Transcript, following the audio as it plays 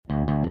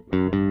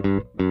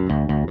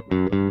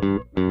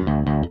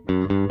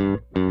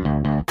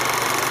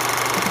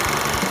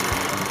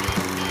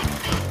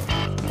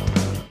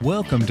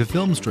Welcome to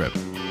Film Strip.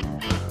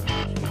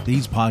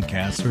 These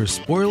podcasts are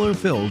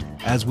spoiler-filled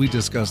as we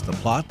discuss the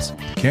plots,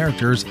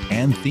 characters,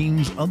 and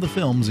themes of the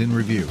films in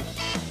review.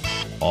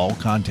 All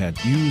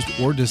content used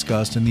or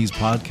discussed in these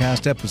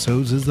podcast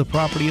episodes is the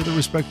property of the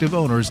respective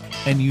owners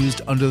and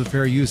used under the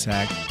Fair Use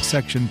Act,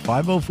 Section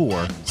 504,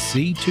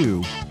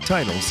 C2,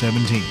 Title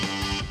 17.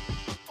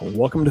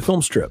 Welcome to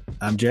Film Strip.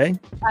 I'm Jay.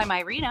 I'm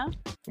Irina.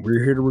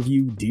 We're here to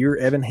review Dear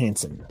Evan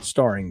Hansen,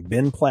 starring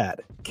Ben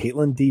Platt,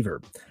 Caitlin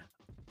Dever,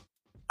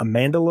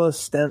 Amanda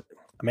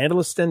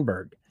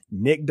Stenberg,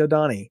 Nick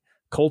Dodani,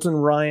 Colton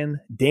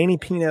Ryan, Danny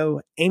Pino,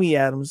 Amy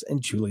Adams,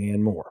 and Julianne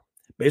Moore.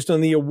 Based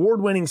on the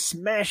award-winning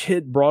smash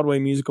hit Broadway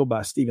musical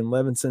by Stephen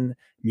Levinson,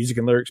 music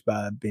and lyrics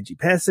by Benji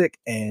Pasek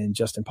and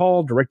Justin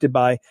Paul, directed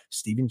by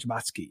Stephen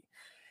Chbosky.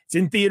 It's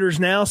in theaters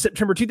now,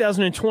 September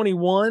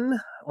 2021,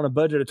 on a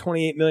budget of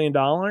 $28 million.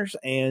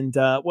 And,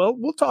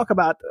 we'll talk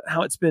about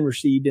how it's been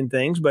received and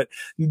things, but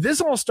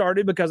this all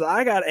started because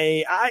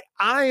I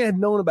had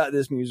known about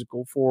this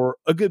musical for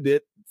a good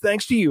bit,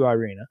 thanks to you,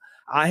 Irina.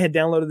 I had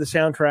downloaded the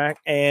soundtrack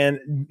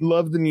and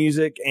loved the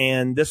music.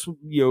 And this,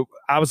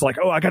 I was like,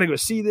 I got to go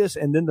see this.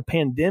 And then the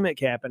pandemic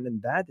happened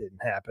and that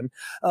didn't happen.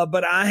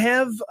 But I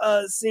have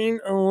seen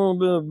a little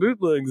bit of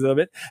bootlegs of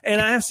it,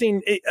 and I have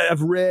seen it,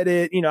 I've read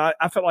it.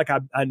 I felt like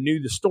I knew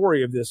the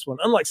story of this one,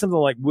 unlike something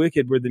like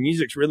Wicked, where the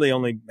music's really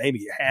only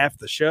maybe half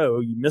the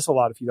show. You miss a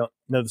lot if you don't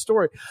know the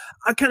story.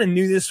 I kind of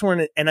knew this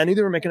one, and I knew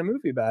they were making a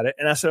movie about it.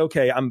 And I said,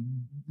 okay,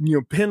 I'm,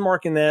 pin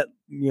marking that,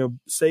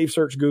 save,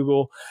 search,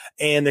 Google.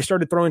 And they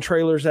started throwing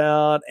trailers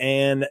out.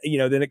 And,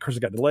 then of course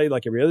it got delayed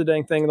like every other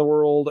dang thing in the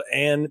world.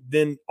 And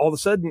then all of a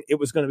sudden it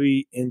was going to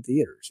be in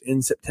theaters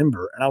in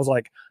September. And I was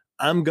like,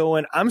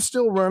 I'm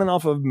still running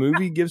off of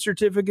movie gift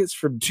certificates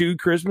from 2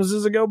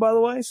 Christmases ago, by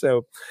the way.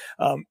 So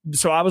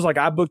I was like,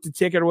 I booked a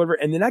ticket or whatever.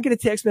 And then I get a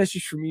text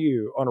message from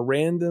you on a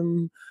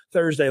random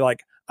Thursday,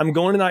 like, I'm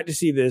going tonight to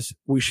see this.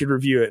 We should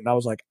review it. And I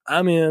was like,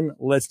 I'm in.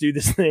 Let's do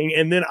this thing.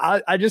 And then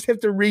I just have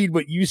to read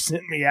what you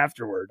sent me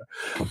afterward.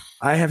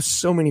 I have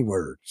so many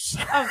words.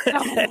 Oh, so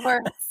many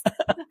words.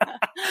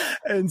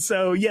 And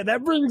so,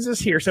 that brings us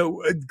here.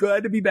 So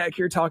glad to be back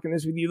here talking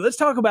this with you. Let's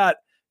talk about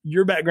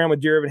your background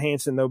with Dear Evan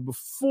Hansen, though,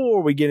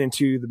 before we get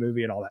into the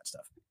movie and all that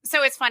stuff.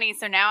 So it's funny.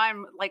 So now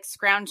I'm like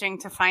scrounging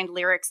to find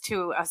lyrics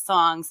to a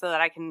song so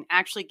that I can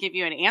actually give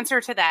you an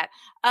answer to that.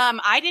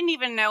 I didn't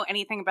even know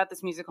anything about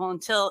this musical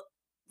until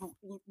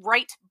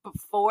right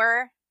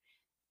before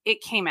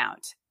it came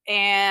out.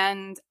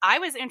 And I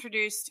was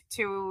introduced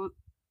to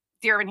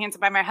Dear Evan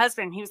Hansen by my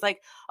husband. He was like,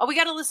 oh, we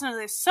got to listen to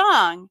this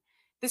song.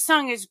 This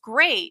song is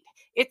great.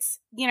 It's,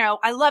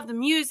 I love the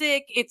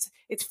music.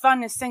 It's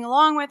fun to sing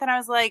along with. And I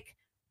was like,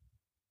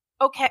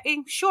 okay,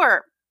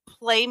 sure.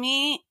 Play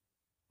me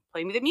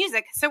the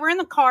music. So we're in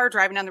the car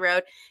driving down the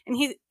road, and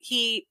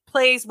he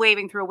plays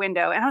Waving Through a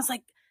Window. And I was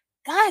like,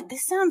 God,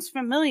 this sounds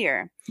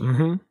familiar.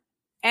 Mm-hmm.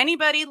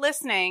 Anybody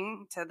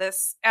listening to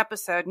this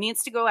episode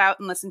needs to go out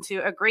and listen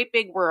to A Great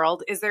Big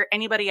World. Is there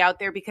anybody out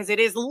there? Because it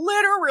is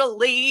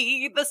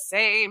literally the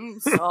same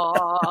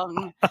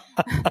song.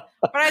 But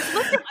I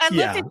looked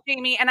at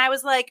Jamie, and I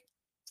was like,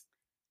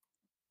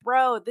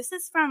 bro, this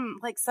is from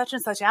like such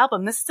and such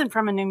album. This isn't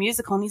from a new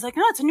musical. And he's like,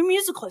 no, it's a new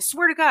musical. I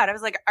swear to God. I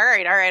was like, all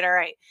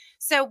right.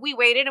 So we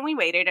waited.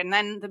 And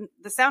then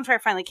the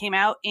soundtrack finally came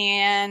out,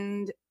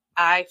 and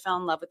I fell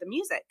in love with the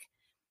music.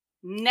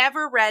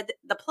 Never read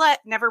the plot,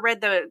 never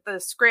read the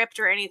script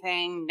or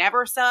anything,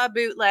 never saw a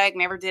bootleg,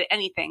 never did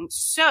anything.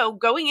 So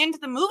going into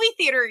the movie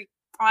theater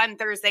on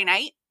Thursday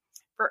night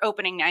for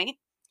opening night,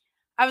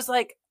 I was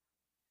like,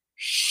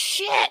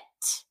 shit,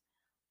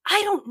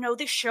 I don't know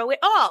this show at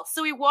all.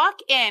 So we walk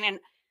in,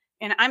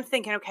 and I'm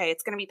thinking, okay,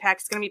 it's going to be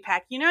packed.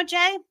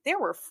 Jay, there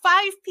were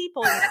 5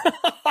 people in that.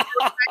 My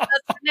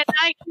husband and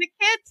I and the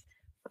kids,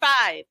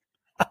 5.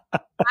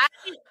 I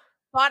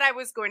thought I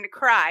was going to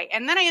cry,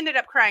 and then I ended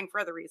up crying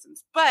for other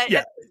reasons. But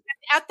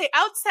at the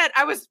outset,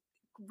 I was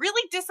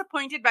really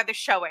disappointed by the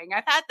showing.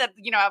 I thought that,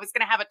 I was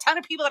going to have a ton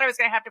of people that I was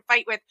going to have to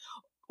fight with,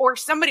 or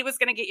somebody was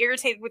going to get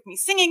irritated with me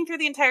singing through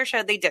the entire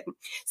show. They didn't.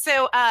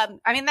 So,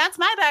 that's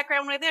my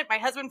background with it. My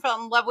husband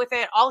fell in love with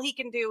it. All he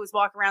can do is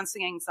walk around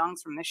singing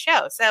songs from the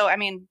show. So,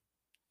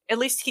 at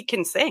least he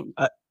can sing.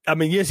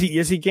 Yes,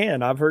 he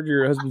can. I've heard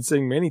your husband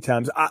sing many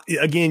times.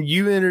 Again,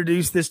 you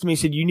introduced this to me,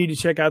 said you need to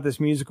check out this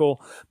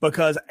musical,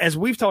 because as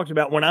we've talked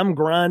about, when I'm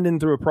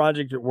grinding through a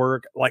project at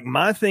work, like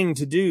my thing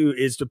to do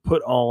is to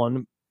put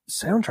on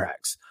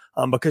soundtracks.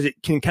 Because it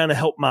can kind of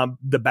help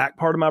the back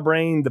part of my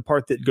brain, the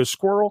part that goes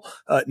squirrel,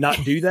 not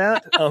do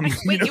that.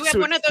 Wait, you have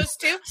one of those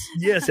too?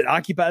 Yes, it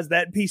occupies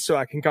that piece so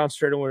I can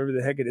concentrate on whatever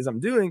the heck it is I'm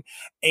doing.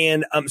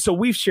 And so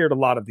we've shared a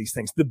lot of these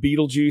things. The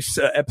Beetlejuice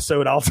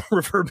episode I'll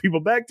refer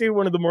people back to,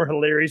 one of the more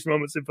hilarious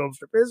moments in film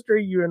strip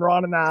history, you and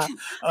Ron and I.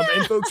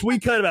 And folks, we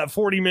cut about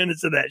 40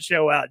 minutes of that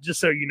show out,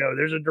 just so you know.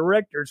 There's a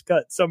director's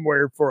cut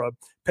somewhere for a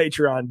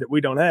Patreon that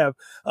we don't have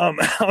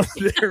out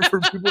there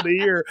for people to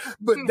hear.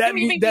 But that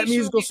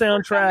musical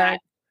soundtrack,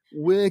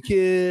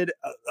 Wicked,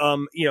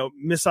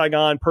 Miss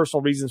Saigon,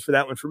 personal reasons for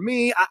that one for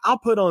me. I'll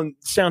put on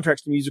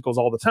soundtracks to musicals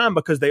all the time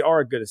because they are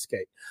a good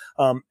escape.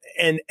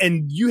 And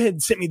you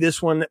had sent me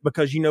this one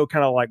because you know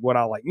kind of like what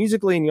I like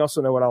musically, and you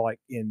also know what I like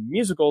in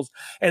musicals.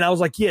 And I was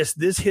like, yes,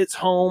 this hits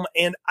home.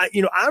 And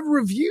I've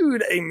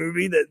reviewed a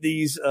movie that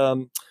these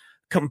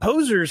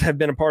composers have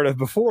been a part of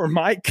before.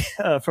 Mike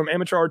from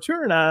Amateur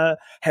Artur and I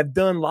have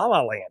done La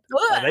La Land.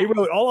 They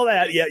wrote all of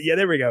that. Yeah,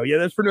 there we go. Yeah,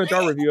 that's pretty much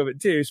our review of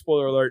it too.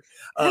 Spoiler alert.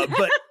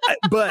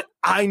 But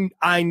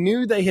I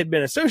knew they had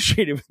been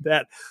associated with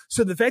that.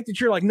 So the fact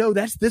that you're like, no,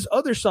 that's this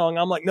other song.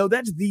 I'm like, no,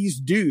 that's these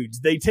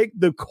dudes. They take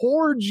the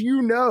chords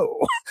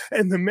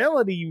and the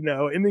melody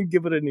and then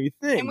give it a new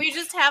thing.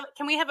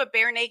 Can we have a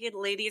bare naked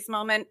ladies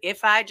moment?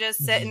 If I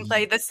just sit and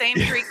play the same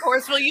three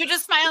chords, will you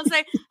just smile and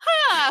say,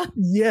 huh?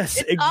 Yes,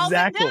 it's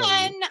exactly. All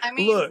been done. I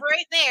mean, look,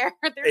 right there.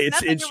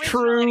 It's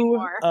true.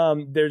 Anymore.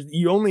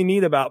 You only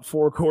need about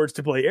 4 chords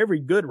to play every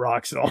good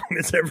rock song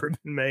that's ever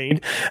been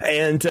made.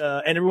 And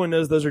everyone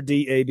knows those are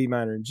D, A, B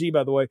minor, and G,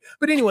 by the way.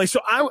 But anyway, so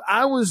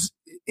I was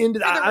into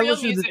that. The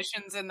real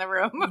musicians in the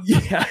room.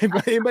 Yeah,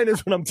 anybody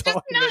knows what I'm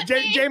talking about.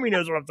 Jamie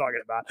knows what I'm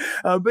talking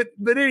about.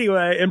 But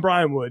anyway, and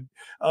Brian would.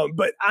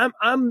 But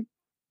I'm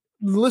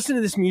listening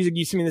to this music.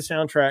 You send me the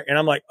soundtrack, and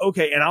I'm like,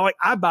 okay. And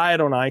I buy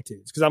it on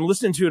iTunes because I'm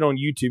listening to it on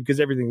YouTube because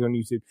everything's on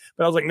YouTube.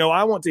 But I was like, no,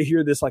 I want to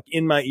hear this like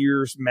in my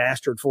ears,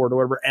 mastered for it or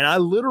whatever. And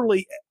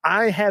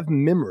I have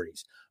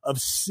memories of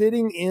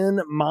sitting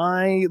in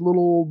my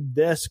little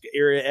desk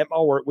area at my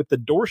work with the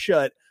door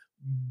shut,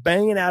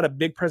 banging out a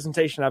big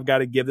presentation I've got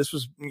to give. This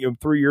was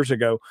 3 years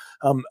ago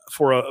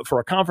for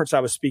a conference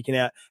I was speaking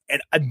at,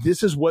 and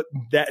this is what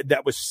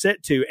that was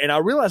set to. And I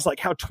realized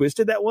like how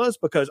twisted that was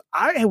because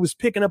I was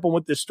picking up on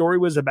what this story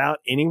was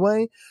about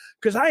anyway,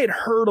 because I had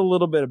heard a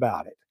little bit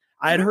about it.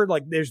 I had heard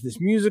like there's this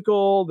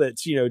musical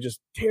that's just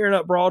tearing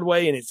up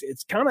Broadway, and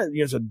it's kind of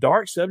it's a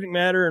dark subject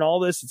matter and all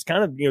this. It's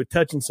kind of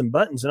touching some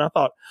buttons, and I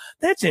thought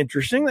that's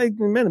interesting. They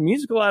made a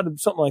musical out of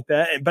something like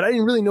that, but I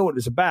didn't really know what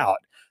it was about.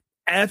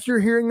 After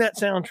hearing that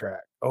soundtrack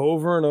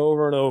over and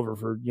over and over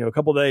for a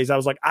couple of days, I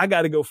was like, I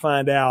got to go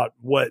find out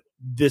what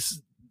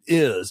this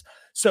is.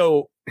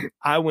 So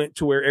I went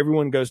to where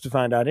everyone goes to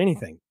find out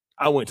anything.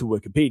 I went to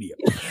Wikipedia.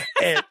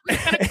 And I'm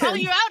gonna call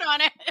you out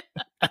on it.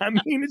 I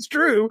mean, it's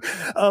true.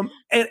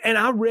 And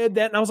I read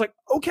that and I was like,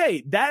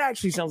 okay, that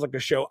actually sounds like a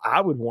show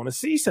I would want to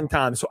see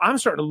sometime. So I'm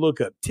starting to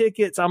look up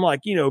tickets. I'm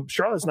like,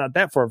 Charlotte's not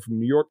that far from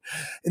New York.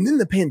 And then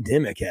the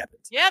pandemic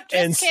happens. Yep.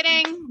 Just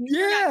kidding.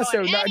 Yeah.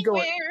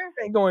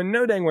 Ain't going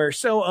no dang where.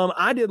 So,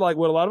 I did like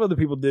what a lot of other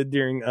people did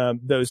during,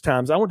 those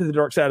times. I went to the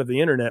dark side of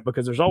the internet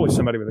because there's always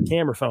somebody with a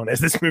camera phone, as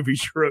this movie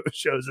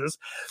shows us.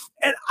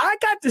 And I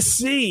got to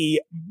see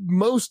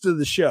most of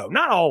the show,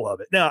 not all of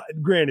it. Now,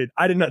 granted,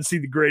 I did not see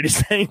the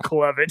greatest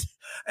angle of it.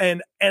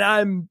 And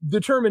I'm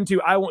determined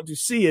I want to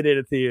see it at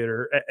a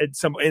theater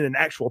in an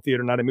actual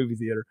theater, not a movie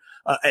theater,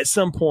 at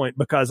some point,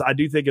 because I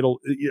do think it'll,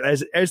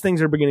 as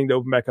things are beginning to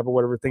open back up or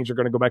whatever, things are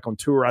going to go back on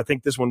tour. I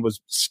think this one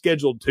was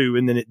scheduled to,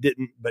 and then it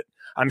didn't, but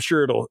I'm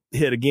sure it'll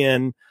hit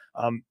again,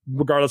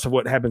 regardless of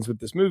what happens with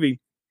this movie.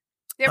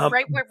 Yeah,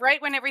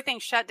 right when everything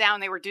shut down,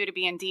 they were due to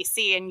be in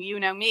DC, and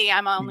me,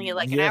 I'm only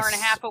like an hour and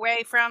a half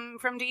away from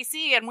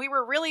DC, and we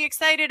were really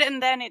excited,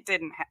 and then it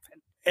didn't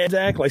happen.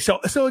 Exactly. So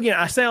again,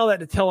 I say all that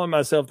to tell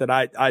myself that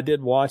I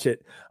did watch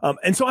it.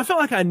 And so I felt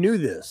like I knew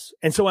this.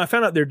 And so I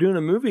found out they're doing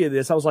a movie of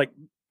this. I was like,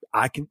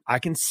 I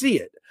can see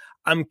it.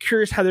 I'm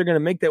curious how they're going to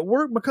make that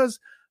work because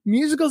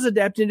musicals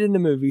adapted into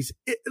movies.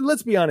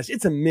 Let's be honest.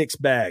 It's a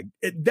mixed bag.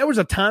 There was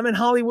a time in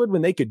Hollywood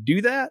when they could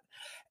do that,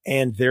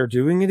 and they're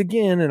doing it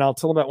again. And I'll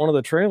tell about one of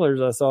the trailers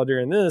I saw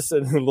during this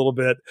in a little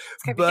bit.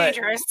 It's going to be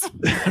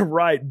dangerous.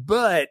 Right.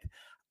 But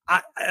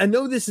I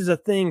know this is a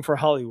thing for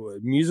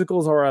Hollywood.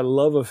 Musicals are a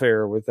love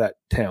affair with that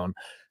town.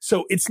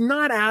 So it's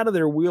not out of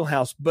their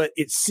wheelhouse, but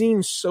it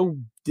seems so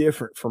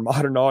different for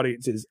modern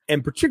audiences,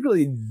 and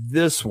particularly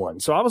this one.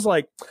 So I was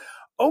like,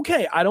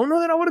 okay, I don't know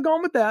that I would have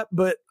gone with that,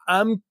 but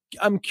I'm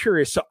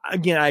curious. So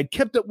again, I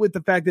kept up with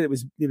the fact that it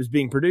was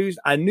being produced.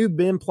 I knew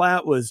Ben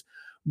Platt was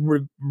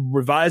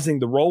revising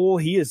the role.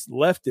 He has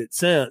left it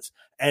since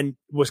and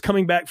was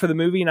coming back for the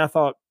movie. And I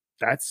thought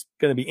that's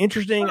going to be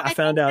interesting. Well, I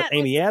found out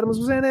Amy Adams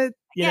was in it.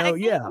 I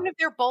think one of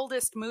their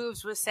boldest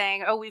moves was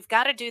saying, "Oh, we've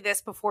got to do this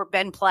before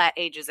Ben Platt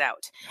ages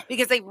out,"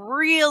 because they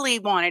really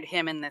wanted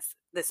him in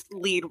this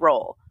lead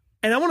role.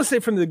 And I want to say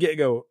from the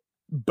get-go,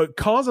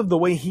 because of the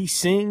way he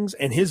sings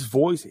and his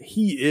voice,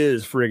 he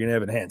is friggin'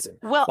 Evan Hansen.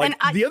 Well, like,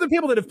 and the other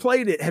people that have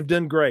played it have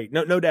done great,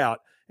 no doubt,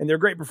 and they're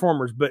great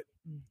performers, but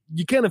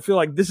you kind of feel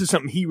like this is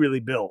something he really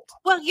built.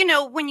 Well,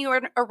 when you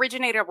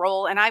originate a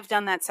role, and I've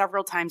done that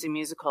several times in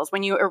musicals,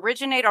 when you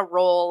originate a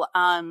role,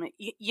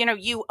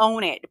 you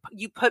own it.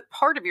 You put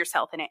part of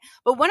yourself in it.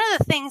 But one of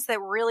the things that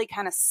really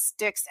kind of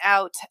sticks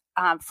out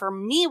for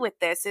me with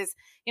this is,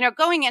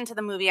 going into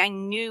the movie, I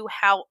knew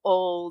how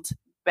old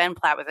Ben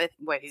Platt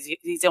was.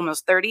 He's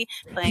almost 30.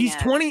 He's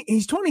 20.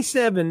 He's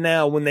 27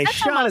 now. When they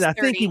shot it, I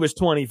think he was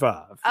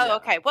 25. Oh, yeah.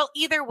 Okay. Well,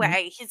 either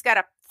way, he's got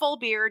a full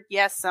beard.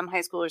 Yes, some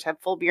high schoolers have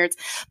full beards,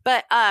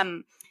 but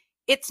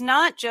it's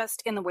not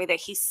just in the way that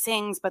he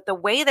sings, but the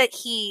way that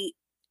he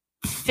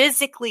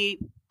physically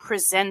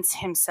presents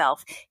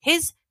himself.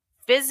 His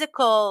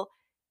physical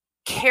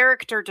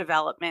character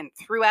development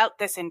throughout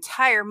this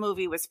entire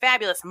movie was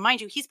fabulous. And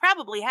mind you, he's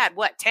probably had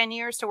 10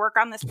 years to work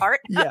on this part.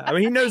 Yeah, I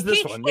mean, he knows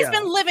this one. He's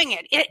been living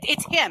it.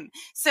 It's him.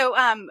 So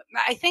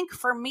I think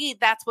for me,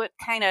 that's what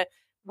kind of,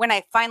 when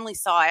I finally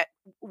saw it,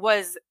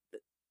 was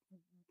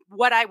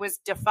what I was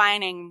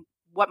defining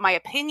what my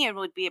opinion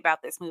would be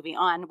about this movie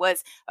on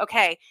was,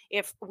 okay,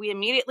 if we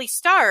immediately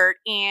start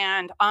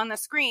and on the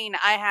screen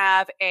I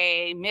have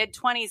a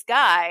mid-20s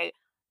guy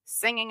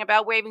singing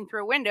about waving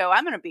through a window,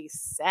 I'm going to be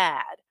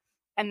sad.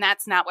 And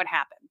that's not what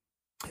happened.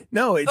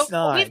 No, it's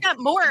not. We've got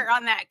more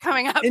on that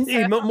coming up.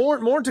 Indeed,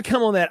 more to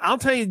come on that. I'll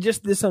tell you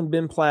just this on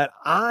Ben Platt.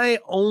 I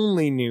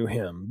only knew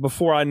him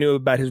before I knew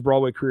about his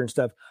Broadway career and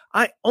stuff.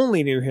 I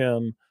only knew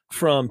him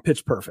from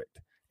Pitch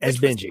Perfect as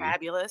Benji,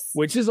 fabulous,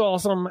 which is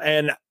awesome.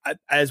 And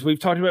as we've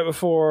talked about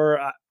before,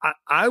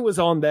 I was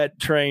on that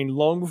train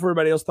long before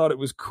everybody else thought it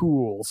was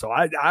cool. So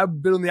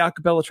I've been on the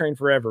acapella train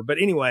forever.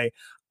 But anyway,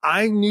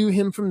 I knew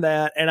him from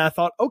that, and I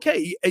thought,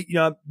 okay,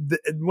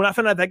 when I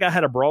found out that guy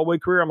had a Broadway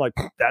career, I'm like,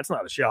 that's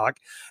not a shock.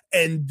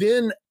 And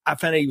then I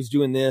found out he was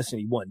doing this,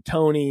 and he won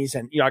Tonys,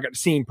 and I got to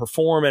see him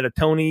perform at a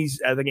Tonys.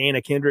 I think Anna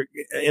Kendrick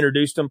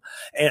introduced him,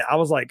 and I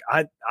was like,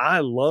 I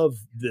love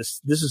this.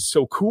 This is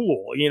so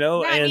cool,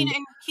 Yeah, and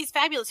he's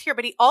fabulous here,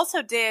 but he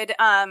also did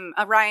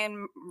a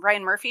Ryan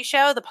Murphy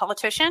show, The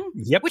Politician.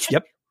 Yep, which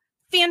was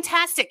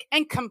fantastic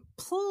and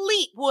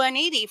complete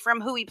 180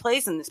 from who he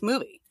plays in this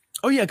movie.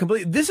 Oh, yeah,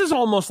 completely. This is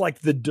almost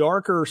like the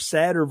darker,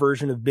 sadder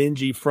version of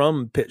Benji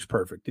from Pitch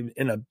Perfect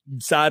in a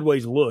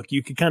sideways look.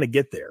 You could kind of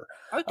get there.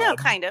 Oh, no,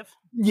 kind of.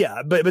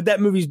 Yeah, but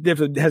that movie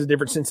has a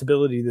different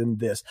sensibility than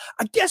this.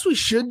 I guess we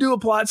should do a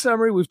plot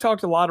summary. We've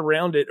talked a lot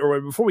around it, or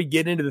before we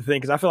get into the thing,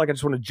 because I feel like I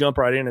just want to jump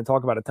right in and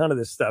talk about a ton of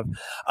this stuff.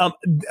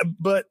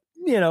 But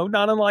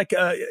not unlike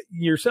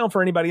yourself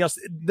or anybody else,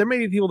 there may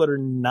be people that are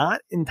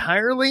not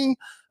entirely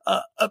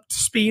up to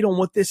speed on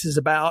what this is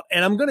about.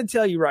 And I'm going to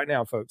tell you right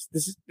now, folks,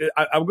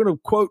 I'm going to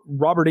quote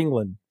Robert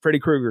Englund, Freddy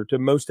Krueger, to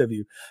most of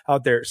you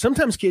out there.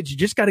 Sometimes, kids, you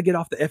just got to get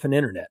off the effing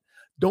internet.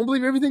 Don't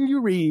believe everything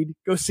you read.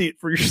 Go see it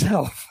for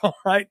yourself. All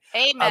right.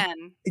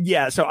 Amen.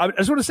 Yeah. So I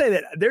just want to say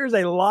that there's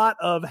a lot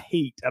of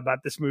hate about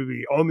this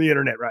movie on the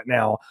internet right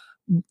now.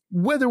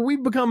 Whether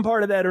we've become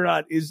part of that or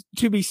not is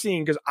to be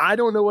seen, because I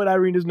don't know what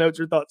Irina's notes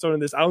or thoughts on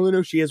this. I only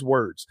know she has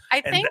words.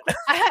 I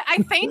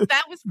think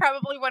that was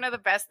probably one of the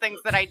best things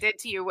that I did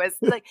to you was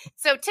like,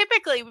 so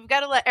typically we've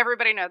got to let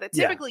everybody know that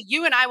typically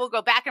you and I will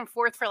go back and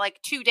forth for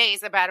like 2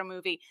 days about a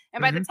movie.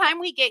 And by the time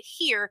we get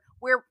here,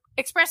 we're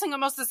expressing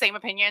almost the same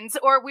opinions,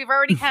 or we've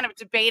already kind of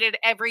debated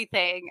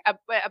everything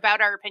about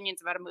our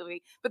opinions about a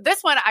movie. But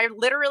this one, I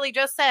literally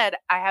just said,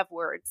 I have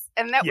words.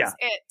 And that was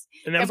it.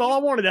 And that was all I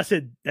wanted. I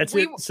said, that's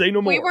it. Say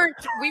no more.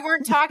 We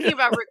weren't talking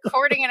about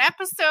recording an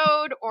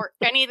episode or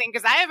anything,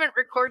 because I haven't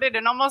recorded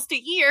in almost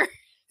a year.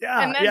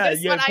 Yeah. And then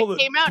this one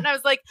came out and I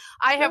was like,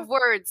 I have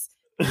words.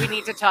 We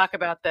need to talk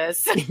about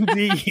this.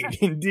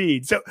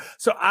 Indeed. So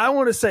I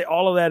want to say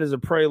all of that is a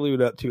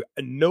prelude up to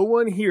no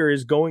one here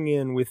is going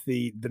in with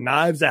the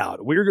knives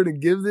out. We're going to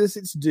give this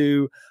its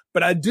due,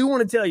 but I do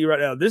want to tell you right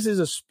now, this is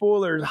a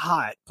spoilers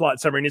hot plot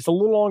summary, and it's a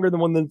little longer than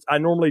one that I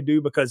normally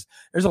do because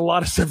there's a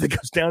lot of stuff that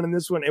goes down in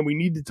this one, and we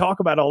need to talk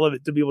about all of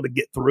it to be able to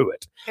get through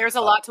it. There's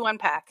a lot to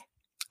unpack.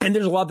 And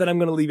there's a lot that I'm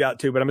going to leave out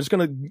too, but I'm just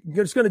going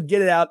to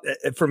get it out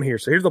from here.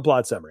 So here's the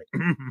plot summary.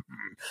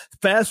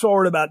 Fast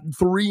forward about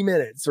 3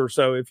 minutes or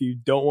so if you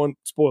don't want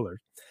spoilers.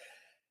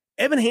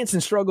 Evan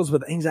Hansen struggles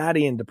with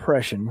anxiety and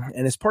depression,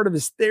 and as part of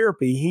his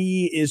therapy,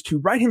 he is to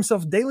write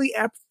himself daily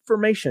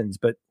affirmations,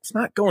 but it's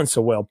not going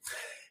so well.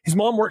 His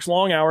mom works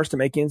long hours to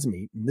make ends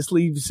meet, and this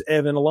leaves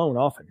Evan alone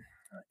often.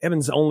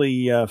 Evan's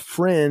only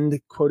friend,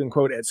 quote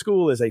unquote, at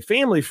school is a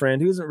family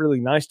friend who isn't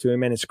really nice to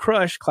him, and his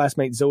crush,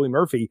 classmate Zoe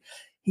Murphy,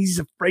 he's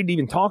afraid to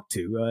even talk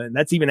to. And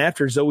that's even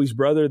after Zoe's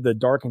brother, the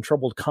dark and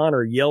troubled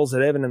Connor, yells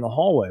at Evan in the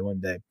hallway one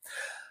day.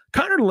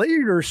 Connor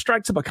later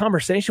strikes up a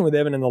conversation with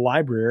Evan in the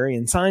library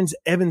and signs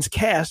Evan's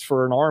cast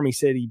for an arm he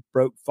said he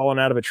broke falling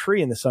out of a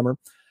tree in the summer.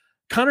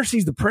 Connor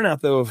sees the printout,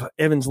 though, of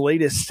Evan's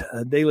latest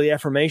daily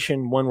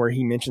affirmation, one where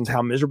he mentions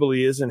how miserable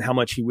he is and how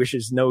much he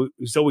wishes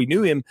Zoe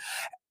knew him.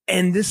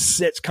 And this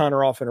sets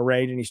Connor off in a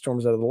rage, and he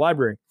storms out of the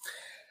library.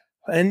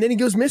 And then he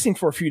goes missing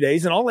for a few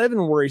days, and all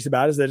Evan worries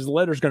about is that his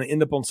letter is going to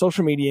end up on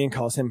social media and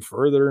cause him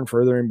further and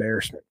further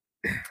embarrassment.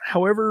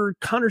 However,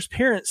 Connor's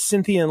parents,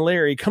 Cynthia and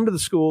Larry, come to the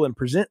school and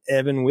present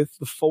Evan with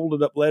the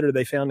folded up letter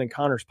they found in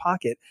Connor's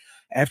pocket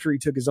after he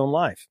took his own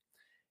life.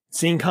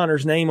 Seeing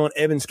Connor's name on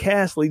Evan's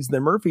cast leads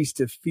the Murphys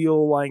to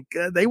feel like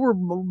they were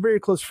very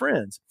close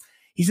friends.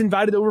 He's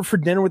invited over for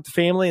dinner with the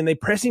family, and they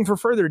press him for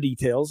further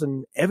details,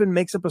 and Evan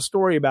makes up a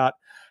story about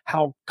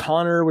how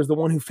Connor was the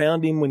one who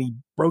found him when he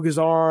broke his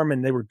arm,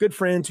 and they were good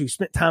friends who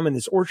spent time in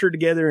this orchard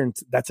together, and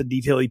that's a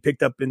detail he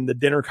picked up in the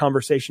dinner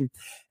conversation.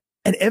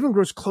 And Evan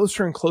grows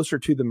closer and closer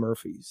to the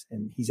Murphys,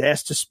 and he's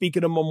asked to speak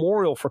at a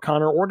memorial for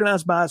Connor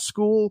organized by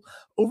school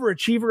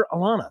overachiever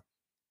Alana.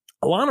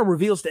 Alana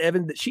reveals to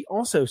Evan that she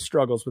also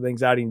struggles with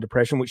anxiety and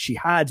depression, which she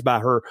hides by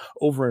her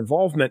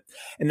over-involvement.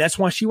 And that's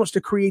why she wants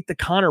to create the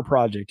Connor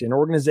Project, an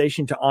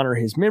organization to honor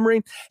his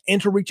memory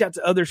and to reach out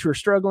to others who are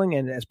struggling.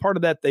 And as part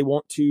of that, they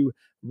want to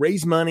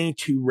raise money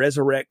to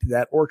resurrect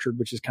that orchard,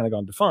 which has kind of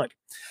gone defunct.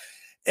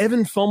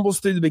 Evan fumbles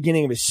through the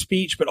beginning of his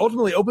speech, but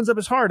ultimately opens up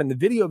his heart, and the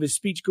video of his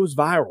speech goes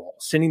viral,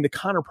 sending the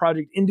Connor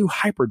Project into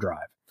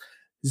hyperdrive.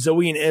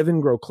 Zoe and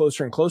Evan grow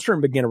closer and closer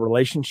and begin a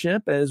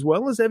relationship, as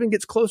well as Evan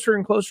gets closer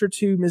and closer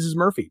to Mrs.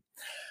 Murphy.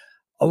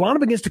 Alana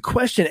begins to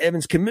question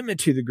Evan's commitment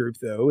to the group,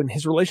 though, and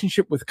his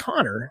relationship with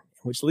Connor,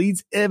 which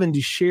leads Evan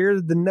to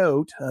share the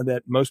note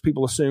that most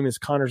people assume is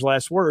Connor's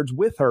last words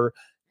with her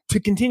to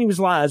continue his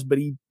lies, but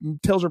he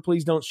tells her,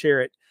 please don't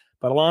share it.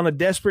 But Alana,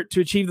 desperate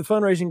to achieve the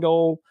fundraising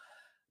goal,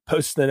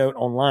 posts the note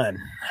online.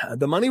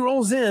 The money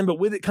rolls in, but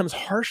with it comes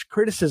harsh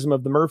criticism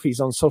of the Murphys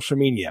on social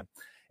media.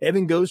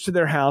 Evan goes to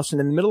their house,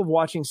 and in the middle of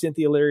watching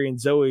Cynthia, Larry,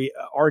 and Zoe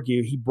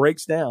argue, he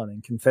breaks down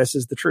and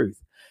confesses the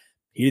truth.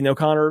 He didn't know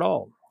Connor at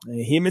all.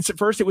 He admits at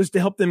first it was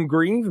to help them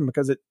grieve and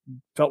because it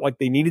felt like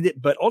they needed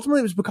it, but ultimately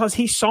it was because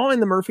he saw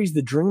in the Murphys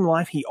the dream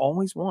life he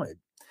always wanted.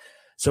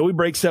 So he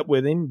breaks up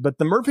with him, but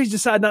the Murphys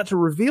decide not to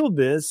reveal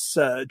this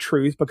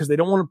truth because they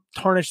don't want to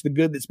tarnish the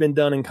good that's been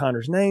done in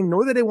Connor's name,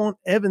 nor that they want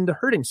Evan to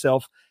hurt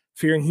himself,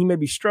 fearing he may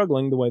be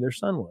struggling the way their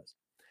son was.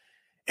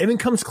 Evan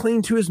comes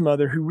clean to his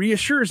mother, who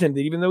reassures him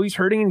that even though he's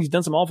hurting and he's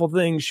done some awful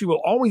things, she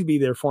will always be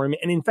there for him,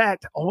 and in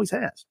fact, always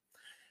has.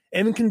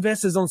 Evan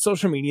confesses on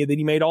social media that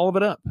he made all of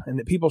it up and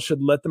that people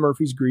should let the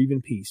Murphys grieve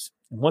in peace.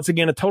 And once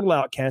again, a total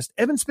outcast,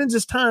 Evan spends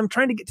his time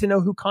trying to get to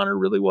know who Connor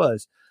really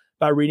was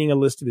by reading a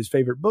list of his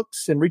favorite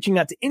books and reaching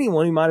out to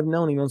anyone who might have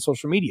known him on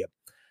social media.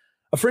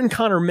 A friend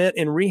Connor met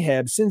in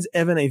rehab sends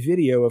Evan a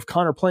video of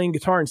Connor playing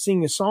guitar and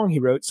singing a song he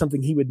wrote,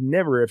 something he would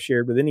never have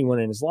shared with anyone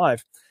in his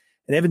life.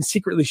 And Evan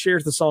secretly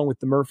shares the song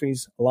with the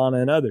Murphys,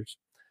 Alana, and others.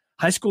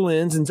 High school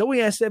ends, and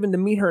Zoe asks Evan to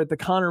meet her at the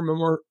Connor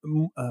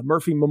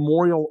Murphy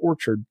Memorial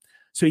Orchard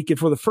so he could,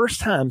 for the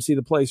first time, see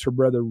the place her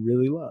brother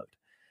really loved.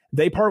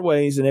 They part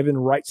ways, and Evan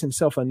writes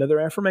himself another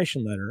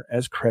affirmation letter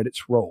as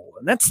credits roll.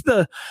 And that's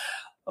a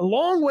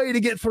long way to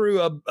get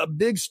through a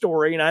big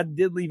story, and I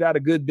did leave out a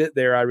good bit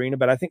there, Irina,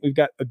 but I think we've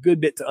got a good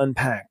bit to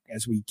unpack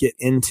as we get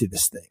into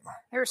this thing.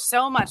 There's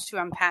so much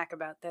to unpack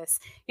about this.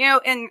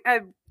 And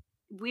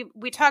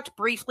we talked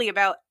briefly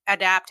about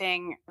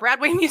adapting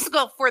Broadway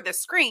musical for the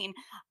screen.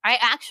 I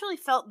actually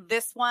felt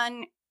this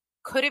one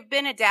could have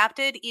been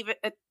adapted even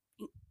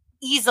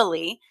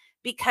easily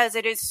because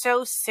it is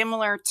so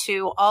similar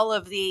to all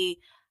of the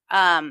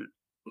and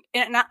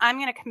I'm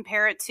going to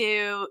compare it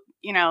to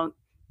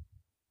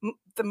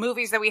the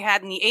movies that we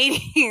had in the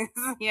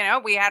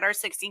 80s. We had our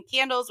 16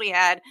 Candles, we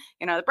had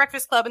The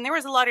Breakfast Club, and there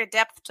was a lot of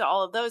depth to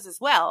all of those as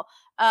well.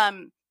 But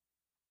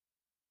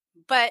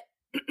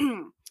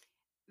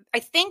I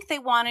think they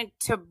wanted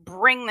to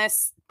bring the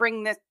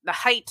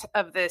height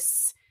of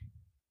this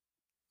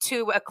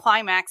to a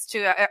climax,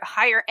 to a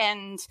higher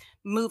end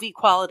movie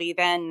quality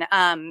than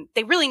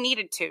they really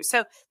needed to.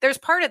 So there's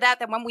part of that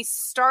when we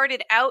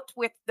started out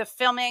with the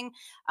filming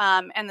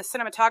and the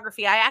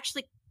cinematography, I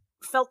actually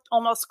felt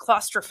almost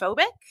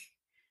claustrophobic.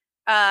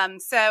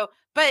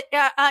 But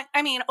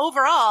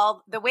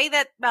overall, the way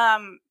that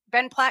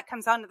Ben Platt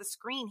comes onto the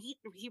screen, he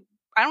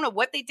I don't know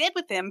what they did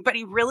with him, but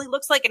he really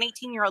looks like an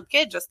 18-year-old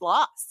kid just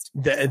lost.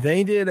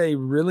 They did a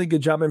really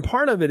good job. And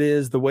part of it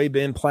is the way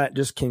Ben Platt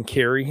just can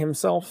carry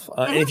himself.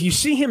 And if you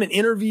see him in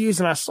interviews,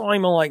 and I saw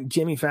him on like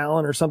Jimmy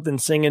Fallon or something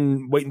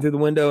singing Waiting Through the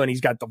Window, and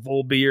he's got the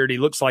full beard. He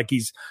looks like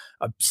he's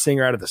a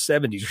singer out of the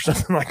 70s or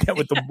something like that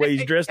with the way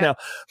he's dressed now.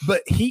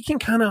 But he can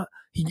kind of,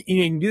 he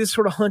can do this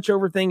sort of hunch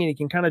over thing, and he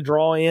can kind of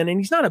draw in, and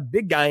he's not a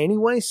big guy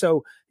anyway.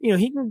 So,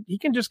 he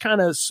can just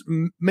kind of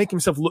make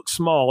himself look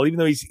small, even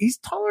though he's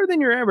taller than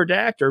your average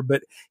actor,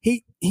 but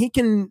he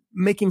can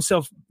make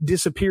himself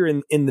disappear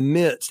in the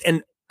midst.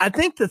 And I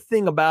think the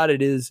thing about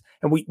it is,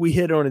 and we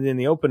hit on it in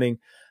the opening,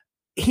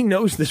 he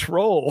knows this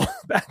role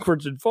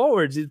backwards and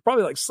forwards. It's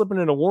probably like slipping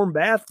in a warm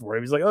bath for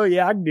him. He's like, oh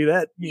yeah, I can do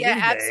that. Yeah,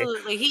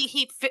 absolutely.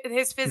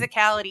 His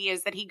physicality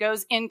is that he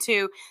goes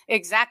into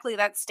exactly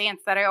that stance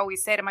that I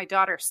always say to my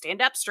daughter: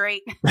 stand up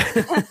straight.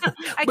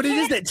 But it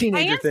is that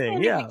teenager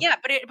thing. Yeah. Yeah.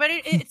 But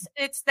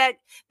it's that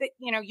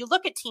you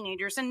look at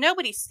teenagers and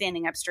nobody's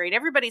standing up straight.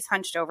 Everybody's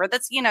hunched over.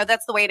 That's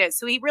the way it is.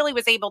 So he really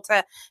was able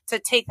to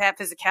take that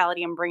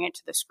physicality and bring it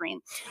to the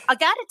screen. I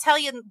got to tell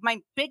you,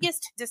 my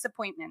biggest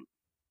disappointment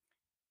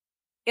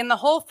in the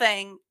whole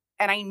thing,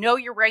 and I know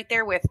you're right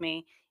there with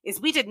me, is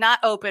we did not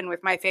open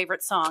with my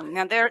favorite song.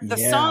 Now,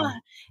 song,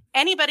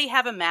 Anybody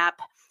Have a Map,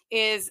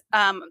 is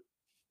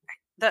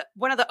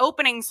one of the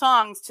opening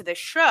songs to the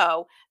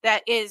show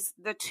that is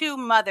the two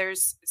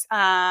mothers,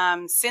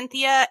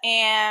 Cynthia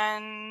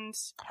and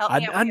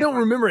I don't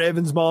remember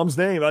Evan's mom's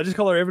name. I just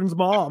call her Evan's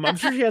mom. I'm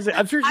sure she has.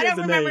 I'm sure she has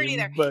a name. I don't remember it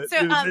either. But so,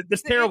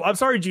 it's terrible. I'm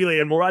sorry,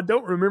 Julianne Moore. I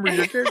don't remember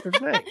your character's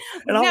name.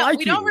 And I like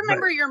we don't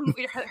remember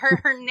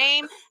her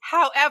name.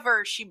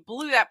 However, she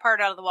blew that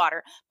part out of the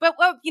water. But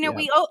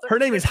her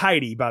name is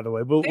Heidi, by the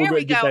way. There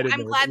we go.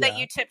 I'm glad that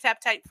you tip tap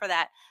tight for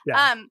that.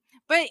 Yeah.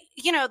 But,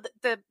 you know,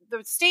 the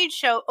stage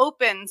show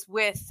opens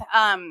with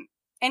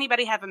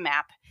Anybody Have a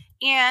Map?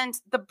 And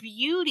the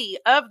beauty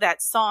of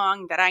that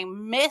song that I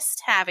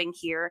missed having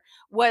here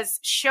was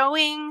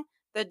showing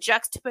the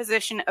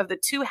juxtaposition of the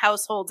two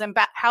households and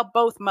how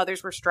both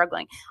mothers were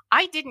struggling.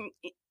 I didn't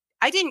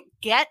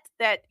get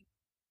that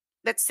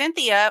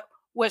Cynthia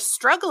was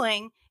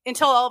struggling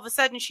until all of a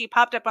sudden she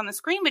popped up on the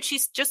screen, but she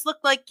just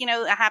looked like, you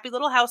know, a happy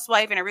little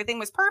housewife and everything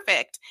was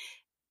perfect.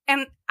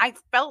 And I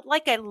felt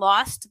like I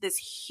lost this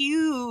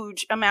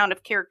huge amount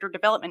of character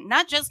development,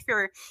 not just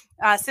for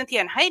Cynthia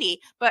and Heidi,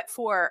 but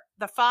for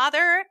the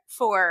father,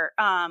 for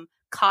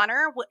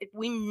Connor.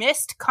 We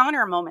missed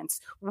Connor moments.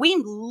 We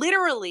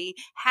literally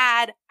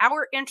had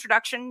our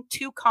introduction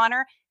to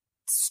Connor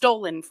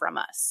stolen from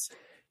us.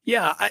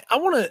 Yeah, I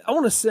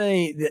want to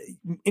say that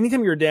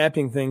anytime you're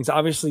adapting things,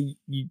 obviously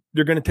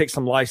you're going to take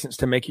some license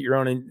to make it your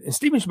own. And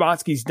Steven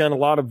Chbosky's done a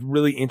lot of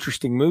really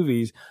interesting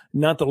movies,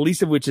 not the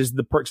least of which is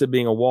The Perks of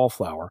Being a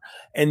Wallflower.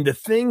 And the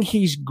thing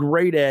he's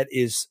great at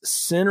is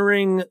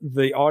centering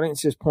the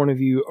audience's point of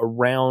view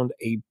around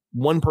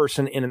one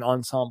person in an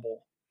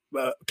ensemble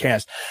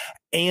cast.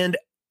 And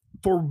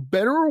for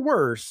better or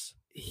worse,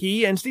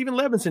 he and Stephen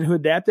Levinson, who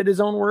adapted his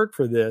own work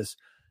for this,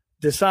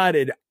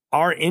 decided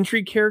our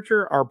entry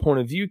character, our point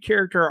of view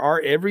character, our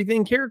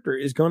everything character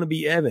is going to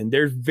be Evan.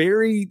 There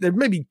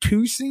may be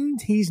 2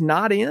 scenes he's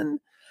not in,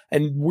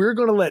 and we're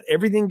going to let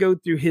everything go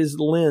through his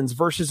lens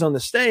versus on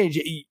the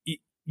stage.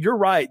 You're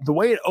right. The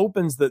way it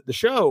opens the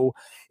show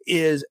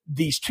is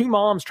these 2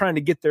 moms trying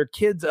to get their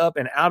kids up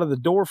and out of the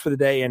door for the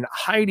day. And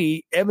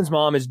Heidi, Evan's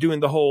mom, is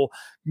doing the whole,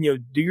 you know,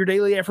 do your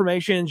daily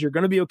affirmations. You're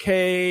going to be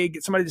okay.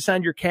 Get somebody to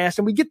sign your cast.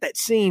 And we get that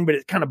scene, but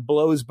it kind of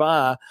blows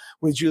by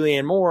with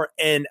Julianne Moore.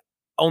 And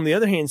on the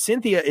other hand,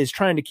 Cynthia is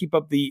trying to keep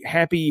up the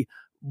happy,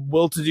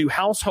 well-to-do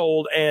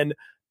household, and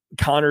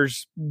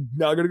Connor's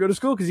not going to go to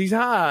school because he's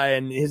high,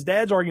 and his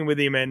dad's arguing with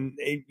him, and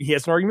he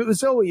has an argument with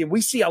Zoe. And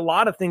we see a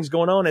lot of things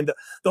going on. And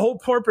the whole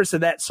purpose of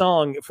that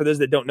song, for those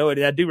that don't know it,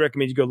 and I do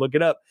recommend you go look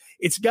it up,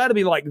 it's got to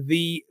be like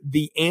the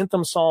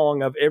anthem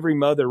song of every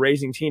mother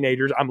raising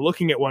teenagers. I'm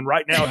looking at one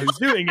right now who's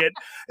doing it.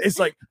 It's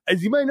like, does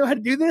anybody know how to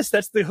do this?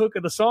 That's the hook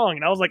of the song.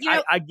 And I was like,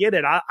 I get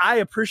it. I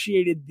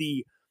appreciated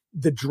the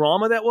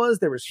drama that was.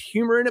 There was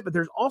humor in it, but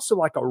there's also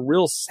like a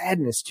real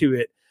sadness to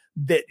it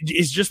that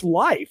is just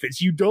life.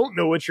 It's, you don't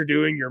know what you're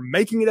doing. You're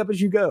making it up as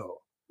you go.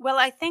 Well,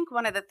 I think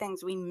one of the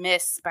things we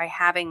miss by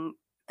having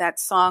that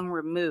song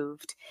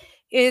removed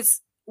is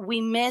we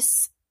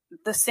miss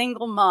the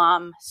single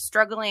mom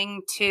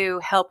struggling to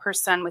help her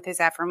son with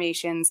his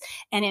affirmations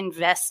and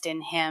invest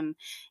in him.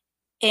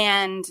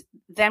 And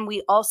then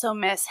we also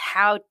miss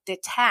how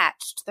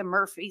detached the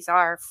Murphys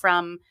are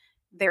from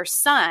their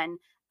son.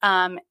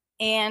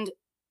 And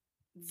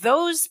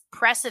those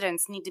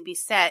precedents need to be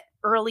set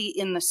early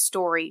in the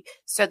story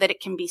so that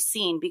it can be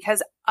seen,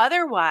 because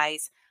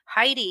otherwise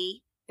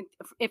Heidi,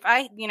 if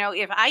I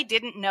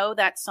didn't know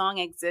that song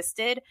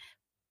existed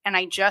and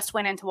I just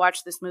went in to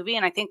watch this movie,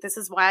 and I think this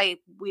is why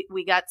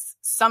we got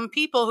some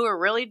people who are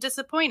really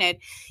disappointed,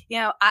 you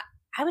know,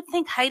 I would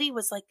think Heidi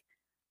was like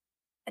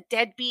a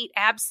deadbeat,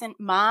 absent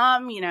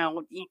mom, you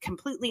know,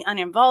 completely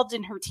uninvolved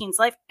in her teen's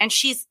life. And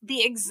she's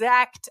the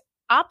exact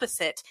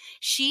opposite.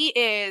 She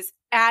is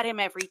at him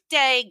every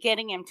day,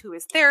 getting him to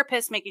his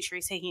therapist, making sure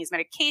he's taking his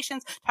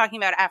medications,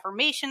 talking about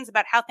affirmations,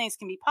 about how things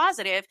can be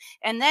positive.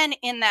 And then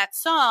in that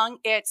song,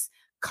 it's,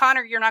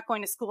 Connor, you're not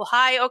going to school.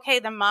 Hi. Okay,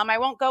 then Mom, I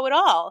won't go at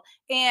all.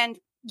 And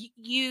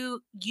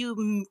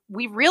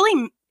we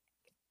really,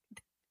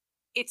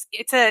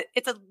 it's a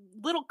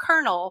little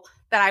kernel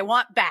that I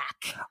want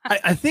back.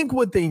 I think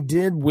what they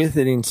did with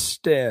it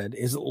instead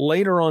is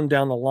later on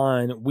down the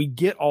line, we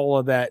get all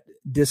of that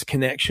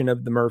disconnection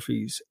of the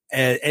Murphys,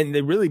 and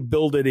they really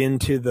build it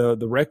into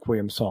the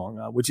Requiem song,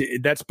 which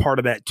that's part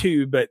of that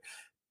too. But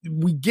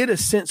we get a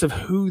sense of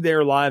who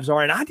their lives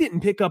are. And I didn't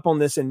pick up on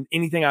this in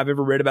anything I've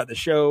ever read about the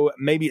show.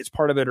 Maybe it's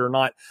part of it or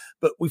not,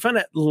 but we find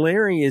out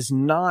Larry is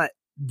not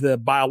the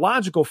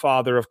biological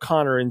father of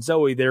Connor and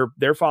Zoe.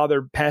 Their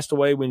father passed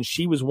away when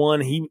she was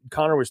 1.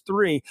 Connor was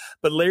 3,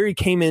 but Larry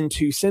came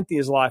into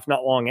Cynthia's life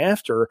not long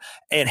after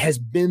and has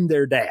been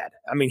their dad.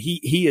 I mean,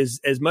 he is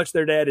as much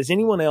their dad as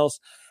anyone else.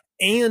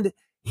 And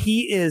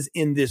he is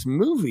in this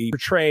movie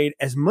portrayed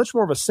as much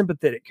more of a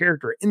sympathetic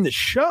character. In the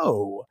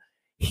show,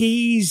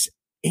 he's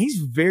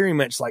very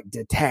much like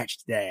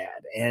detached dad.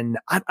 And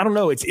I don't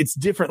know. It's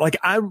different. Like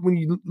when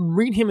you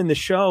read him in the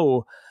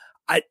show,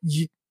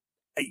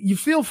 you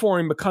feel for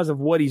him because of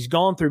what he's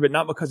gone through, but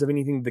not because of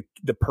anything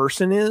the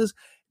person is.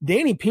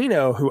 Danny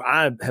Pino, who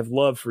I have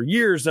loved for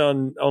years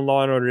on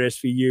Law and Order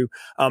SVU,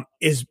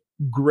 is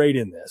great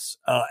in this.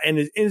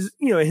 And is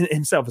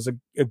himself is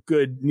a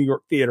good New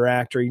York theater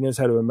actor. He knows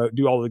how to emote,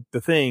 do all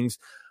the things.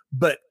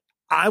 But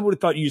I would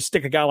have thought you'd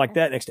stick a guy like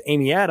that next to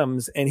Amy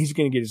Adams and he's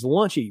going to get his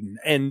lunch eaten.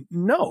 And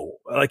no,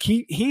 like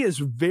he is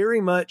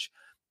very much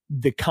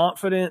the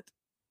confident,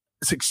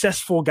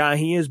 successful guy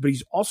he is, but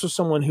he's also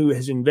someone who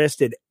has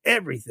invested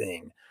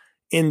everything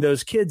in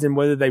those kids, and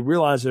whether they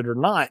realize it or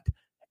not,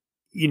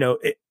 you know,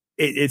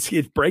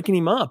 it's breaking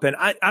him up. And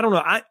I don't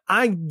know.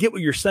 I get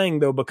what you're saying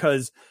though,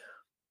 because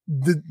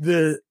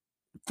the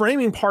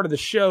framing part of the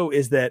show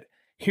is that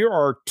here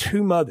are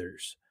two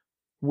mothers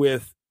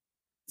with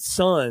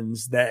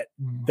sons that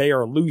they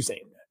are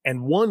losing,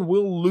 and one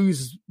will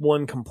lose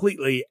one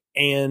completely,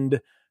 and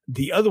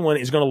the other one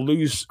is going to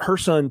lose her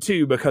son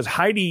too, because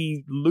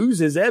Heidi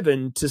loses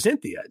Evan to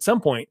Cynthia at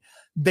some point.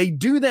 They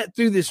do that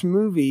through this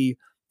movie.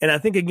 And I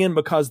think, again,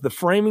 because the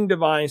framing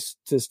device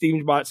to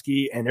Steven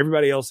Chbosky and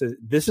everybody else is,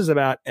 this is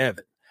about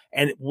Evan.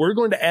 And we're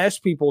going to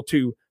ask people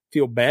to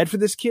feel bad for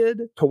this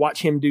kid, to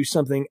watch him do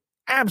something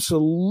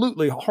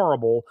absolutely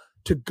horrible,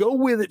 to go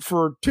with it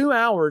for 2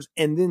 hours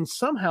and then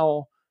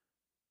somehow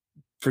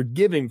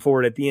forgive him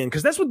for it at the end.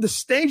 Because that's what the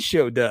stage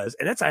show does.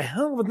 And that's a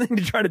hell of a thing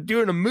to try to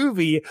do in a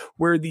movie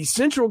where the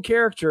central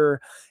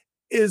character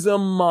is a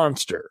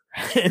monster.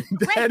 And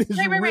that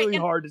is really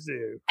hard to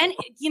do. And,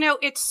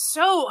 it's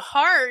so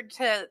hard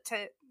to,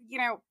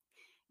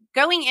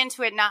 going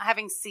into it, not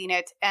having seen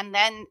it, and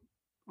then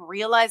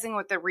realizing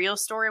what the real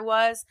story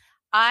was.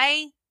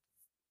 I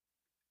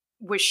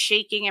was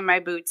shaking in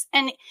my boots.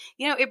 And,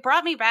 it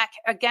brought me back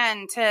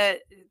again to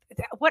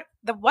what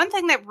the one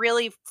thing that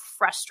really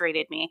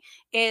frustrated me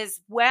is,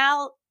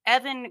 while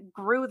Evan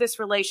grew this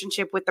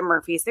relationship with the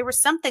Murphys, there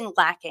was something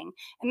lacking.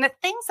 And the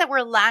things that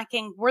were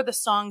lacking were the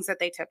songs that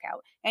they took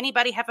out.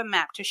 Anybody have a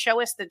map to show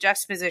us the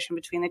juxtaposition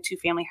between the two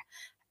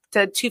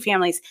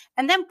families,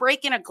 and then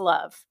break in a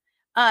glove.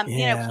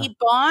 He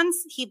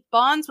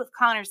bonds with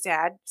Connor's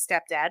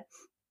stepdad,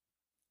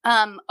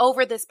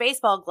 over this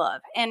baseball glove.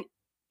 And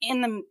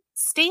in the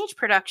stage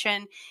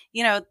production,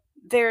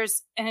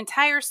 there's an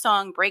entire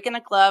song, Breaking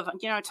a Glove,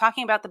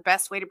 talking about the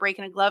best way to break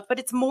in a glove, but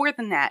it's more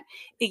than that.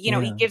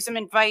 He gives them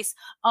advice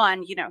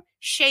on,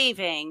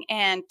 shaving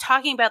and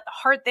talking about the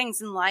hard things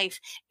in life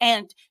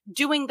and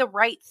doing the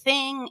right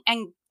thing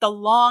and the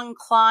long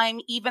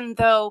climb, even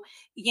though,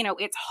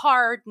 it's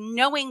hard,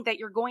 knowing that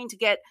you're going to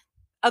get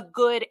a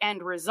good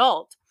end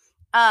result,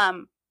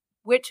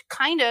 which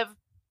kind of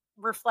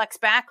reflects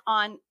back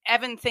on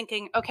Evan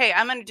thinking, okay,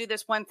 I'm going to do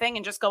this one thing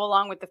and just go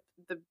along with the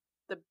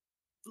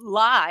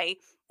lie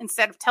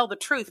instead of tell the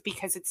truth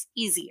because it's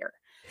easier.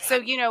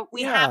 So,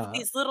 we have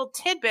these little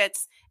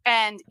tidbits,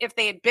 and if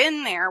they had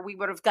been there, we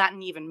would have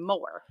gotten even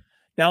more.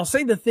 Now, I'll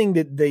say the thing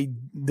that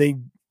they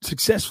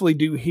successfully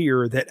do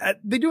here that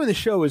they do in the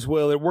show as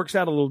well. It works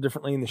out a little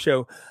differently in the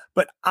show,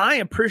 but I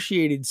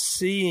appreciated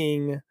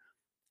seeing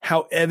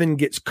how Evan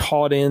gets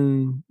caught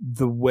in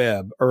the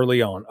web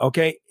early on.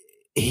 Okay.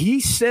 He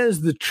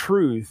says the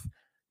truth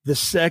the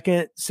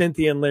second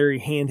Cynthia and Larry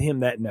hand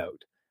him that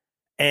note.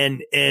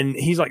 And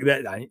he's like,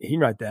 that he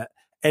write that.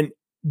 And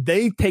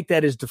they take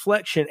that as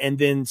deflection. And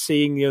then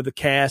seeing, the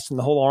cast and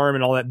the whole arm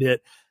and all that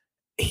bit,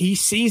 he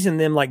sees in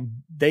them like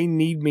they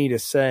need me to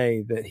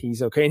say that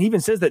he's okay. And he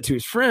even says that to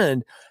his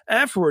friend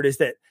afterward, is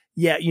that,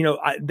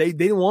 they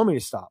didn't want me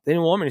to stop. They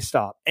didn't want me to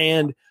stop.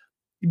 And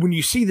when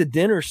you see the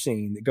dinner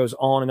scene that goes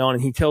on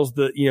and he tells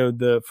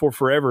the For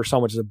Forever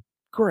song, which is a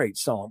great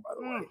song, by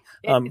the way.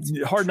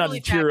 Hard not to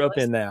tear up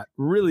in that.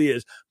 Really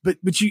is.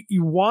 But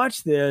you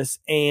watch this,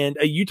 and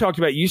you talked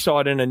about you saw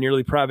it in a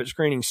nearly private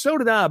screening. So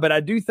did I. But I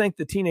do think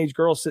the teenage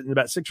girl sitting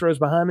about 6 rows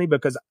behind me,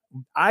 because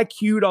I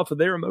cued off of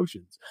their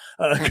emotions.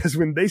 Because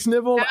when they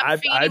sniffled, I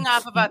feeding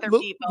off of other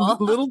people.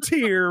 Little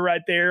tear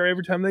right there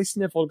every time they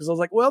sniffled, because I was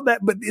like, well, but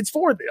it's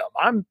for them.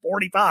 I'm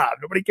 45.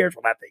 Nobody cares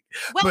what I think.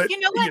 Well, but, you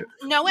know what?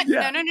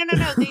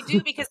 No, they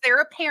do, because there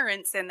are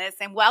parents in this,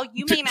 and while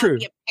you may not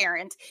be a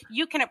parent,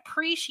 you can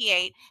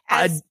appreciate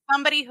as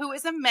somebody who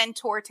is a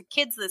mentor to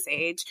kids this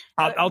age.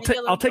 I'll take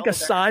a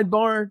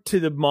sidebar to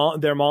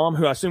their mom,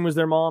 who I assume was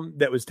their mom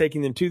that was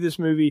taking them to this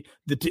movie.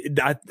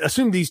 I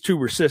assume these two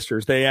were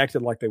sisters. They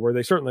acted like they were.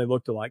 They certainly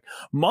looked alike.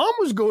 Mom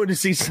was going to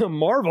see some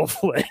Marvel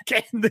flick,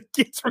 and the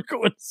kids were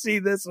going to see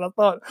this. And I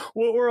thought,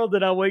 what world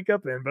did I wake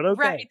up in? But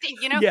okay, right?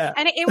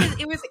 And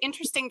it was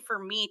interesting for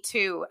me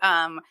too.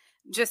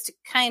 Just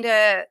kind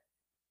of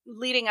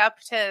leading up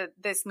to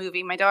this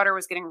movie, my daughter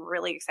was getting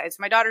really excited. So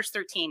my daughter's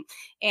 13,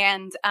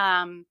 and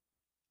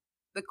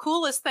the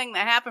coolest thing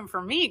that happened for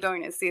me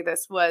going to see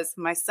this was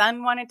my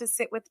son wanted to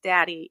sit with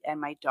daddy and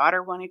my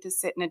daughter wanted to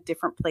sit in a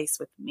different place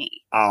with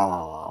me.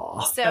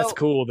 Oh, so that's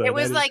cool though. It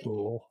was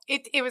cool.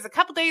 It was a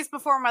couple days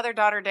before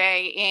Mother-Daughter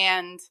Day,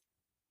 and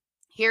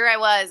here I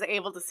was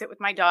able to sit with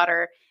my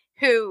daughter,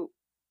 who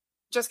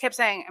just kept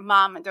saying,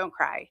 Mom, don't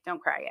cry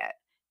yet.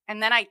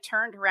 And then I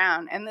turned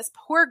around, and this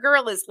poor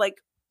girl is like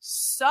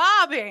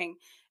sobbing,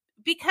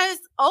 because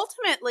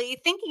ultimately,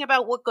 thinking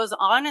about what goes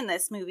on in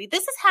this movie,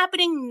 this is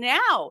happening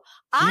now.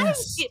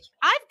 Yes.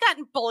 I've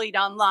gotten bullied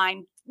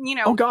online,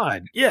 Oh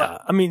God. Yeah.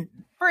 I mean,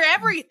 for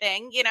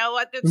everything,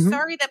 I'm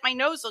sorry that my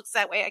nose looks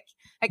that way.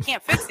 I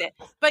can't fix it.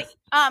 But,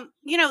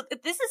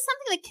 this is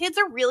something that kids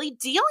are really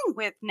dealing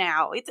with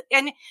now. It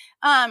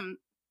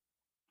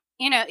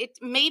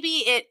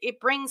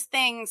brings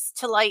things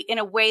to light in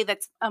a way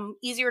that's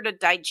easier to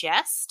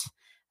digest.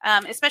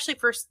 Especially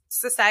for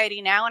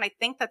society now. And I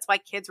think that's why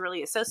kids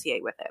really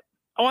associate with it.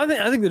 Oh, I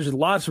think there's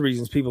lots of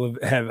reasons people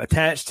have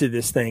attached to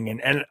this thing,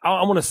 and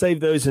I want to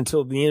save those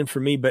until the end for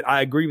me. But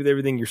I agree with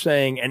everything you're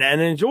saying, and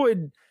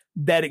enjoyed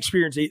that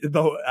experience.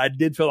 Though I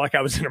did feel like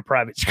I was in a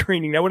private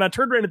screening. Now, when I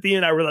turned around at the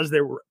end, I realized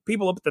there were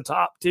people up at the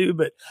top too.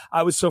 But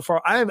I was so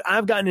far.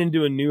 I've gotten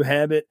into a new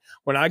habit.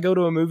 When I go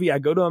to a movie, I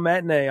go to a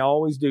matinee. I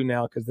always do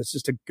now because that's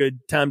just a good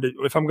time to.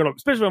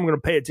 Especially if I'm going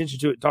to pay attention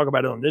to it, talk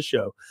about it on this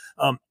show,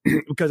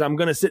 because I'm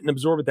going to sit and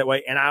absorb it that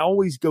way. And I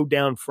always go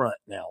down front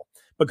now,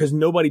 because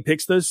nobody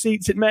picks those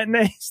seats at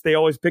matinees. They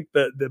always pick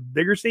the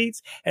bigger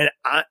seats. And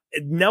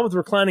now with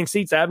reclining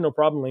seats, I have no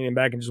problem leaning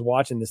back and just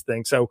watching this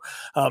thing. So,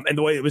 and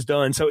the way it was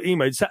done. So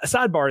anyway,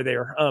 sidebar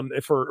there,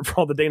 for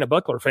all the Dana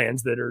Buckler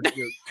fans that are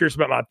curious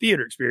about my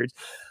theater experience.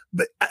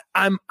 But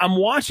I'm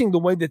watching the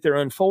way that they're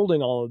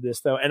unfolding all of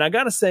this though. And I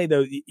got to say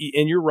though,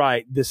 and you're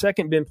right, the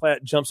second Ben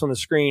Platt jumps on the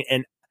screen,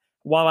 and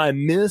while I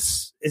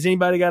miss, has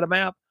anybody got a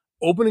map?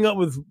 Opening up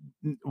with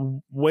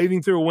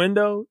Waving Through a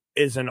Window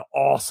is an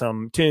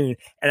awesome tune.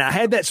 And I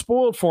had that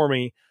spoiled for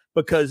me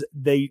because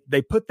they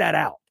put that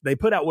out. They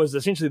put out was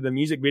essentially the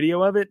music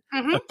video of it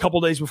a couple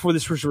days before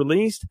this was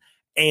released.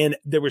 And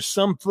there was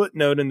some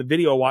footnote in the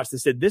video I watched that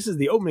said, this is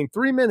the opening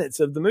 3 minutes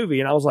of the movie.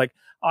 And I was like,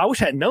 oh, I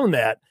wish I had known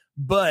that,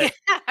 but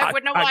I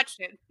wouldn't have watched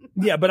it.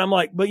 Yeah. But I'm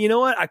like, but you know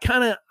what? I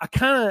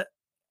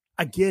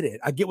get it.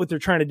 I get what they're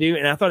trying to do.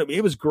 And I thought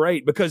it was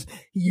great because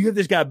you have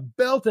this guy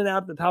belting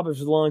out at the top of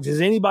his lungs.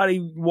 Is anybody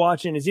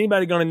watching? Is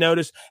anybody going to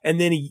notice? And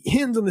then he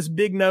ends on this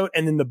big note,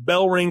 and then the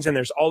bell rings and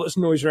there's all this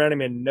noise around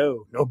him, and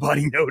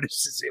nobody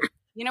notices him.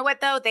 You know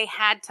what though? They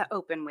had to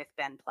open with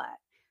Ben Platt.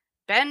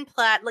 Ben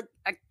Platt, look,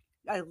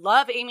 I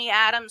love Amy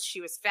Adams.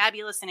 She was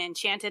fabulous and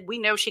Enchanted. We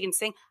know she can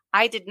sing.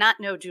 I did not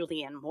know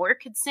Julianne Moore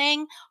could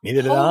sing.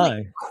 Neither did Holy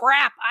I.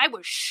 crap. I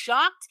was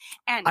shocked.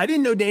 And I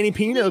didn't know Danny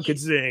Pino could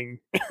sing.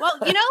 Well,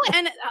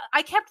 and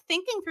I kept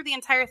thinking through the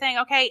entire thing,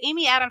 okay,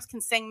 Amy Adams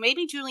can sing.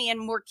 Maybe Julianne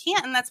Moore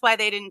can't. And that's why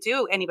they didn't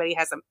do Anybody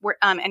Have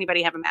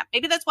a Map.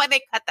 Maybe that's why they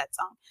cut that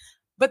song.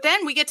 But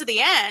then we get to the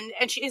end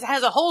and she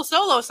has a whole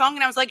solo song.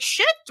 And I was like,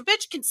 shit, the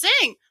bitch can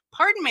sing.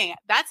 Pardon me.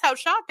 That's how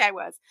shocked I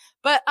was.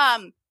 But,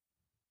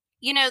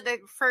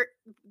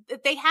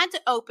 they had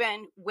to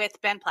open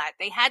with Ben Platt.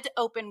 They had to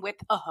open with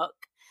a hook.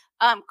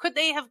 Could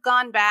they have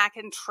gone back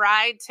and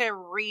tried to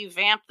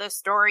revamp the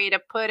story to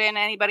put in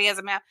Anybody Has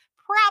a Map?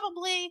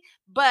 Probably.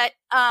 But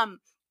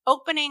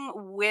opening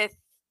with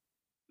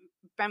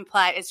Ben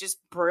Platt is just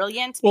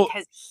brilliant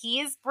because he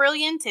is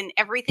brilliant in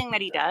everything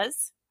that he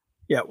does.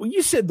 Yeah, well,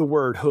 you said the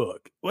word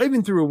hook.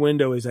 Waving Through a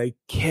Window is a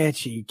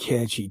catchy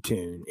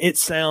tune. It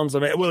sounds,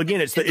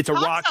 again, it's a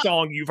rock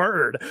song you've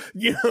heard,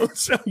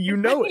 so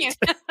it.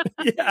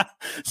 Yeah.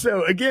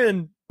 So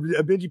again,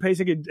 Benji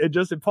Pasek and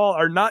Justin Paul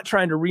are not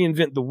trying to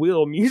reinvent the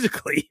wheel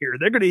musically here.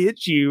 They're going to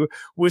hit you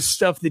with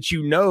stuff that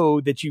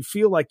that you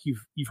feel like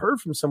you've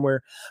heard from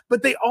somewhere,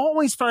 but they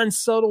always find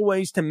subtle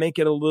ways to make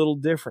it a little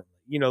different.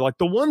 Like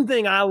the one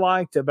thing I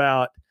liked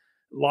about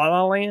La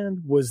La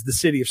Land was the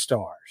City of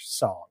Stars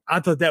song. I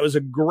thought that was a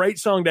great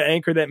song to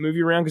anchor that movie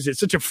around because it's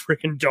such a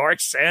freaking dark,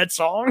 sad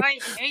song. I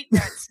hate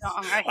that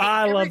song.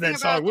 I love that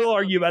song. We'll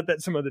argue about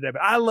that some other day,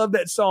 but I love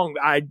that song.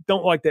 I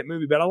don't like that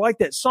movie, but I like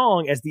that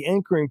song as the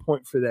anchoring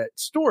point for that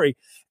story.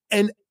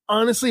 And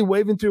honestly,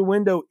 Waving Through a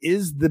Window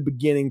is the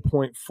beginning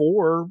point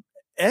for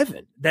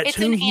Evan. That's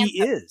who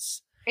he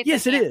is.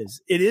 Yes, it is.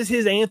 It is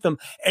his anthem,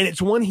 and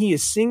it's one he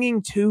is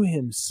singing to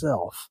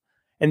himself.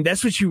 And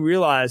that's what you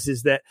realize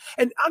is that,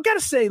 and I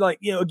gotta say,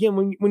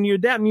 again, when you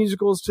adapt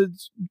musicals to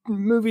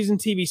movies and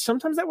TV,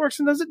 sometimes that works,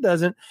 sometimes it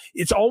doesn't.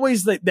 It's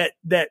always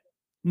that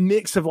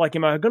mix of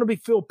am I going to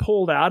feel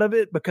pulled out of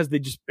it because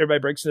everybody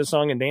breaks into a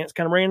song and dance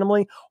kind of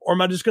randomly, or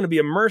am I just going to be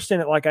immersed in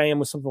it like I am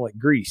with something like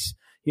Grease,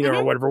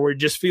 or whatever, where it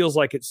just feels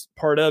like it's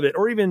part of it,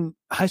 or even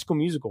High School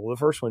Musical. The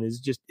first one it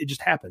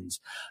just happens.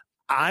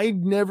 I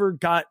never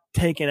got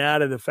taken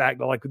out of the fact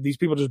that these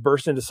people just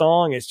burst into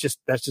song. That's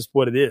just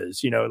what it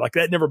is.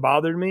 That never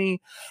bothered me.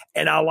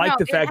 And I like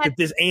the fact that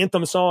this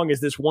anthem song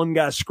is this one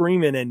guy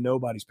screaming and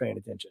nobody's paying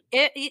attention.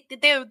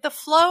 The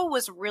flow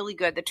was really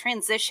good. The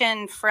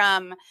transition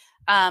from,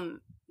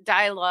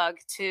 dialogue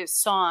to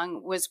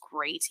song was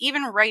great.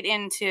 Even right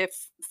into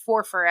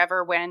For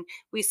Forever when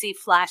we see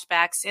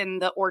flashbacks in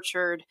the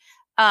orchard,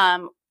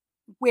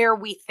 where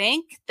we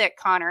think that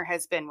Connor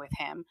has been with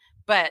him.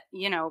 But,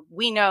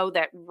 we know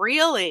that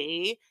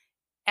really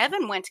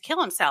Evan went to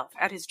kill himself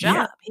at his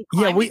job. He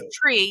climbed a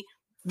tree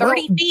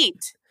 30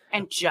 feet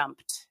and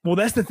jumped. Well,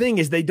 that's the thing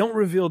is they don't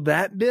reveal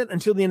that bit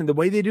until the end. Of the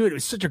way they do it, it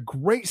was such a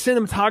great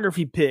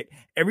cinematography pick.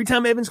 Every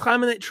time Evan's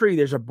climbing that tree,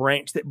 there's a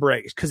branch that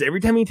breaks. Because every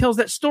time he tells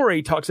that story,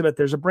 he talks about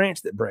there's a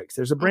branch that breaks.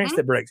 There's a branch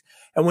that breaks.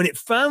 And when it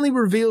finally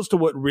reveals to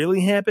what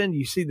really happened,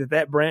 you see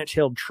that branch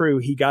held true.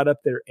 He got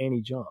up there and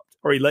he jumped.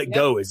 Or he let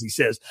go, as he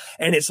says.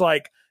 And it's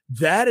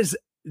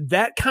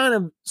that kind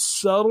of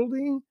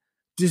subtlety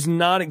does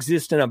not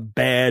exist in a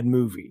bad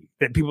movie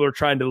that people are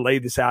trying to lay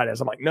this out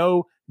as. I'm like,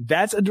 no,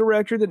 that's a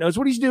director that knows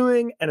what he's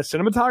doing and a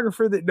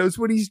cinematographer that knows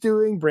what he's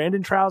doing.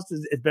 Brandon Troust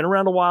has been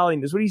around a while. He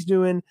knows what he's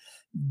doing.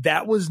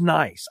 That was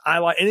nice.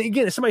 And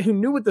again, as somebody who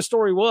knew what the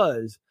story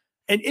was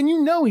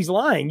and he's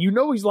lying.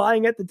 He's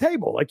lying at the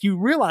table. Like, you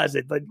realize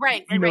it. Like,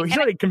 right. He's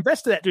already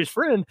confessed to that to his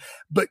friend,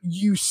 but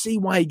you see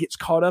why he gets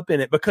caught up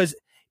in it, because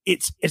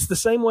it's the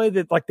same way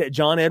that like that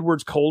John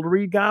Edwards cold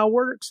read guy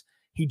works.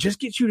 He just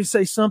gets you to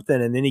say something,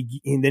 and then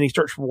he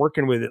starts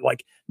working with it.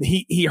 Like,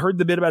 he heard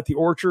the bit about the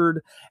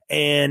orchard,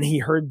 and he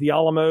heard the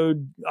Alamo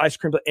ice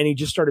cream, and he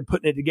just started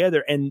putting it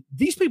together. And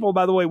these people,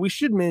 by the way, we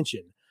should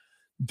mention,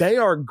 they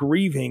are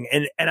grieving.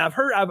 And I've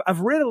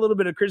read a little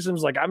bit of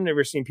criticisms. Like, I've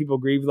never seen people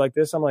grieve like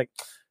this. I'm like,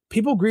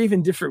 people grieve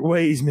in different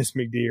ways, Miss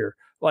McDear.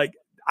 Like,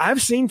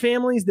 I've seen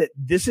families that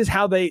this is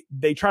how they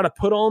try to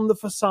put on the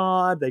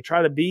facade. They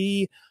try to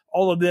be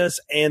all of this.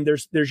 And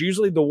there's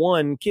usually the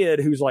one kid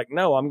who's like,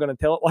 no, I'm going to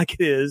tell it like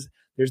it is.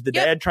 There's the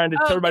dad trying to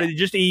tell everybody to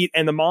just eat,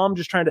 and the mom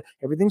just trying to,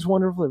 everything's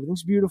wonderful,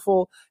 everything's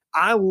beautiful.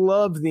 I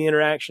love the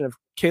interaction of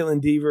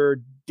Caitlin Dever,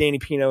 Danny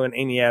Pino, and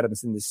Amy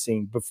Adams in this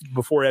scene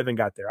before Evan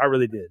got there. I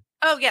really did.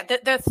 Oh yeah,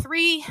 the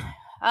three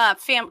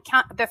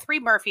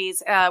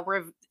Murphys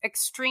were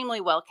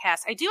extremely well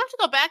cast. I do have to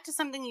go back to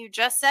something you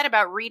just said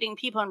about reading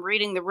people and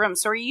reading the room.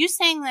 So are you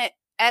saying that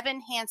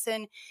Evan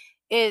Hansen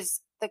is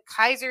the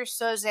Kaiser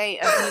Soze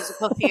of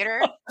musical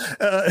theater?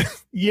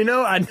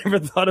 I never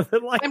thought of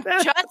it like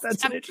that.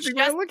 That's an interesting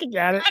way of looking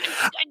at it.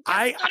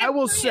 I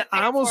will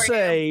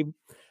say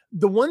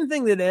the one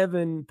thing that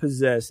Evan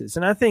possesses,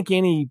 and I think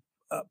any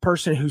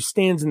person who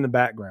stands in the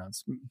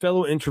backgrounds,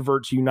 fellow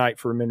introverts unite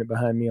for a minute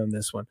behind me on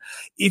this one.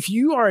 If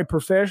you are a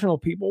professional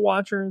people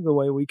watcher, the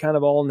way we kind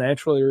of all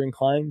naturally are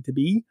inclined to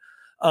be,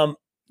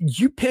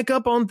 you pick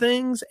up on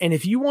things, and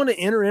if you want to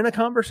enter in a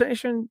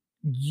conversation,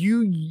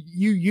 you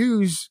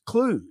use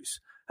clues.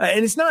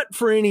 And it's not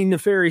for any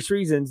nefarious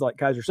reasons like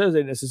Kaiser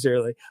Soze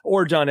necessarily,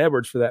 or John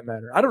Edwards for that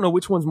matter. I don't know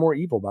which one's more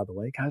evil, by the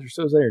way, Kaiser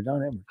Soze or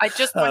John Edwards. I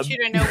just want you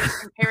to know we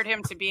compared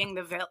him to being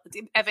the villain,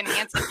 Evan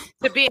Hansen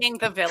to being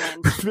the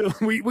villain.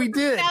 we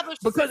did.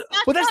 Because,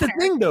 but that's the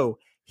thing, though.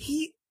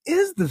 He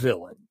is the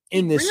villain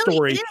in this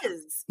story.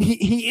 Is.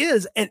 He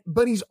is,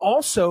 but he's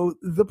also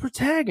the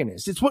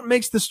protagonist. It's what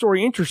makes the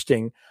story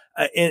interesting.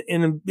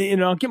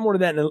 And I'll get more to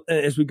that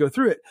as we go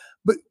through it.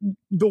 But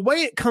the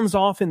way it comes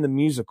off in the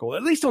musical,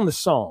 at least on the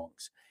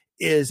songs,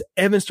 is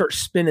Evan starts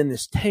spinning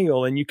this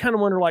tale, and you kind of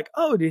wonder, like,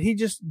 oh, did he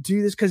just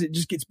do this because it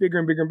just gets bigger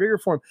and bigger and bigger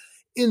for him?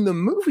 In the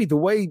movie, the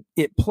way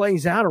it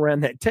plays out around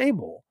that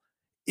table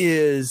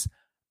is,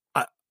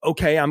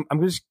 okay, I'm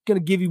just going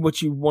to give you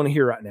what you want to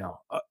hear right now.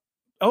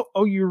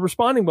 Oh, you're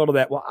responding well to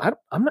that. Well,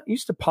 I'm not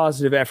used to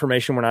positive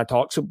affirmation when I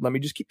talk, so let me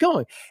just keep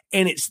going.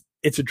 And it's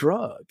a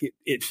drug.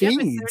 It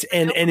feeds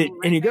and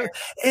you go,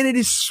 and it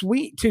is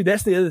sweet too.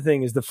 That's the other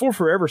thing, is the For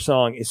Forever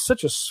song is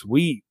such a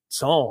sweet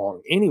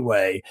song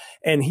anyway,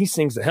 and he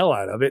sings the hell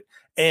out of it.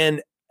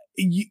 And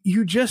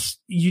you just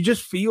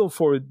feel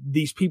for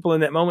these people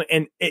in that moment.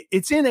 And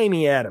it's in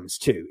Amy Adams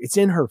too. It's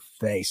in her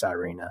face,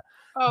 Irina.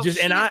 Oh,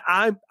 and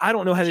I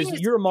don't know how this,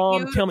 you're a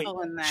mom. Tell me,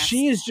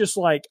 she is just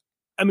like,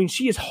 I mean,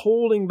 she is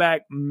holding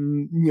back,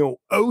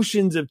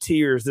 oceans of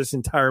tears this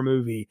entire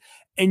movie,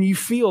 and you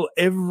feel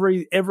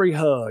every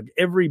hug,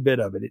 every bit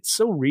of it. It's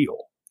so real.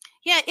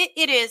 Yeah,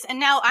 it is. And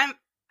now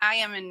I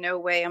am in no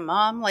way a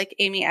mom like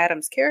Amy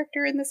Adams'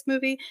 character in this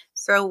movie,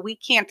 so we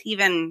can't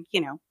even,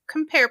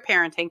 compare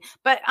parenting.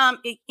 But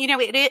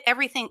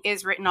everything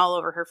is written all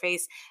over her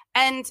face,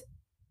 and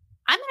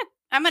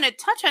I'm going to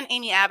touch on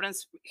Amy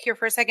Adams here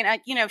for a second.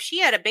 She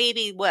had a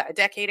baby, a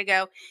decade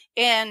ago,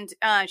 and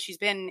she's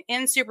been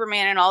in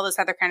Superman and all this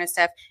other kind of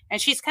stuff.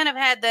 And she's kind of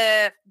had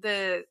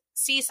the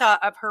seesaw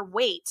of her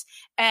weight.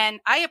 And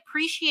I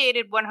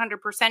appreciated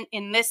 100%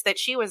 in this that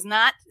she was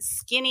not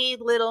skinny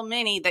little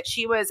Minnie, that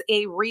she was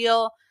a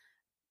real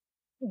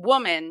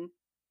woman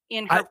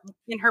in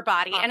her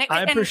body. And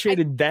I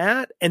appreciated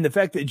that, and the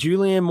fact that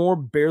Julianne Moore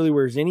barely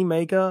wears any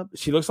makeup.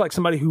 She looks like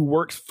somebody who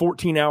works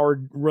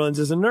 14-hour runs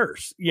as a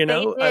nurse. They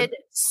did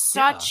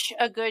such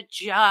a good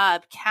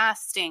job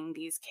casting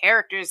these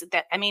characters.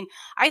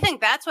 I think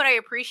that's what I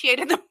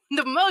appreciated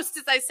the most,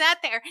 as I sat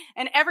there,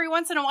 and every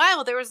once in a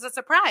while there was a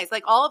surprise.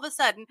 Like, all of a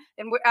sudden,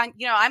 and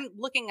I'm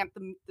looking at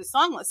the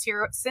song list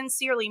here.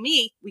 Sincerely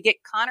Me, we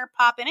get Connor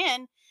popping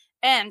in,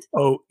 and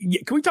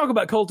can we talk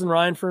about Colton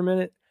Ryan for a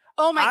minute?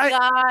 Oh my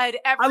God!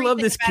 I love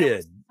this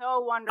kid.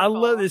 So wonderful. I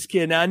love this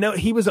kid. Now, I know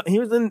he was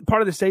in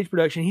part of the stage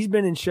production. He's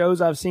been in shows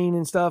I've seen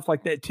and stuff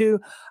like that too.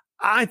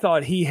 I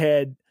thought he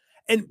had,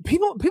 and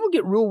people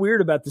get real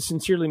weird about the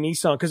Sincerely Me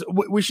song, because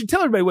we should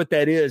tell everybody what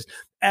that is.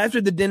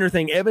 After the dinner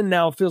thing, Evan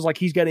now feels like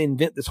he's got to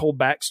invent this whole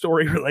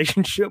backstory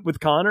relationship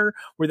with Connor,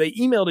 where they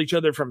emailed each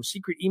other from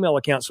secret email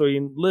accounts. So he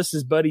enlists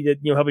his buddy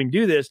to help him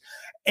do this.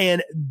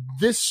 And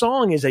this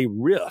song is a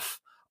riff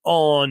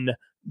on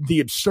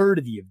the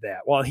absurdity of that,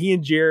 while he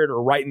and Jared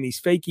are writing these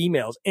fake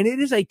emails. And it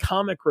is a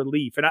comic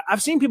relief. And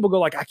I've seen people go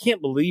like, I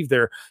can't believe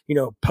they're,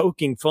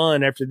 poking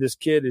fun after this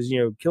kid has,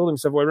 killed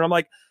himself. And I'm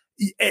like,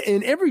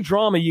 in every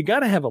drama, you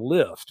got to have a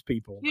lift,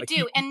 people. You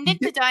do. And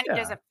Nick Dodani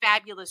does a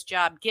fabulous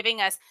job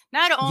giving us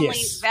not only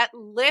that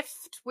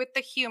lift with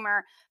the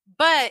humor,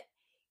 but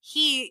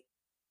he's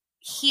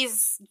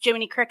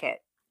Jiminy Cricket.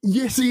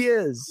 Yes, he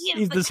is.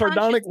 He's the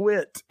sardonic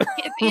wit.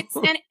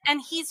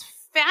 And he's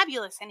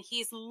fabulous and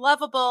he's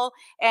lovable.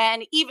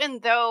 And even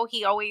though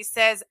he always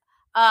says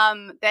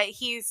that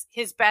he's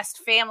his best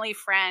family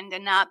friend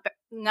and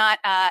not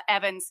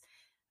Evan's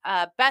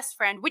best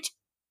friend, which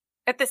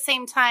at the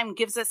same time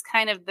gives us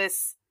kind of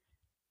this,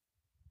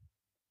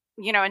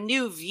 a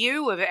new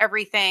view of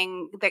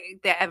everything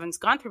that Evan's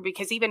gone through,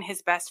 because even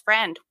his best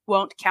friend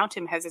won't count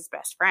him as his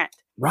best friend.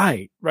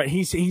 Right.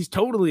 He's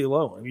totally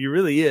alone. He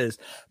really is.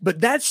 But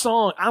that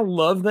song, I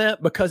love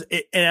that because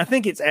and I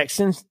think it's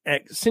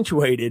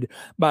accentuated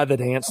by the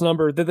dance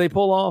number that they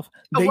pull off.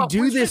 They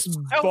do this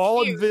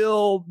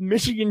vaudeville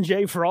Michigan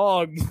J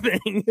Frog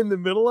thing in the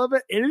middle of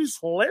it. It is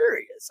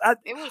hilarious.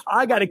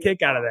 I got a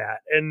kick out of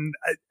that. And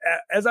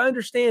as I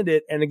understand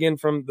it, and again,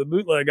 from the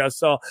bootleg I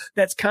saw,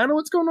 that's kind of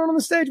what's going on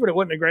the stage, but it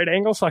wasn't a great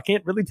angle, so I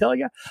can't really tell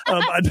you.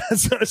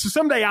 So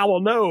someday I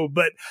will know,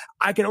 but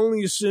I can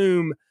only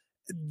assume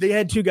they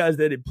had two guys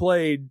that had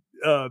played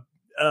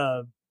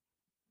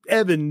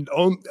Evan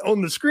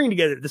on the screen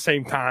together at the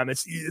same time.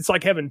 It's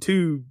like having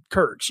two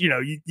Kirks.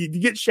 You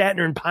get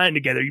Shatner and Pine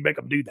together, you make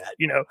them do that.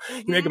 You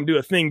make them do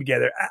a thing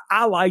together.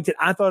 I liked it.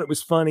 I thought it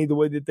was funny the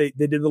way that they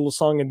did the little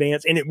song and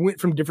dance, and it went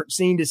from different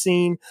scene to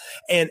scene.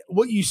 And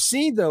what you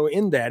see though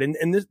in that,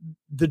 and this,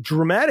 the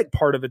dramatic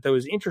part of it though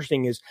is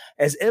interesting, is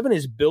as Evan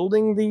is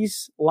building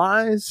these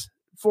lies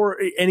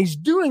and he's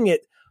doing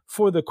it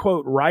for the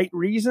quote right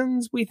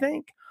reasons, we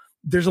think.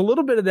 There's a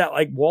little bit of that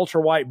like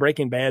Walter White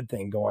Breaking Bad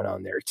thing going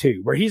on there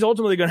too, where he's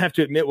ultimately going to have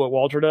to admit what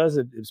Walter does.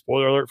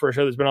 Spoiler alert for a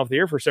show that's been off the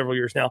air for several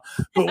years now.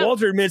 But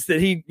Walter admits that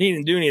he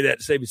didn't do any of that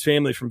to save his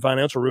family from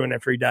financial ruin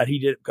after he died. He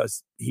did it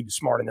because he was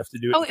smart enough to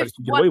do it because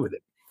he could get away with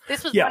it.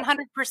 This was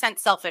 100%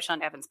 selfish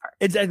on Evan's part.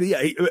 Exactly.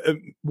 Yeah.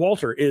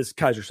 Walter is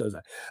Kaiser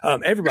Soze.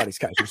 Everybody's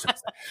Kaiser Soze.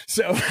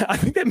 So I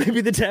think that may be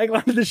the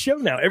tagline of the show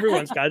now.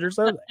 Everyone's Kaiser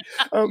Soze.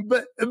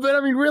 But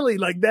I mean, really,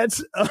 like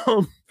that's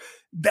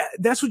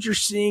what you're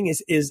seeing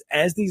is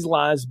as these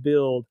lies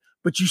build,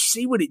 but you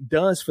see what it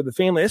does for the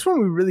family. That's when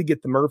we really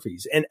get the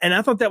Murphys. And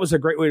I thought that was a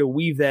great way to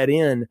weave that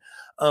in.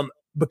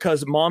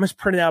 Because mom has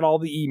printed out all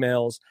the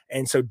emails.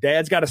 And so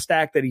dad's got a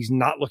stack that he's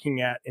not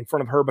looking at in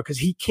front of her because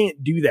he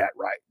can't do that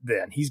right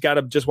then. He's got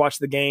to just watch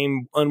the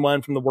game,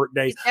 unwind from the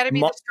workday. He's got to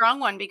be the strong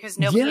one because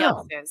nobody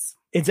else is.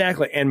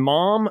 Exactly. And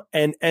mom,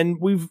 and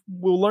we'll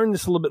learn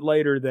this a little bit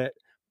later, that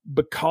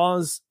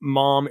because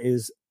mom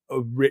is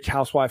a rich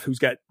housewife who's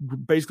got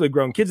basically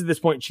grown kids at this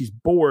point, she's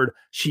bored.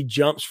 She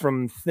jumps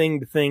from thing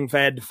to thing,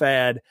 fad to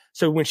fad.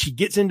 So when she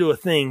gets into a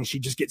thing, she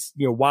just gets,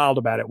 wild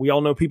about it. We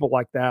all know people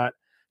like that.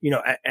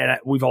 And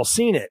we've all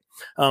seen it,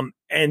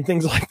 and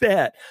things like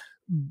that.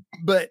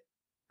 But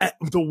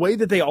the way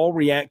that they all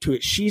react to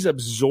it, she's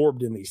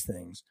absorbed in these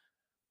things.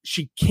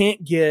 She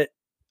can't get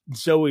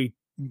Zoe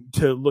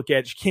to look at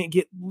it. She can't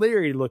get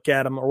Larry to look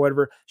at him or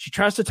whatever. She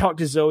tries to talk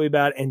to Zoe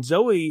about it, and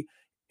Zoe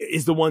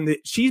is the one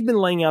that she's been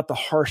laying out the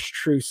harsh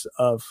truths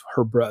of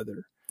her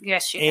brother.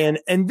 Yes, she has.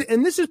 And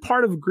this is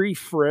part of grief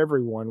for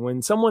everyone.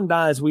 When someone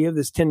dies, we have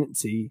this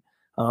tendency,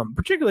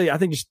 particularly, I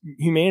think, just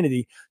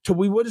humanity,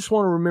 we would just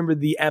want to remember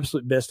the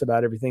absolute best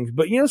about everything.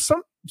 But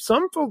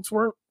some folks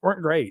weren't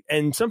great,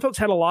 and some folks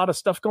had a lot of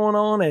stuff going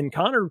on. And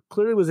Connor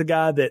clearly was a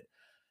guy that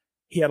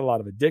he had a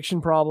lot of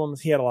addiction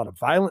problems. He had a lot of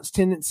violence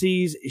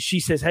tendencies. She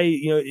says, "Hey,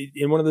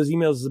 in one of those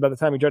emails, is about the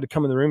time he tried to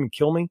come in the room and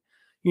kill me,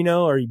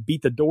 or he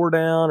beat the door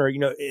down, or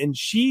And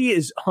she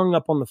is hung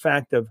up on the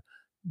fact of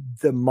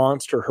the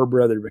monster her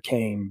brother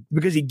became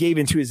because he gave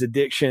into his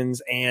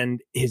addictions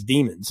and his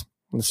demons.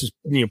 Let's just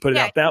put it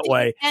out that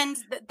way. And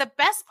the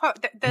best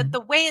part,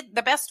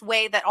 the best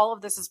way that all of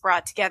this is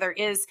brought together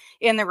is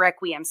in the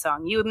Requiem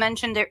song. You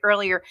mentioned it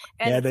earlier.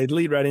 And they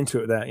lead right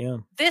into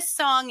it. This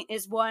song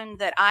is one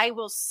that I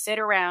will sit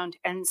around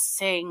and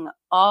sing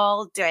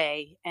all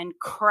day and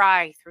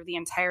cry through the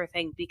entire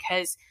thing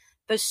because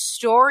the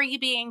story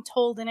being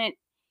told in it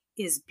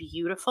is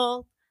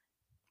beautiful.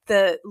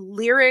 The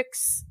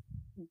lyrics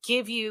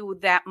give you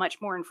that much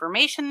more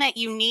information that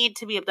you need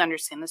to be able to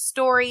understand the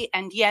story,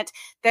 and yet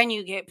then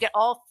you get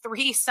all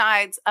three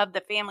sides of the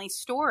family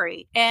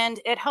story, and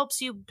it helps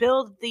you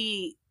build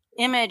the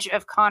image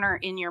of Connor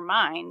in your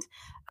mind.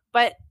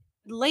 But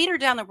later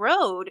down the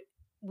road,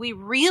 we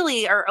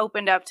really are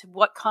opened up to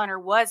what Connor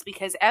was,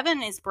 because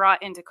Evan is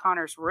brought into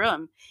Connor's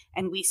room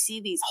and we see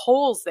these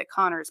holes that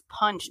Connor's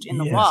punched in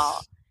the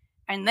wall,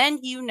 and then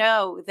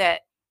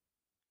that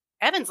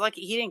Evan's lucky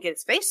he didn't get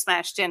his face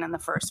smashed in the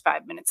first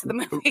 5 minutes of the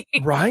movie.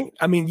 Right?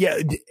 I mean,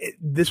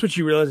 this what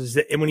you realize is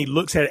that when he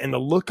looks at it, and the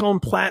look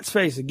on Platt's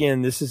face,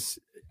 again, this is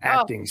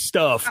acting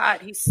stuff. God,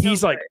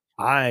 he's like,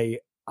 I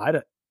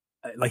don't,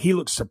 like, he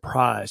looks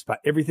surprised by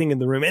everything in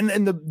the room.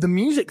 And the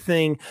music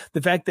thing,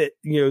 the fact that,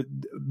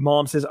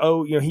 mom says,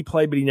 oh, he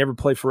played, but he never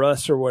played for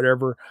us or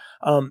whatever.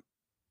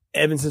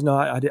 Evan says, no,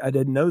 I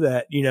didn't know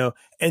that,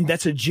 and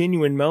that's a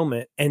genuine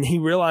moment. And he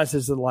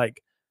realizes that,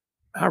 like,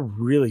 I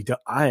really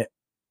don't,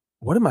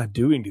 what am I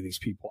doing to these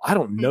people? I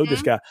don't know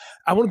this guy.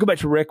 I want to go back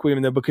to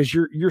Requiem though, because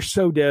you're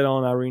so dead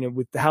on, Irina,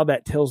 with how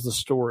that tells the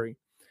story.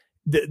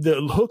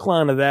 The hook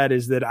line of that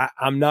is that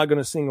I'm not going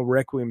to sing a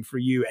Requiem for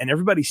you. And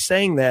everybody's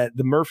saying that,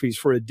 the Murphys,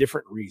 for a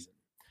different reason.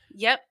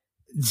 Yep.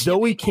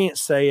 Zoe can't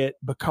say it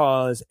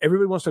because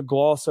everybody wants to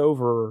gloss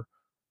over,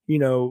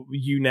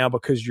 you now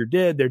because you're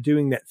dead. They're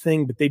doing that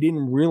thing, but they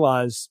didn't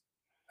realize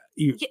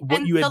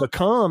what you had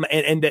become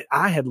and that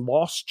I had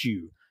lost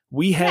you.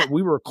 We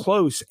were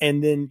close,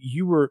 and then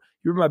you were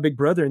my big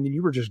brother, and then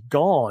you were just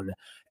gone.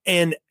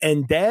 And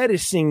Dad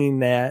is singing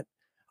that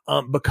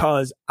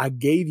because I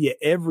gave you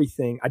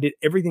everything. I did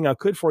everything I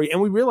could for you.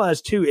 And we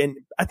realized too, and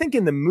I think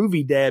in the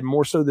movie Dad,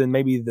 more so than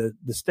maybe the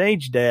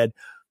stage Dad,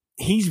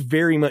 he's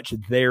very much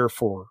there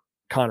for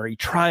Connor. He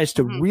tries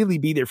to really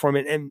be there for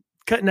him. And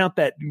cutting out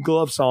that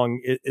glove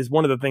song is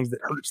one of the things that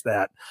hurts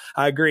that.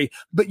 I agree.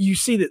 But you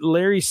see that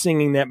Larry's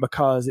singing that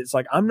because it's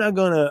like, I'm not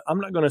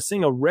gonna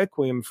sing a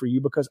requiem for you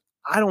because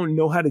I don't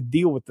know how to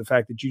deal with the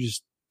fact that you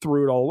just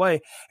threw it all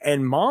away.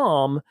 And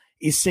Mom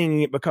is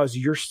singing it because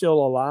you're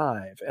still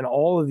alive and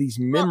all of these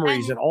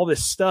memories and all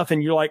this stuff.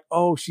 And you're like,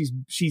 oh,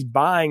 she's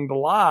buying the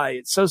lie.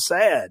 It's so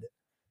sad.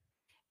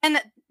 And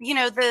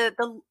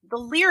the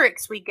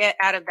lyrics we get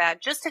out of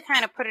that, just to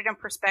kind of put it in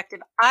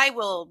perspective, I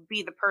will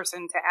be the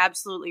person to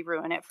absolutely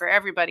ruin it for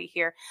everybody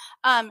here.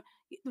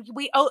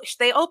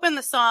 They open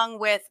the song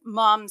with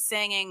Mom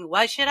singing,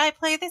 "Why should I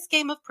play this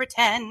game of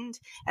pretend?"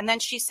 And then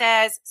she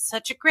says,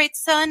 "Such a great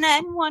son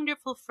and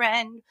wonderful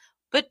friend,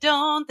 but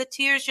don't the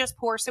tears just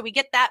pour?" So we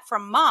get that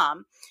from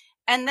Mom.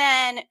 And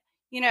then,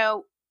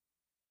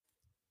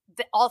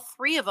 all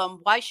three of them,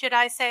 "Why should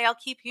I say I'll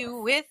keep you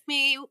with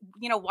me?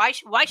 Why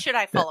should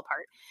I fall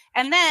apart?"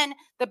 And then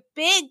the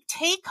big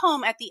take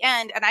home at the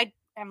end, and I'm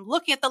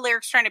looking at the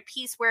lyrics trying to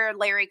piece where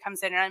Larry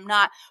comes in, and I'm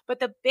not, but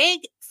the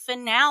big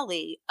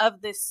finale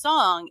of this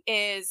song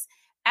is,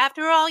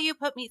 "After all you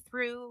put me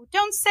through,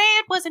 don't say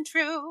it wasn't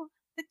true,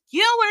 that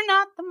you were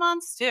not the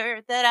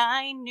monster that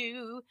I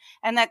knew."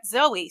 And that's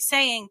Zoe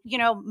saying,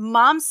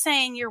 Mom's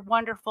saying you're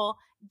wonderful,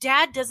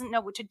 Dad doesn't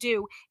know what to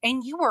do,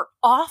 and you were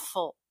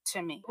awful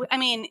to me. I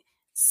mean,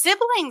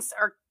 siblings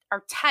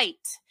are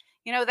tight.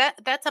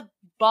 That's a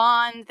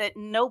bond that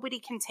nobody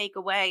can take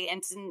away.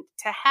 And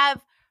to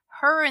have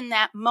her in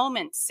that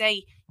moment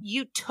say,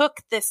 "You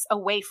took this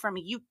away from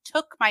me. You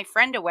took my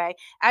friend away."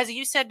 As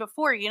you said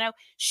before,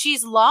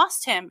 she's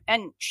lost him,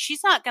 and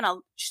she's not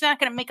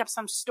gonna make up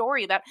some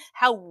story about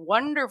how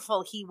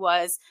wonderful he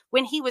was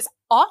when he was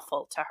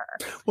awful to her.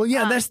 Well,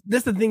 yeah,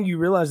 that's the thing you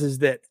realize is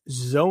that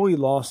Zoe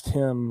lost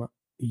him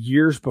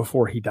years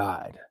before he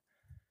died.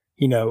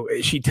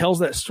 She tells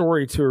that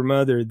story to her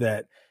mother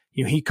that,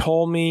 he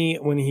called me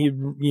when he'd,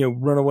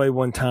 run away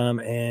one time,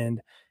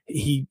 and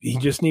he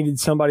just needed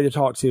somebody to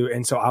talk to.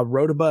 And so I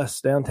rode a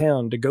bus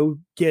downtown to go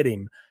get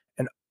him,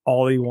 and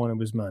all he wanted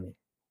was money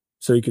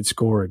so he could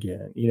score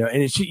again,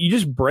 and you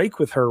just break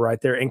with her right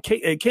there. And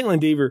Caitlin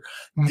Dever,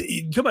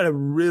 talk about a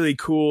really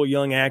cool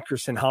young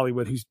actress in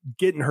Hollywood who's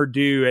getting her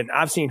due. And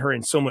I've seen her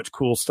in so much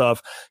cool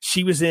stuff.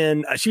 She was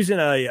in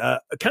a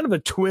kind of a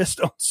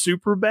twist on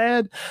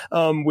Superbad,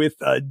 with,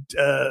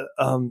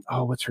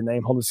 what's her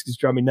name? Hold on. This is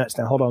driving me nuts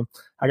now. Hold on.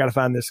 I got to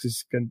find this because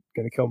it's going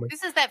to kill me.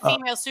 This is that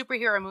female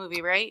superhero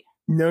movie, right?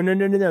 No.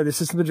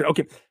 This is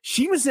okay.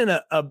 She was in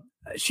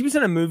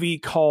a movie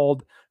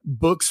called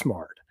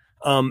Booksmart.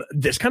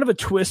 There's kind of a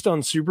twist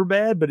on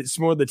Superbad, but it's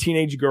more the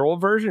teenage girl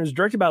version. It's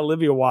directed by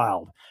Olivia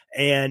Wilde,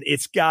 and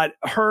it's got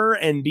her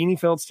and Beanie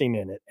Feldstein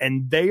in it,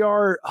 and they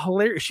are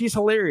hilarious. She's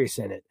hilarious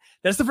in it.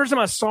 That's the first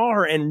time I saw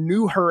her and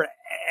knew her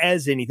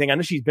as anything. I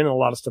know she's been in a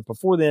lot of stuff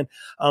before then,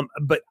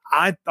 but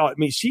I thought,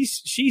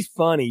 she's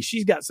funny.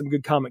 She's got some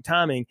good comic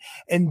timing.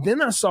 And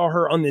then I saw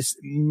her on this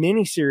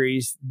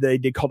miniseries they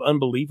did called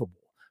Unbelievable,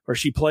 where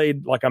she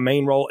played like a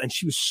main role, and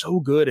she was so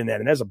good in that.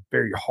 And that's a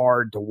very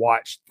hard to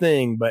watch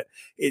thing, but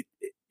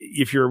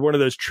if you're one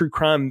of those true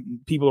crime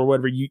people or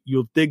whatever,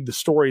 you'll dig the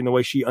story and the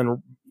way she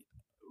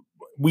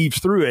weaves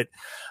through it.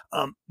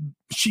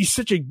 She's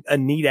such a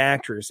neat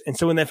actress. And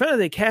so when they found out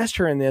they cast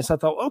her in this, I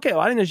thought, okay,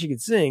 well, I didn't know she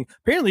could sing.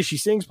 Apparently she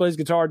sings, plays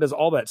guitar, does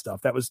all that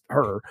stuff. That was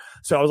her.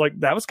 So I was like,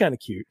 that was kind of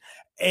cute.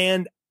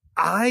 And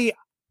I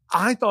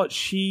thought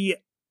she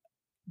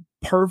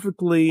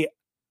perfectly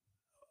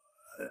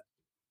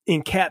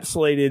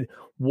encapsulated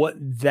what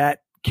that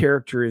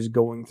character is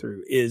going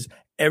through. Is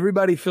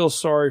everybody feels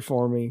sorry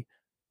for me,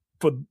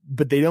 but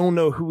they don't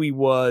know who he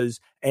was.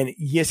 And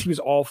yes, he was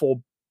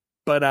awful,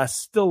 but I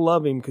still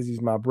love him because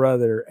he's my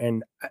brother.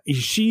 And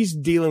she's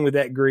dealing with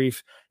that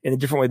grief in a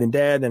different way than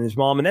Dad and his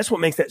mom. And that's what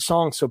makes that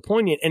song so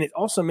poignant. And it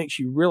also makes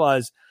you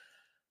realize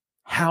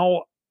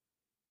how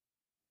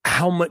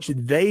much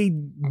they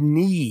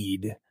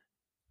need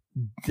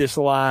this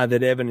lie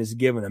that Evan has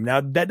given him. Now,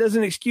 that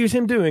doesn't excuse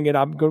him doing it.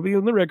 I'm going to be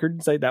on the record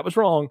and say that was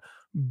wrong.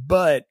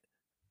 But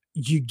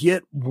you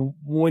get,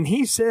 when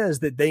he says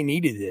that they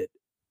needed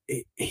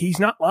it, he's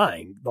not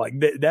lying. Like,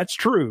 that's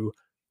true.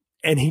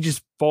 And he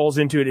just falls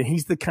into it. And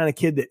he's the kind of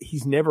kid that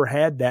he's never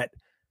had that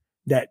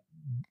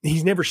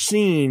he's never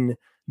seen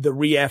the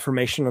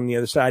reaffirmation on the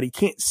other side. He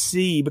can't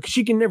see, because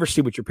you can never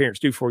see what your parents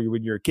do for you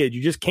when you're a kid.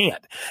 You just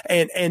can't.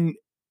 And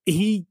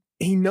he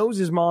he knows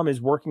his mom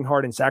is working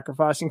hard and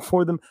sacrificing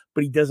for them,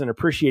 but he doesn't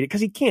appreciate it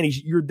because he can't.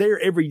 You're there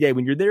every day.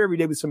 When you're there every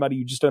day with somebody,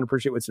 you just don't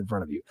appreciate what's in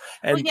front of you.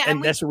 And,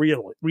 and that's a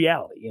reality,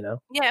 you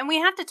know? Yeah. And we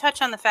have to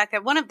touch on the fact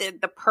that one of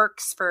the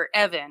perks for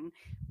Evan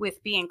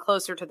with being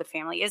closer to the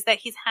family is that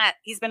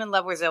he's been in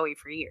love with Zoe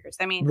for years.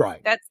 I mean,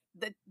 right.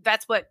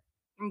 That's what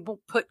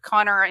put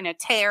Connor in a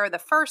tear the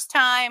first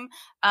time,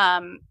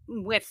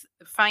 with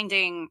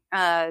finding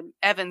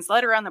Evan's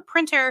letter on the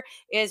printer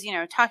is, you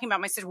know, talking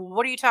about my sister. Well,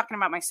 what are you talking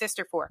about my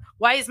sister for?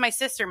 Why is my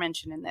sister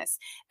mentioned in this?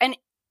 And,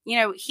 you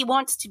know, he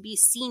wants to be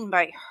seen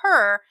by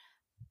her.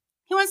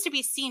 He wants to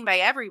be seen by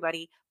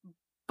everybody,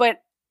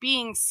 but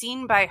being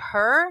seen by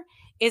her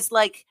is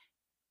like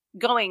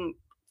going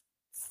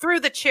through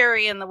the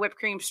cherry and the whipped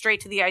cream straight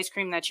to the ice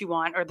cream that you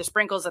want, or the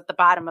sprinkles at the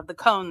bottom of the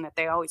cone that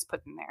they always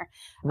put in there.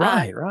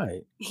 Right,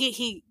 right.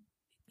 He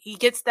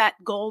gets that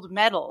gold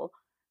medal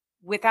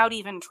without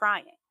even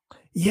trying.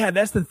 Yeah,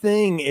 that's the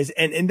thing is,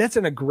 and that's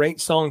in a great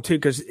song too,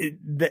 because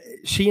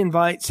she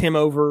invites him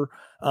over.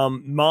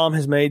 Mom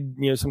has made,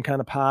 you know, some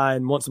kind of pie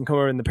and wants them to come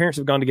over, and the parents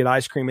have gone to get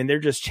ice cream, and they're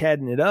just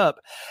chatting it up.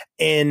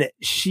 And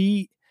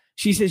she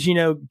says, you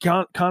know,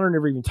 Connor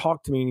never even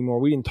talked to me anymore.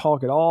 We didn't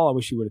talk at all. I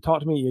wish he would have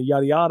talked to me,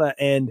 yada, yada.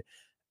 And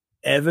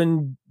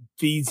Evan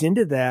feeds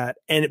into that.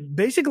 And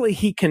basically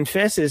he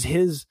confesses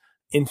his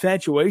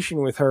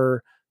infatuation with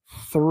her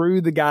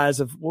through the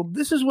guise of, well,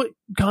 this is what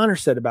Connor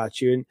said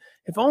about you. And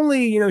if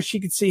only, you know, she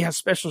could see how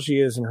special she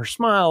is and her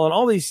smile and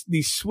all these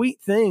sweet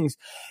things.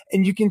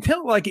 And you can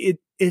tell like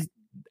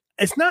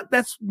that's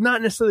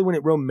not necessarily when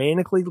it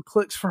romantically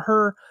clicks for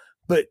her,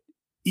 but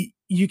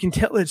you can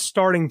tell it's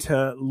starting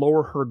to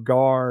lower her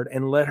guard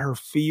and let her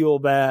feel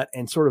that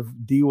and sort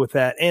of deal with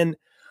that. And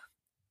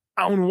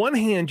on one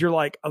hand, you're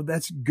like, oh,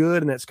 that's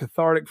good and that's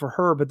cathartic for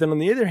her. But then on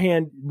the other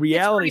hand,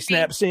 reality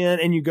snaps in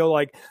and you go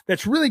like,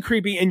 that's really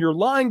creepy. And you're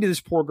lying to this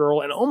poor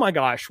girl. And oh my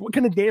gosh, what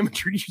kind of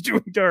damage are you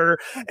doing to her?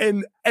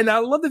 And I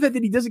love the fact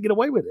that he doesn't get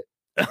away with it.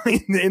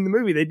 In the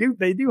movie,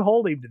 they do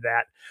hold him to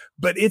that.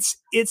 But it's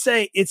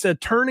a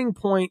turning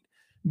point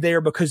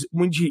there, because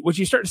what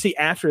you start to see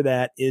after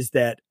that is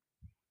that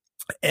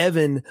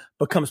Evan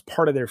becomes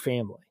part of their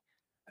family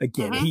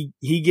again. Mm-hmm.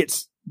 He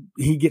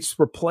gets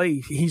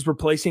replaced. He's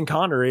replacing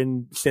Connor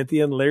in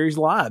Cynthia and Larry's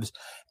lives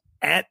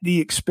at the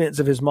expense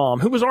of his mom,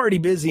 who was already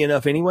busy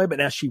enough anyway, but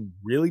now she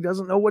really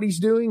doesn't know what he's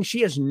doing.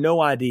 She has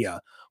no idea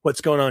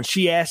what's going on.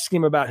 She asks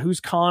him about who's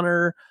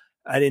Connor.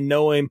 I didn't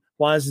know him.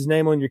 Why is his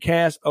name on your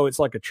cast? Oh, it's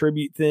like a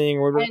tribute thing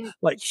or whatever. And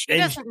like she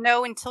doesn't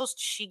know until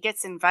she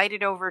gets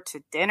invited over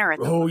to dinner.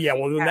 Oh yeah,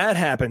 well when that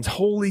happens,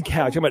 holy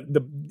cow! Talking about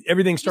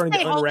everything's starting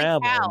to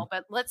unravel. Cow,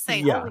 but let's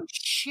say holy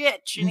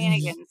shit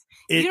shenanigans.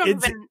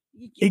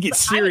 It gets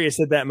serious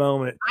at that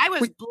moment. I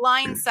was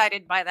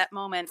blindsided by that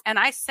moment, and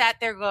I sat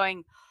there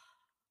going,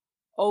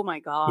 oh my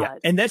God. Yeah.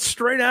 And that's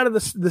straight out of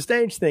the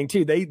stage thing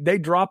too. They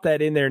drop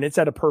that in there, and it's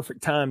at a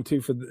perfect time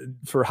too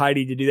for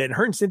Heidi to do that. And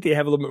her and Cynthia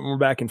have a little bit more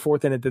back and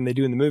forth in it than they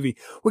do in the movie.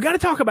 We got to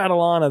talk about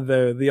Alana,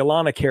 the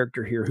Alana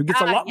character here, who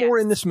gets a lot more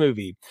in this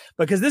movie,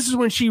 because this is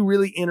when she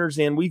really enters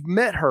in. We've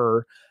met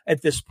her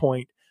at this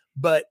point,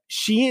 but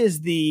she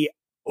is the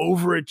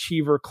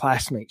overachiever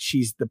classmate.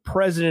 She's the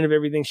president of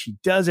everything. She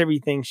does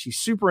everything. She's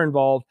super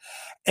involved,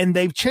 and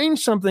they've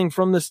changed something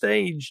from the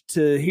stage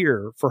to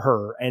here for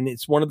her. And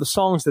it's one of the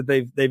songs that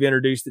they've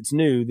introduced that's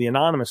new. The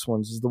anonymous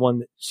ones is the one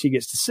that she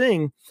gets to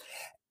sing,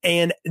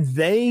 and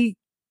they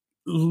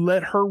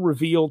let her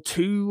reveal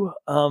to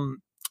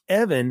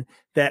Evan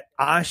that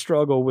I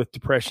struggle with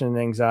depression and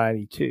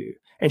anxiety too.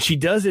 And she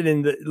does it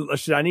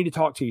I need to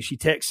talk to you. She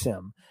texts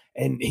him,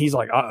 and he's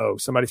like, uh-oh,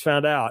 somebody's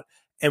found out.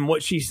 And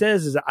what she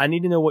says is, I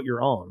need to know what you're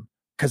on,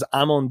 because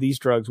I'm on these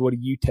drugs. What do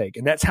you take?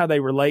 And that's how they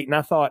relate. And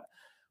I thought,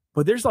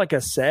 but there's like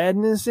a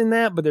sadness in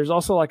that, but there's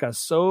also like a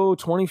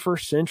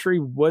 21st century,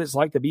 what it's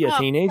like to be a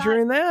teenager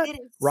in that,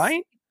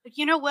 right?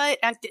 You know what?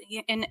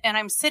 And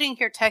I'm sitting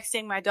here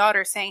texting my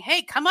daughter saying,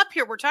 hey, come up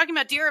here. We're talking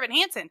about Dear Evan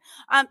Hansen.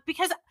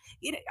 Because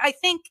I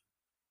think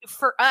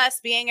for us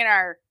being in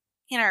our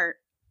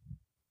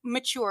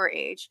mature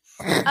age,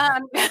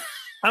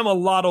 I'm a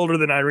lot older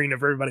than Irina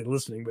for everybody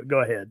listening, but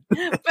go ahead.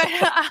 But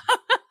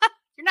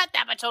you're not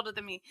that much older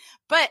than me.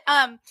 But,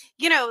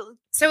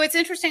 so it's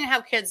interesting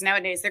how kids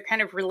nowadays, they're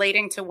kind of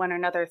relating to one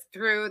another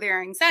through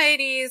their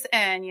anxieties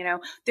and,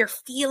 their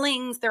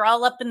feelings. They're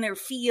all up in their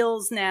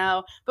feels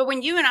now. But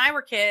when you and I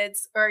were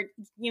kids or,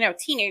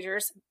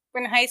 teenagers,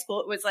 in high school,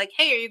 it was like,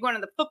 hey, are you going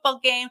to the football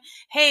game?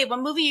 Hey,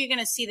 what movie are you going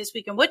to see this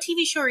weekend? What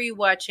TV show are you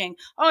watching?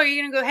 Oh, are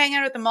you going to go hang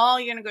out at the mall?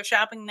 You're going to go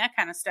shopping, that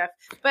kind of stuff.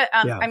 But,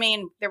 I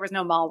mean, there was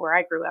no mall where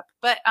I grew up,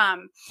 but,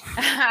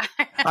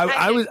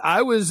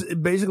 I was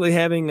basically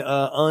having,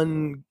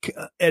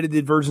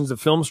 unedited versions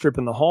of film strip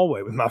in the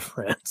hallway with my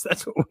friends.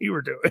 That's what we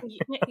were doing.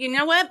 You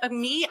know what?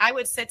 I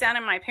would sit down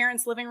in my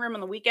parents' living room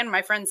on the weekend.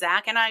 My friend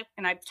Zach and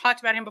I've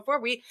talked about him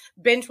before. We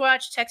binge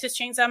watched Texas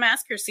Chainsaw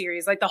Massacre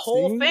series, like the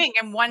whole thing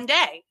in one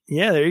day.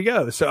 Yeah, there you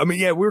go. So, I mean,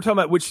 yeah, we were talking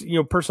about which,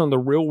 person in the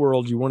real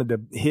world you wanted to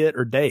hit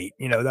or date.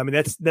 I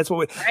mean, that's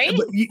what right?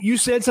 But you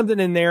said something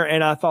in there,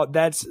 and I thought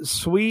that's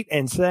sweet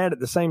and sad at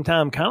the same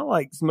time, kind of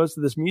like most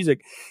of this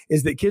music,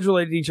 is that kids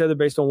relate to each other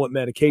based on what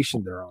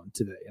medication they're on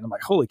today. And I'm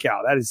like, holy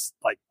cow, that is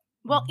like,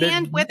 well,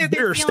 and whether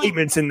there are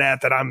statements in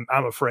that I'm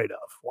afraid of.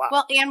 Wow.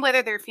 Well, and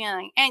whether they're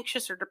feeling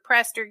anxious or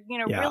depressed or,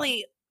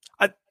 really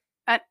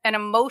an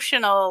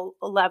emotional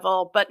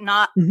level, but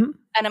not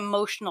an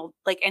emotional,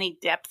 like any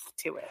depth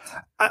to it.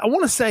 I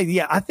want to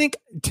say, I think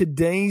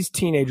today's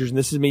teenagers, and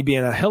this is me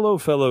being a hello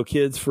fellow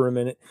kids for a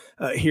minute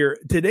here,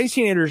 today's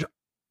teenagers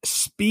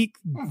speak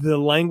the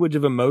language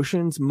of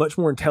emotions much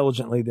more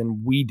intelligently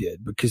than we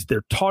did because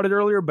they're taught it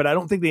earlier, but I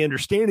don't think they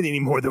understand it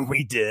any more than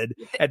we did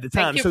at the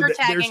time. Thank you for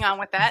tagging on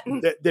with that.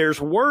 There's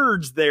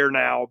words there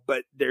now,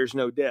 but there's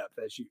no depth,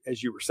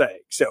 as you were saying.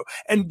 So,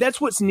 and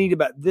that's what's neat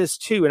about this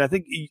too. And I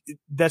think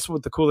that's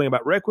what the cool thing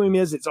about Requiem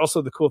is. It's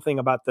also the cool thing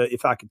about the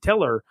If I Could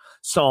Tell Her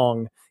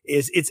song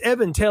is it's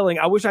Evan telling,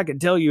 I wish I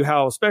could tell you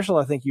how special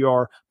I think you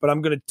are, but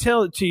I'm going to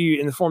tell it to you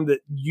in the form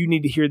that you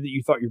need to hear that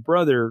you thought your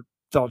brother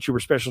thought you were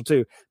special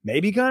too.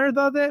 Maybe Connor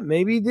thought that,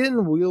 maybe he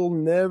didn't. We'll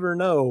never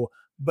know.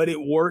 But it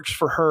works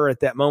for her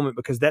at that moment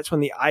because that's when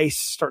the ice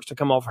starts to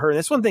come off her. And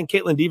that's one thing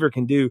Caitlin Dever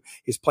can do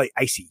is play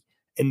icy,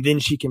 and then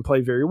she can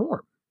play very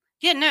warm.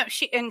 Yeah, no,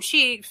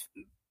 she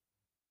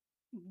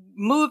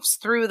moves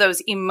through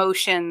those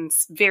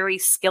emotions very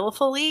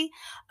skillfully.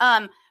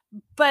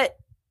 But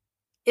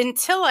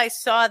until I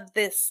saw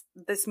this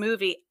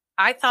movie,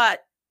 I thought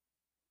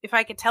If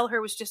I Could Tell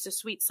Her was just a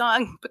sweet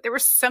song, but there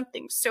was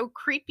something so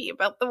creepy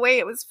about the way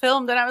it was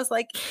filmed. And I was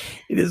like,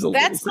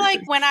 that's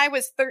like when I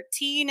was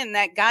 13 and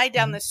that guy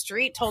down the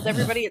street told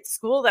everybody at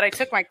school that I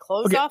took my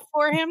clothes off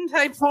for him.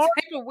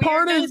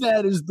 Part of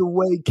that is the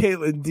way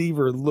Caitlin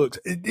Dever looks.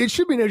 It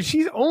should be noted,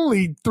 she's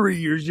only 3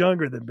 years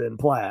younger than Ben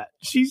Platt.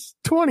 She's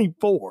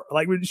 24.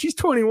 Like when she's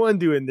 21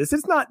 doing this,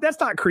 that's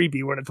not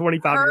creepy when a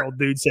 25-year-old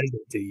dude says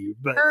it to you.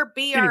 But her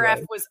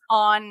BRF was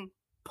on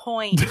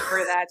point for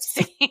that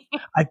scene.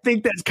 I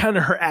think that's kind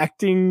of her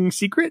acting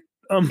secret.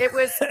 It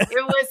was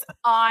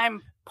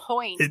on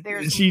point.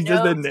 She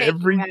does that in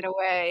taking that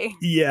away.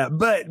 Yeah,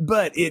 but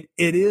it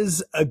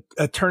is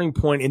a turning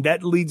point, and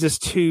that leads us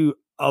to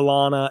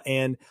Alana.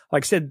 And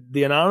like I said,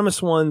 the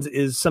Anonymous Ones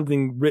is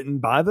something written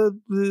by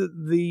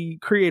the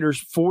creators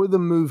for the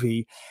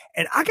movie,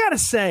 and I gotta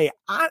say,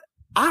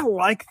 I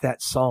like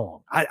that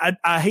song.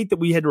 I hate that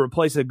we had to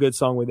replace a good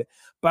song with it,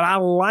 but I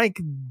like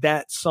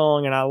that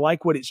song, and I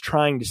like what it's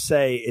trying to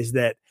say is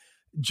that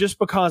just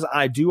because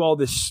I do all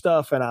this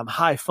stuff and I'm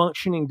high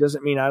functioning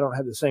doesn't mean I don't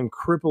have the same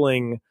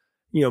crippling,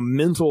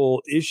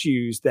 mental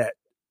issues that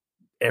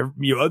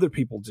other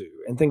people do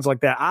and things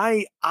like that.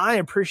 I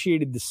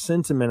appreciated the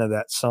sentiment of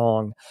that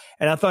song,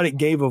 and I thought it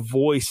gave a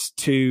voice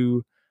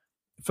to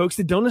folks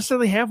that don't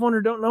necessarily have one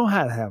or don't know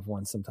how to have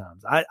one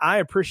sometimes. I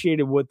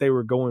appreciated what they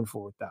were going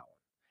for with that one.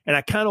 And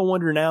I kind of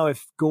wonder now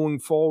if going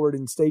forward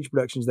in stage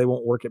productions, they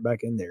won't work it back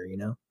in there,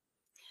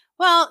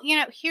 Well,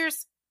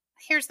 here's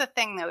the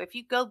thing, though. If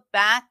you go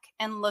back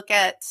and look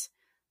at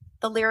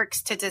the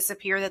lyrics to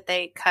Disappear that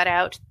they cut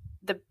out,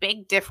 the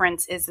big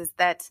difference is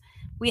that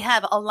we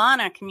have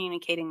Alana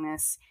communicating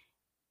this,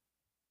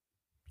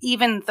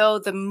 even though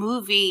the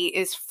movie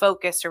is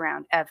focused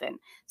around Evan.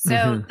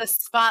 So the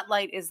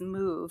spotlight is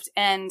moved.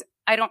 And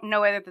I don't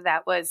know whether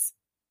that was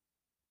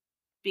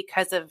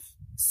because of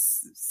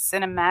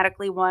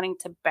cinematically wanting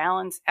to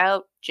balance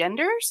out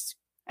genders,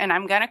 and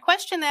I'm going to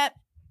question that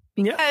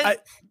because I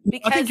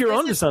think you're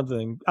onto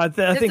something. I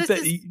think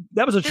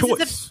that was a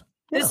choice.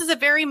 This is a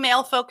very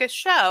male focused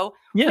show,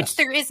 which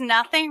there is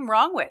nothing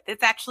wrong with.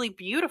 It's actually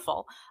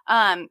beautiful.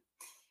 And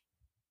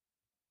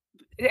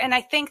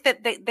I think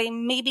that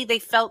they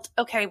felt,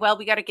 okay, well,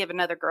 we got to give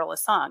another girl a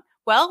song.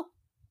 Well,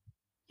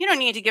 you don't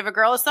need to give a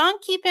girl a song.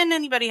 Keep in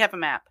Anybody Have a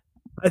Map.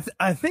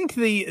 I think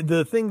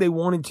the thing they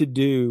wanted to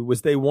do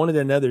was they wanted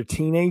another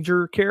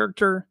teenager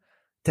character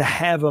to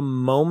have a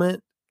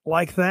moment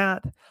like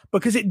that,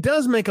 because it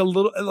does make a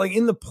little, like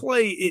in the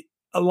play,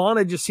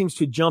 Alana just seems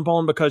to jump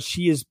on because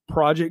she is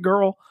project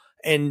girl,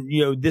 and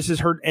this is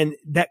her, and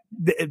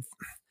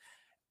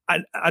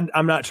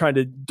I'm not trying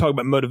to talk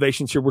about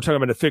motivations here. We're talking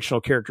about a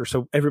fictional character,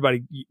 so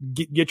everybody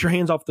get your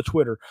hands off the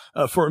Twitter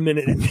for a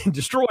minute and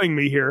destroying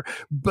me here.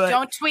 But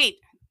don't tweet.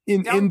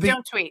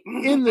 Don't tweet.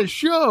 In the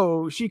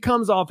show, she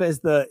comes off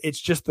as it's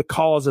just the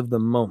cause of the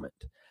moment.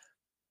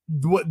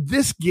 What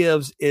this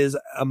gives is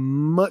a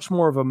much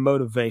more of a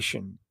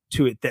motivation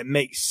to it that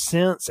makes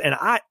sense. And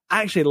I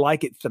actually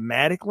like it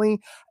thematically.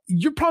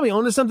 You're probably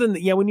onto something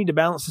that, we need to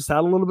balance this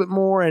out a little bit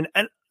more and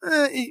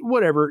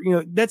whatever,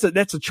 that's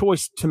a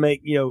choice to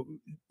make,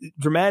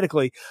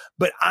 dramatically.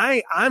 But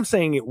I'm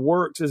saying it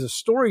works as a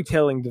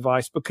storytelling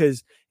device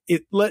because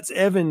it lets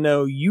Evan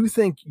know you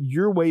think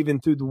you're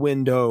waving through the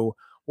window.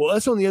 Well,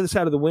 us on the other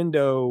side of the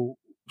window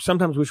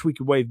sometimes wish we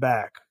could wave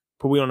back,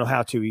 but we don't know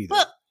how to either.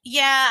 Well,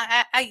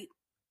 yeah,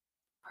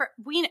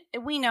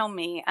 we know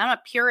me. I'm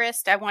a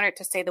purist. I want it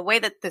to say the way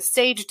that the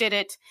stage did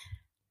it.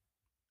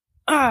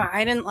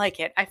 I didn't like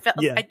it. I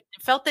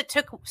felt it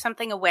took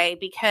something away,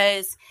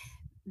 because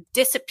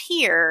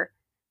Disappear,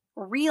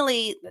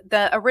 really,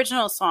 the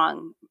original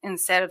song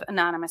instead of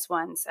anonymous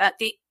ones.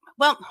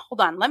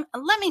 Hold on.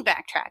 Let me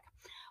backtrack.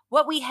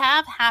 What we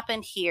have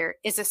happened here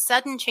is a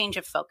sudden change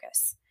of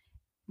focus,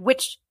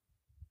 which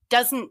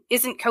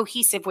isn't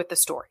cohesive with the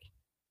story.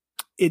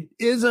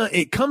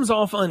 It comes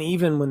off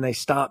uneven when they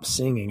stop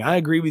singing. I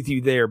agree with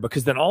you there,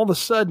 because then all of a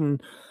sudden,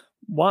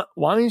 why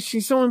is she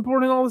so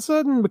important all of a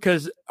sudden?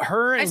 Because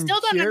I still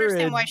don't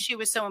understand why she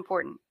was so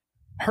important.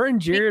 Her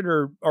and Jared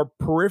are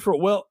peripheral.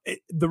 Well,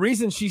 the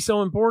reason she's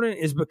so important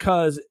is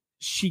because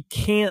she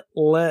can't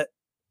let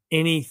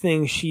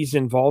anything she's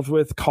involved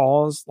with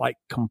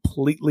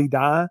completely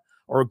die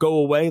or go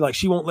away. Like,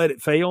 she won't let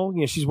it fail.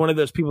 She's one of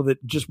those people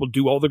that just will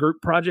do all the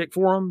group project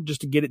for them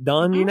just to get it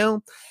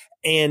done,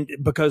 and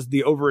because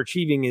the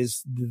overachieving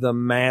is the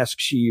mask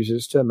she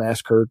uses to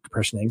mask her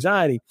depression and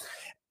anxiety.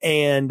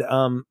 And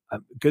a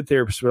good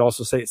therapist would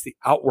also say it's the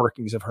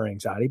outworkings of her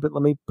anxiety. But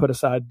let me put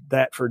aside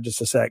that for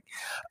just a sec.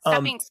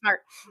 Stop being smart.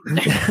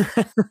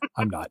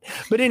 I'm not.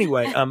 But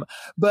anyway,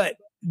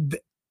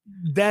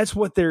 that's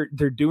what they're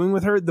doing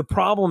with her. The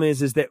problem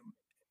is that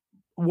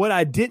what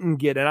I didn't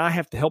get, and I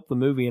have to help the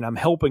movie, and I'm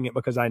helping it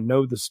because I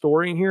know the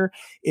story in here,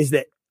 is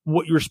that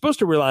what you're supposed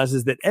to realize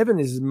is that Evan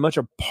is as much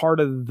a part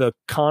of the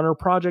Connor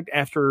project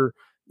after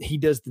he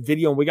does the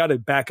video, and we got to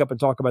back up and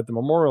talk about the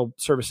memorial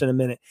service in a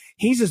minute.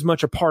 He's as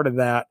much a part of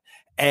that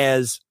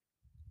as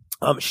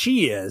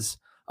she is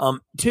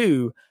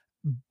too,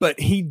 but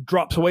he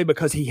drops away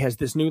because he has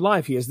this new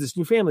life. He has this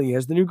new family. He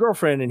has the new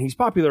girlfriend, and he's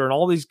popular and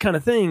all these kind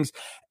of things.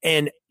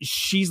 And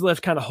she's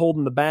left kind of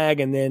holding the bag.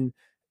 And then,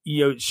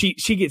 she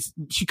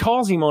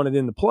calls him on it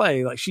in the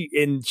play.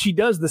 She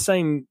does the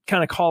same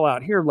kind of call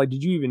out here. Like,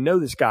 did you even know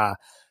this guy?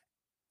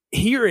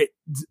 Here it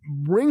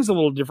rings a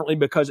little differently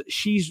because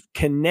she's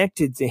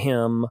connected to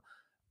him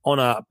on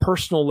a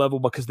personal level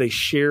because they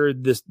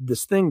shared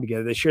this thing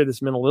together. They share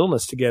this mental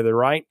illness together,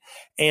 right?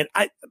 And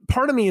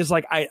part of me is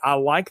like, I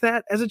like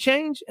that as a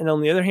change. And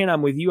on the other hand,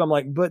 I'm with you. I'm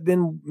like, but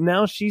then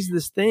now she's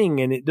this thing,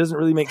 and it doesn't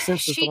really make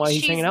sense as to why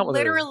he's hanging out with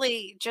her. She's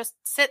literally just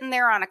sitting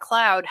there on a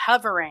cloud,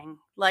 hovering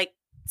like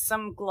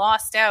some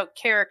glossed out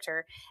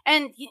character.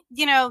 And,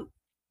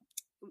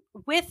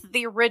 with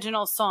the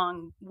original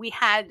song, we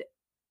had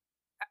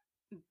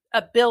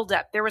a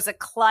buildup. There was a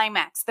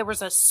climax. There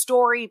was a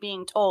story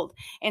being told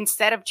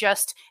instead of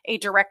just a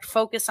direct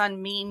focus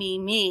on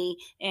me,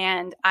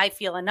 and I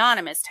feel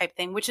anonymous type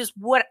thing, which is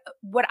what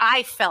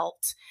I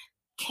felt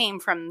came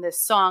from this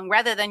song,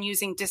 rather than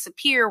using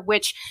Disappear,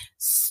 which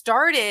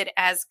started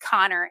as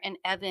Connor and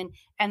Evan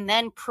and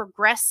then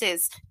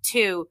progresses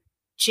to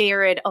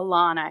Jared,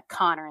 Alana,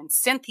 Connor, and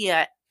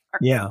Cynthia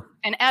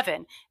and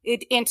Evan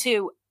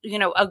into,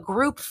 a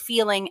group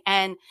feeling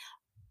and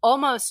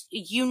almost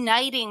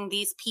uniting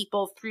these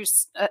people through,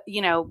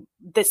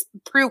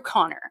 through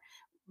Connor,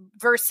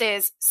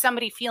 versus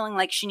somebody feeling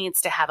like she needs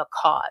to have a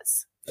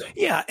cause.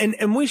 Yeah.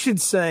 And we should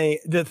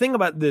say the thing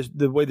about this,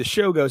 the way the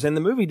show goes, and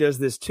the movie does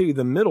this too,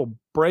 the middle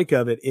break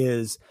of it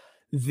is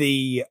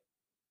the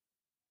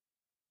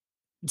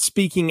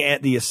speaking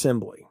at the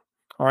assembly.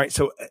 All right.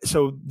 So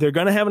they're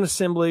going to have an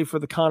assembly for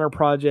the Connor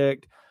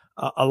project.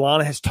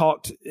 Alana has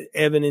talked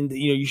Evan into,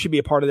 you should be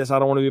a part of this. I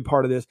don't want to be a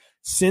part of this.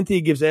 Cynthia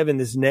gives Evan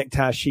this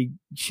necktie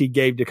she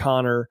gave to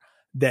Connor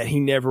that he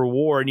never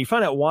wore. And you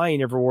find out why he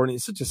never wore it. And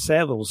it's such a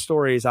sad little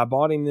story. Is I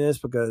bought him this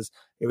because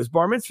it was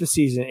bar mitzvah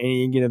season and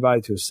he didn't get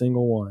invited to a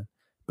single one,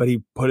 but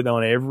he put it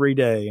on every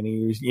day and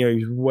he was, he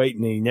was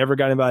waiting and he never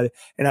got invited.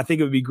 And I think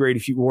it would be great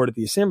if you wore it at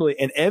the assembly.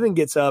 And Evan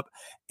gets up,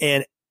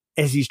 and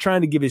as he's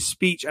trying to give his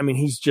speech, I mean,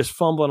 he's just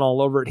fumbling all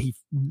over it. He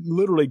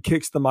literally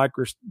kicks the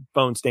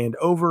microphone stand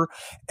over,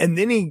 and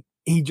then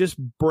he just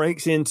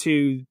breaks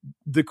into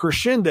the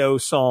crescendo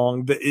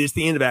song that is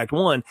the end of Act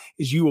 1,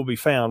 is "You Will Be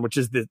Found," which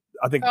is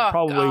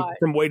probably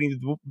from waiting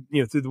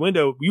through the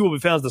window. "You Will Be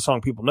Found" is the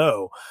song people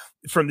know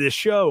from this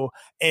show.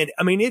 And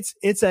I mean,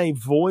 it's a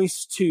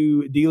voice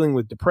to dealing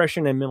with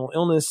depression and mental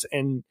illness,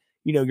 and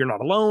you're not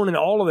alone and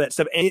all of that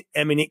stuff. And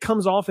it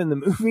comes off in the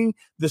movie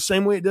the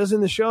same way it does in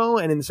the show,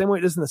 and in the same way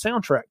it does in the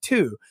soundtrack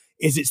too,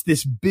 is it's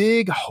this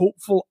big,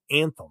 hopeful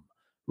anthem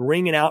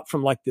ringing out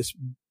from like this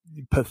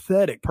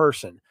pathetic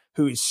person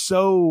who is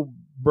so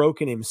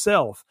broken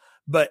himself.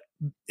 But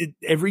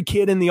every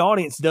kid in the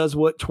audience does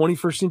what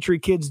 21st century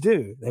kids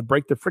do. They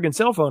break their friggin'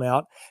 cell phone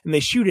out and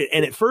they shoot it.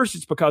 And at first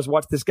it's because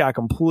watch this guy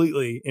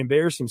completely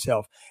embarrass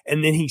himself.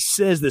 And then he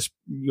says this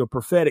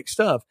prophetic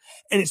stuff.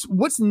 And it's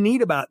what's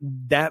neat about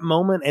that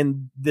moment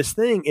and this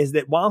thing is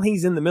that while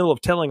he's in the middle of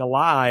telling a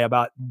lie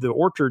about the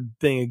orchard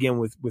thing again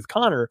with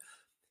Connor,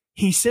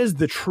 he says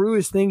the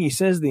truest thing he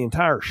says the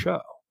entire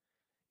show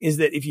is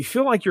that if you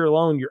feel like you're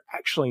alone, you're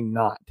actually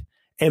not.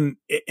 And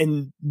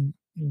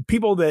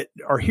people that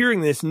are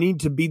hearing this need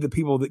to be the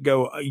people that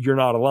go, "You're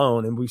not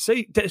alone." And we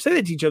say that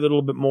to each other a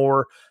little bit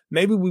more.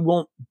 Maybe we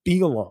won't be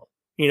alone,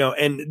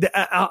 and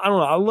I don't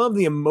know. I love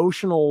the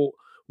emotional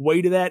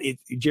weight of that.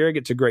 Jared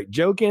gets a great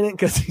joke in it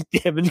because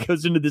Evan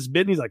goes into this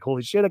bit and he's like,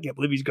 "Holy shit, I can't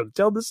believe he's going to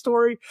tell this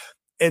story."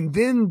 And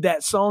then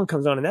that song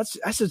comes on, and that's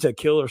just a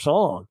killer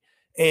song.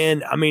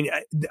 And I mean,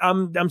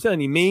 I'm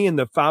telling you, me and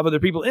the 5 other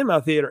people in my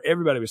theater,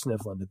 everybody was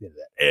sniffling at the end of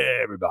that.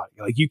 Everybody,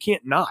 like, you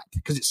can't not,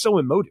 because it's so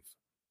emotive.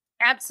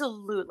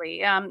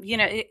 Absolutely.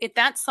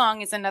 That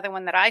song is another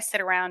one that I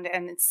sit around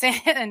and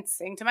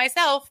sing to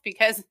myself,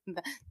 because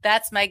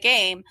that's my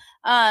game.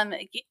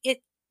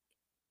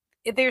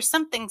 There's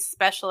something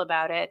special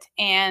about it.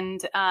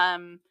 And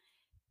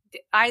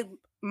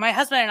my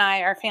husband and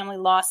I, our family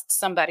lost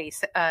somebody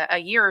a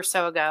year or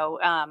so ago,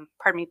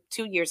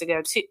 2 years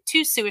ago,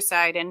 to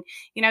suicide, and,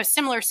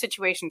 similar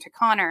situation to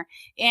Connor.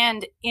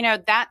 And,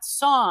 that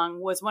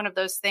song was one of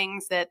those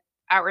things that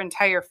our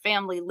entire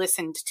family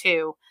listened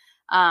to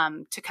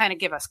kind of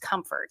give us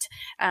comfort.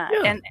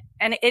 And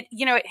it,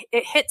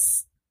 it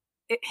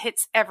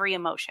hits every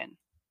emotion.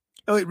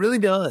 Oh, it really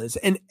does.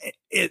 And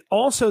it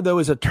also, though,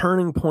 is a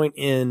turning point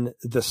in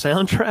the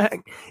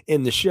soundtrack,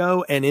 in the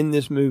show, and in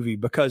this movie,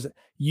 because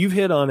you've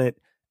hit on it.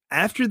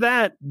 After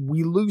that,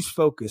 we lose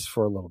focus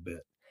for a little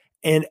bit.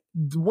 And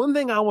the one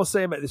thing I will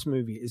say about this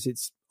movie is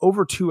it's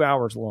over 2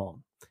 hours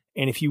long.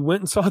 And if you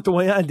went and saw it the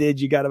way I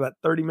did, you got about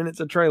 30 minutes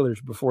of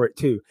trailers before it,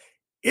 too.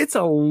 It's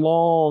a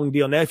long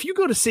deal. Now, if you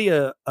go to see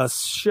a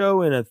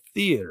show in a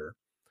theater,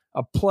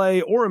 a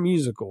play, or a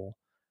musical,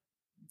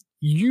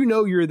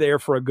 you're there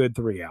for a good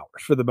 3 hours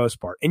for the most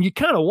part. And you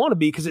kind of want to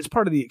be, because it's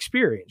part of the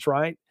experience,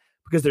 right?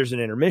 Because there's an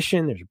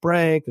intermission, there's a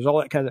break, there's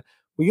all that kind of,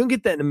 well, you don't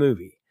get that in a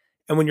movie.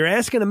 And when you're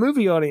asking a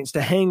movie audience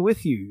to hang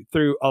with you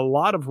through a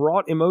lot of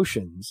wrought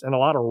emotions and a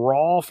lot of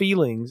raw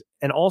feelings,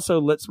 and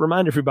also let's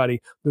remind everybody,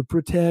 the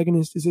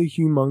protagonist is a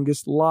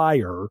humongous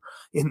liar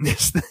in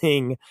this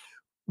thing.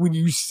 When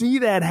you see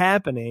that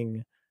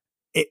happening,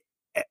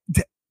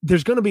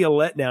 there's going to be a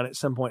letdown at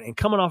some point. And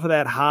coming off of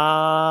that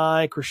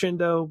high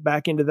crescendo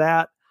back into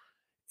that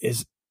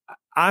is,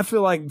 I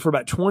feel like for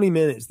about 20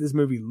 minutes, this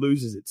movie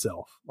loses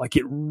itself. Like,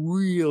 it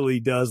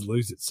really does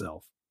lose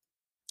itself.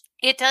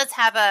 It does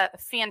have a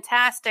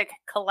fantastic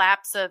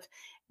collapse of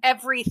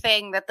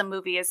everything that the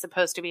movie is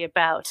supposed to be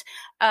about.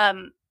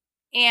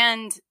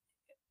 And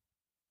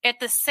at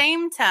the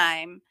same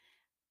time,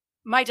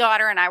 my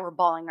daughter and I were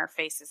bawling our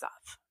faces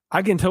off.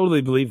 I can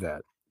totally believe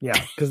that. Yeah,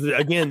 because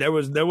again,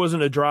 there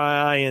wasn't a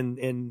dry eye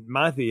in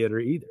my theater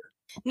either.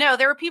 No,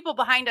 there were people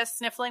behind us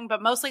sniffling,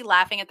 but mostly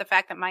laughing at the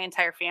fact that my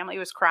entire family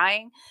was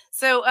crying.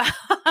 So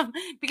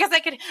because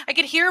I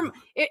could hear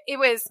it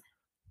was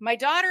my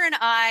daughter and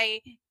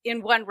I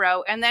in one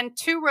row, and then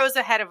 2 rows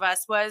ahead of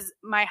us was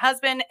my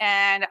husband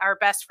and our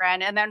best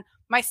friend, and then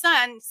my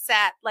son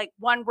sat like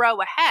 1 row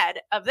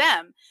ahead of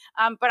them.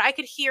 But I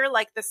could hear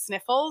like the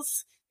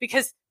sniffles,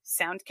 because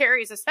sound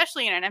carries,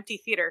 especially in an empty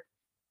theater.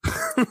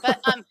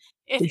 But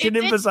we should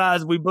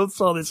emphasize we both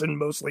saw this in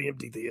mostly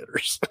empty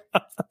theaters.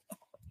 But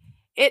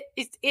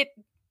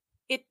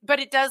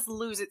it does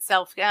lose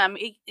itself.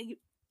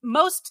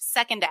 Most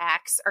second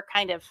acts are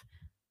kind of,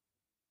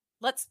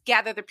 let's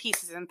gather the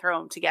pieces and throw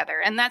them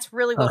together, and that's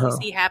really what we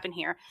see happen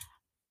here.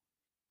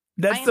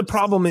 That's the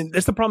problem in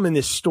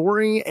this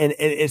story, and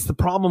it's the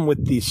problem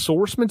with the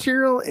source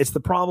material. It's the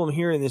problem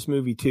here in this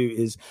movie too.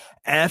 Is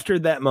after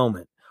that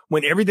moment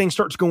when everything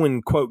starts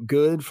going, quote,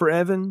 good for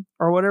Evan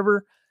or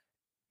whatever,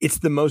 it's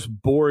the most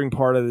boring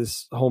part of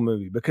this whole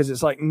movie, because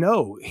it's like,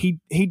 no, he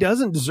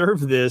doesn't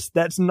deserve this.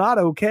 That's not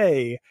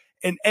okay.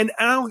 And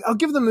I'll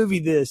give the movie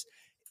this.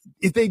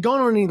 If they'd gone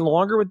on any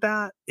longer with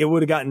that, it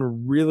would have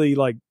gotten really,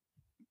 like,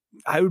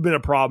 it would have been a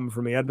problem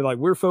for me. I'd be like,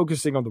 we're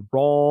focusing on the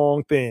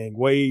wrong thing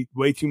way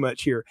too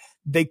much here.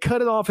 They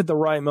cut it off at the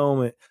right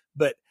moment,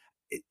 but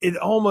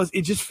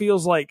it just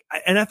feels like,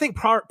 and I think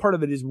part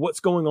of it is what's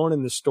going on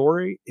in the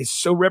story is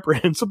so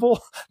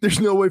reprehensible. There's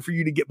no way for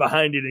you to get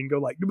behind it and go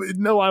like,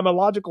 no, I'm a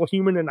logical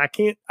human and I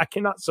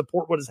cannot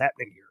support what is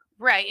happening here.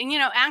 Right. And,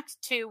 Act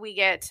 2, we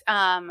get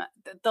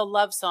the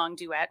love song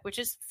duet, which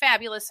is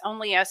fabulous.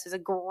 Only Us is a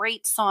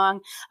great song.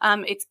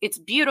 It's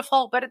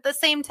beautiful, but at the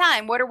same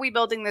time, what are we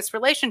building this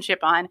relationship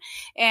on?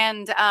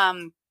 And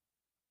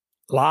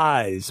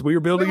lies. We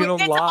were building it on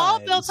lies. It's all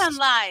built on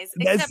lies.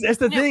 That's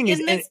the thing.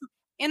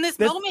 In this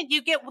moment,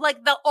 you get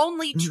like the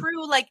only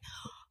true, like,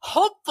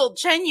 hopeful,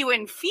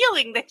 genuine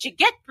feeling that you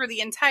get through the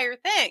entire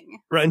thing.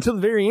 Right. Until the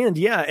very end.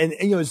 Yeah.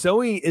 And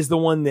Zoe is the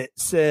one that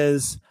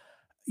says,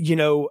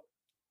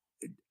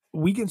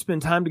 we can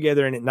spend time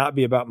together and it not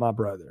be about my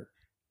brother.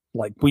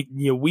 Like,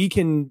 we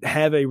can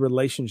have a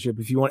relationship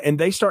if you want. And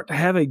they start to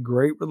have a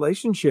great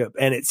relationship,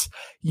 and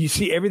you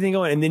see everything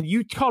going. And then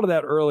you called it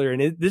out earlier,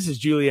 and this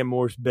is Julianne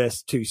Moore's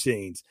best 2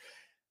 scenes.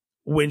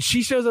 When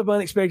she shows up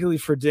unexpectedly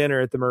for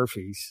dinner at the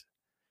Murphys,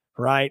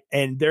 right?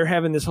 And they're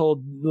having this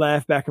whole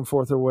laugh back and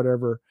forth or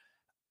whatever.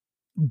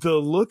 The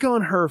look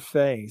on her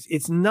face,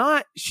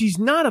 she's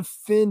not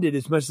offended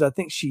as much as I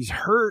think she's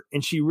hurt.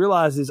 And she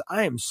realizes,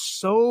 I am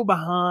so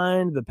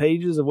behind the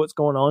pages of what's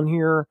going on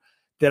here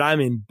that I'm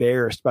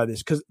embarrassed by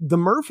this. Cause the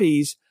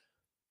Murphys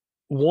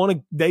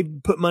they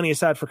put money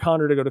aside for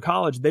Connor to go to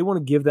college. They want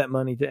to give that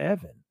money to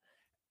Evan.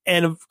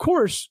 And of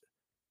course,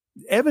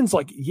 Evan's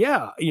like,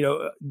 yeah,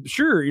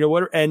 sure.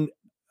 Whatever. And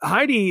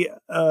Heidi,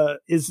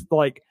 is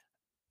like,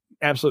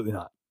 absolutely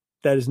not.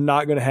 That is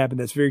not going to happen.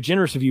 That's very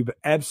generous of you, but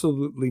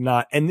absolutely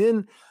not. And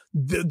then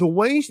the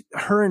way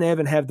her and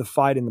Evan have the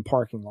fight in the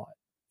parking lot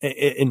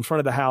in front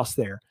of the house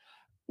there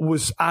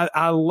was,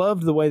 I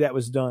loved the way that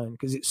was done,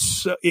 because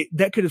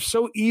that could have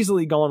so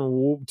easily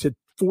gone to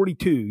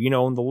 42,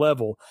 on the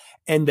level,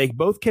 and they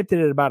both kept it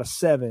at about a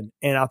 7.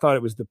 And I thought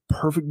it was the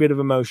perfect bit of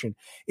emotion.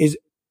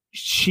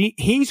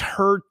 He's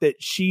hurt that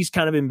she's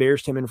kind of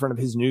embarrassed him in front of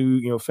his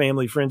new,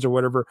 family, friends, or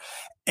whatever.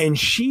 And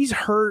she's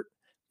hurt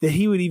that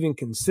he would even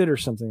consider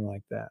something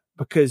like that,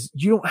 because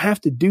you don't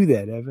have to do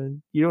that,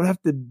 Evan. You don't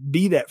have to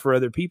be that for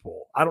other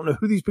people. I don't know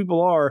who these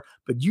people are,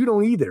 but you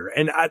don't either.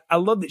 And I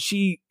love that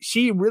she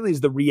really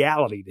is the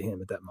reality to him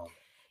at that moment.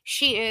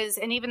 She is.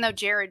 And even though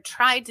Jared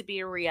tried to be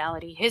a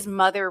reality, his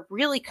mother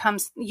really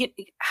comes,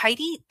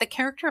 Heidi, the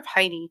character of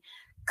Heidi,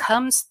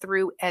 comes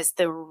through as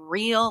the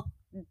real,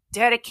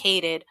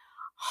 dedicated,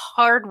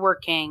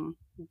 hardworking,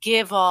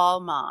 give all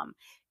mom.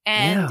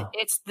 And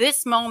it's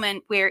this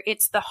moment where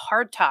it's the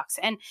hard talks.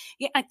 And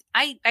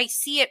I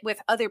see it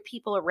with other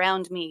people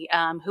around me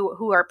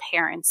who are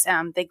parents.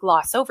 They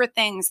gloss over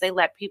things. They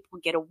let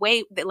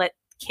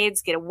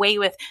kids get away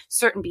with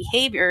certain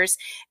behaviors.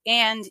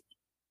 And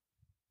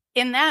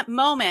in that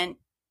moment,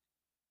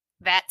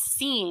 that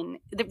scene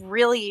that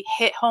really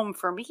hit home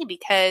for me,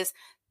 because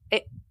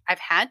I've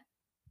had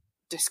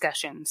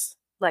discussions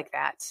like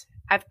that.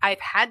 I've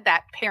had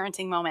that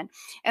parenting moment.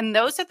 And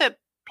those are the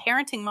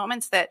parenting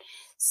moments that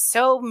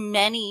so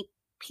many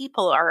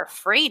people are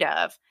afraid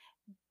of,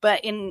 but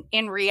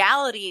in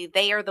reality,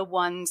 they are the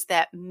ones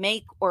that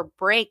make or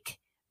break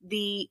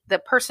the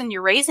person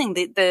you're raising,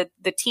 the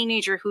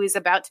teenager who is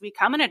about to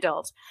become an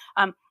adult.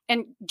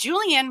 And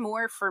Julianne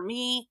Moore, for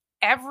me,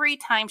 every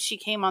time she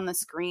came on the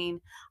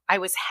screen, I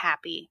was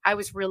happy. I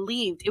was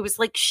relieved. It was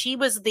like she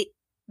was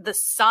the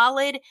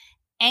solid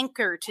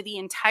anchor to the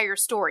entire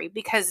story,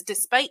 because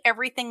despite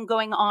everything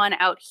going on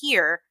out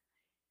here,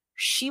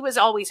 she was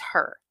always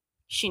her.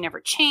 She never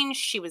changed.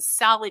 She was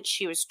solid.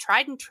 She was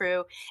tried and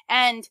true.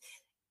 And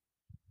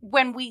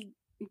when we,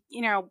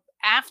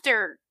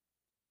 after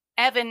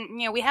Evan,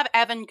 we have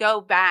Evan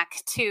go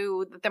back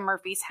to the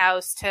Murphy's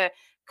house to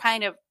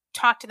kind of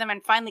talk to them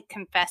and finally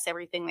confess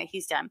everything that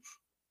he's done.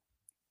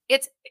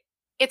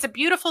 It's a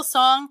beautiful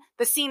song.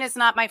 The scene is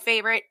not my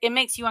favorite. It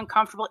makes you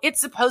uncomfortable. It's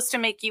supposed to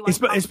make you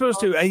uncomfortable. It's supposed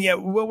to. And yeah,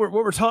 what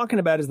we're talking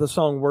about is the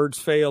song "Words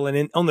Fail,"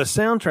 and on the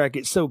soundtrack,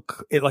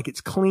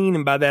 it's clean,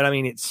 and by that I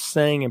mean it's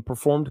sang and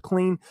performed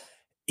clean.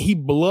 He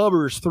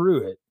blubbers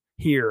through it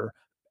here,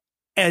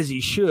 as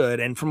he should,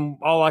 and from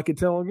all I could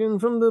tell, again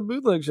from the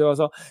bootleg show I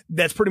saw,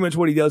 that's pretty much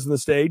what he does on the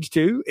stage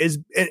too.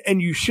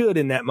 And you should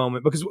in that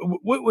moment, because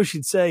what we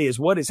should say is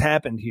what has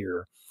happened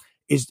here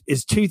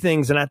is two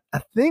things, and I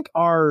think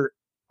our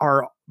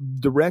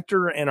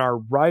director and our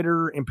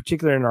writer in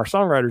particular, and our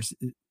songwriters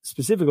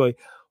specifically,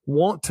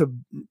 want to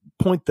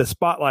point the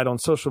spotlight on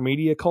social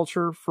media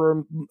culture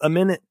for a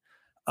minute.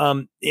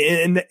 And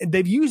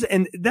they've used,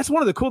 and that's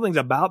one of the cool things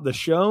about the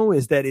show,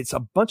 is that it's a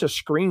bunch of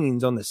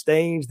screens on the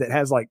stage that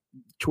has like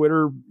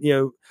Twitter,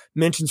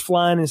 mentions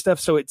flying and stuff.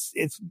 So it's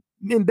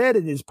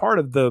embedded as part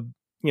of the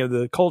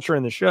culture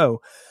in the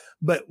show.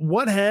 But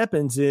what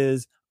happens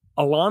is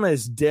Alana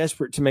is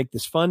desperate to make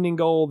this funding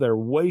goal. They're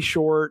way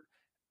short.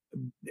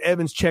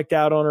 Evan's checked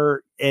out on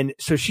her, and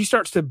so she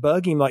starts to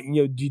bug him like,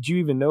 did you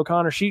even know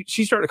Connor? She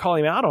started to call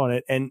him out on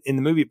it, and in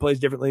the movie it plays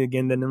differently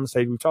again than on the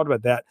stage. We've talked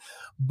about that,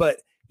 but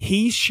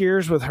he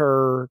shares with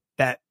her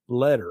that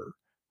letter,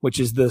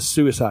 which is the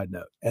suicide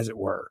note, as it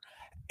were,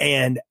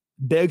 and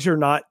begs her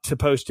not to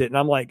post it. And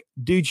I'm like,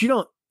 dude, you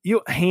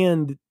don't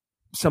hand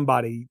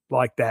somebody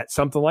like that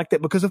something like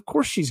that, because of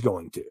course she's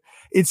going to.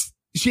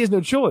 She has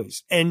no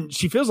choice, and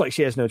she feels like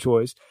she has no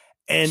choice.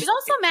 And she's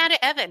also mad at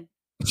Evan.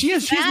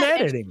 She's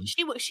mad at him.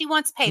 She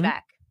wants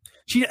payback.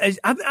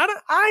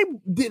 I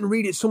didn't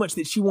read it so much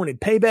that she wanted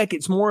payback.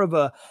 It's more of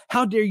a,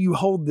 how dare you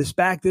hold this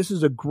back? This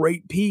is a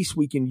great piece.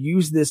 We can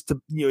use this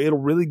to, it'll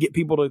really get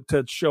people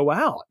to show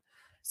out.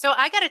 So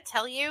I got to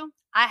tell you,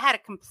 I had a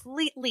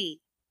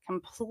completely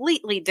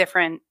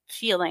different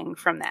feeling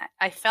from that.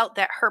 I felt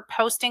that her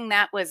posting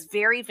that was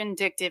very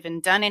vindictive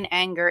and done in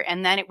anger.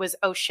 And then it was,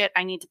 oh shit,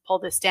 I need to pull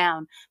this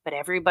down. But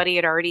everybody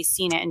had already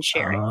seen it and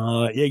shared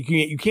it. Yeah,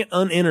 you can't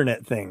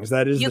un-internet things.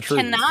 That is the truth.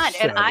 You cannot.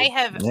 So, and I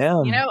have,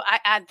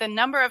 the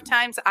number of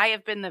times I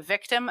have been the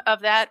victim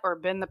of that, or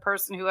been the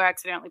person who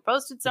accidentally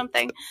posted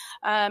something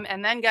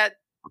and then got,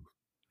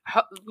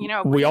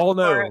 we all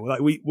know,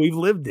 like we've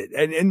lived it.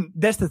 And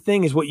that's the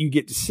thing, is what you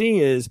get to see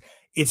is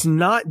it's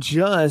not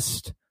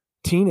just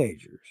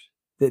teenagers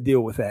that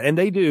deal with that, and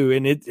they do,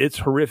 and it's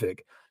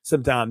horrific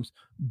sometimes,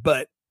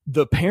 but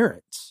the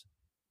parents,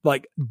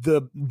 like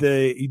the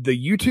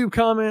YouTube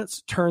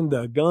comments turn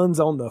the guns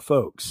on the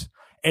folks.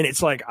 And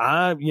it's like,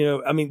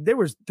 there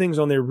was things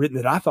on there written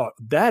that I thought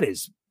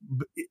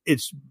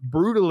it's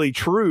brutally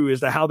true as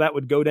to how that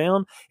would go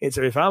down. It's,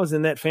 if I was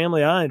in that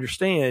family, I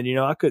understand,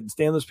 I couldn't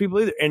stand those people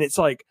either. And it's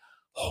like,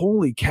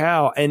 holy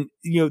cow. And,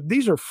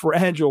 these are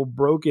fragile,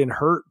 broken,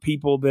 hurt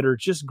people that are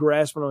just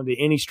grasping onto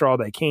any straw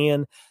they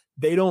can.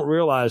 They don't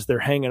realize they're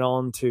hanging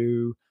on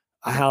to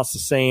a house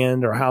of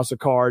sand or a house of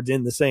cards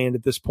in the sand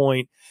at this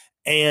point.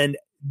 And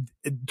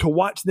to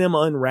watch them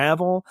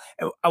unravel.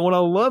 And what I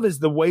love is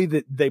the way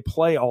that they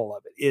play all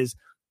of it is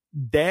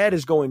dad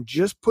is going,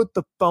 just put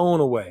the phone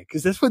away.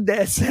 Cause that's what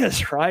dad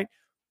says, right?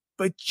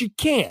 But you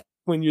can't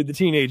when you're the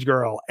teenage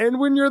girl. And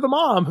when you're the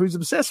mom who's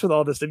obsessed with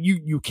all this stuff,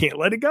 you can't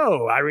let it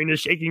go. Irene is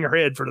shaking her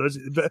head for those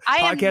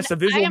podcast, a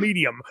visual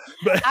medium.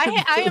 But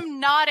I am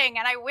nodding,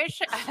 and I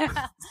wish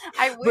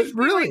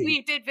really,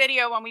 we did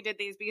video when we did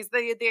these, because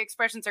the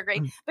expressions are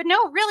great. But no,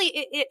 really,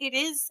 it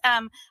is.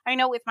 I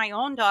know with my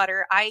own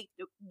daughter,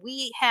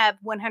 we have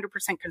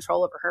 100%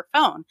 control over her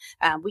phone.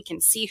 We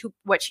can see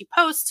what she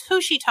posts,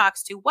 who she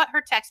talks to, what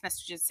her text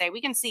messages say.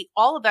 We can see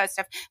all of that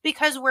stuff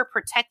because we're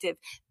protective,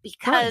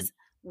 because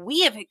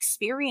we have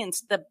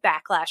experienced the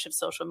backlash of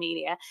social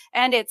media.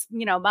 And it's,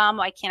 Mom,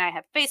 why can't I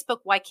have Facebook?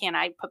 Why can't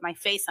I put my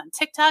face on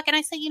TikTok? And I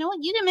say, you know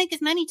what? You can make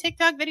as many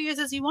TikTok videos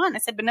as you want. I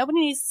said, but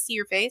nobody needs to see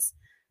your face.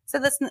 So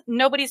that's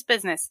nobody's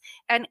business.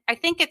 And I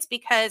think it's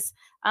because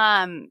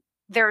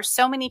there are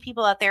so many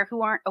people out there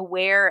who aren't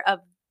aware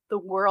of the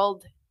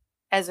world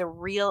as a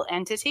real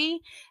entity.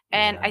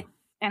 And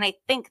I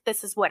think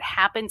this is what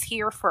happens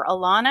here for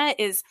Alana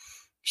is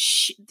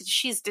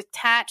she's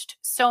detached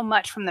so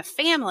much from the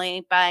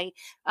family by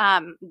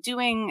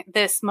doing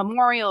this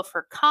memorial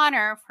for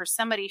Connor, for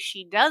somebody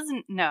she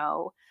doesn't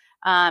know,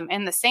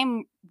 in the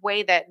same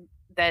way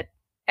that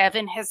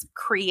Evan has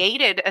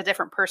created a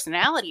different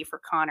personality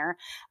for Connor,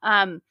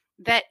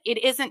 that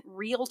it isn't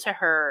real to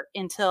her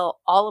until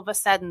all of a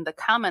sudden the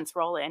comments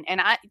roll in.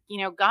 And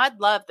God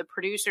love the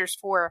producers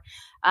for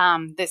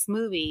this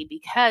movie,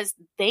 because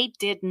they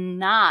did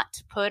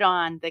not put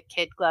on the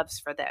kid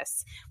gloves for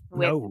this,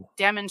 with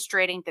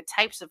demonstrating the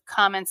types of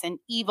comments and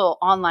evil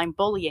online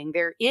bullying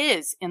there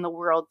is in the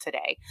world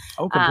today.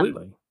 Oh,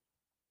 completely.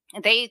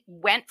 They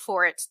went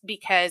for it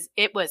because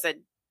it was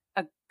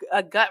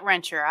a gut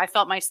wrencher. I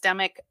felt my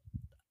stomach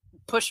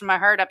pushing my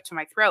heart up to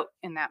my throat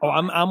in that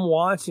moment. I'm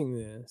watching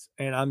this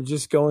and I'm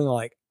just going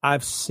like,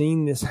 I've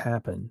seen this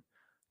happen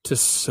to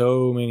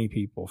so many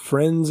people,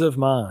 friends of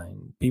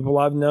mine, people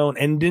I've known,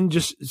 and then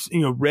just,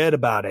 read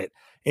about it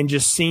and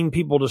just seen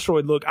people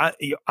destroyed. Look,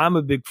 I'm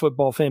a big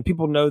football fan.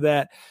 People know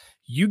that.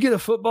 You get a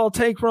football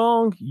take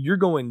wrong, you're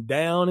going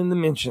down in the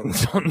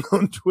mentions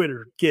on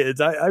Twitter, kids.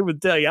 I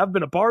would tell you, I've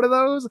been a part of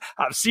those.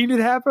 I've seen it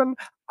happen.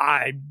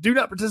 I do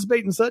not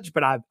participate in such,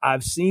 but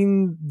I've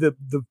seen the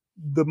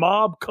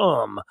mob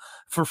come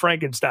for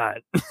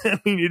Frankenstein. I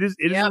mean, it is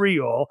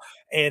real,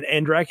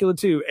 and Dracula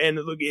too. And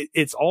look,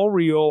 it's all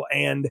real.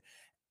 And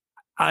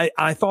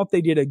I thought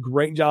they did a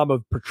great job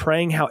of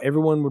portraying how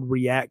everyone would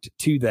react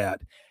to that,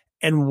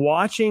 and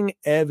watching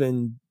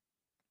Evan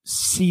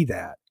see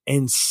that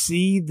and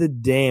see the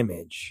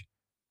damage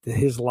that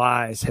his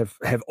lies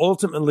have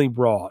ultimately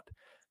brought.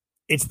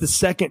 It's the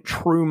second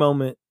true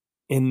moment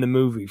in the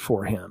movie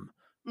for him,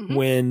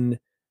 when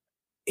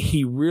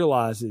he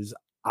realizes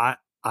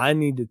I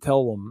need to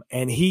tell them.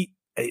 And he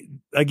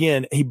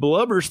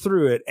blubbers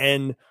through it.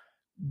 And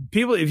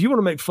people, if you want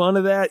to make fun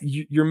of that,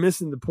 you're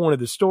missing the point of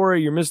the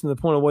story. You're missing the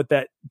point of what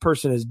that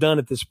person has done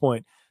at this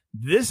point.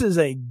 This is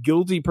a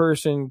guilty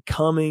person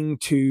coming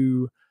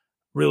to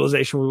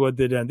realization with what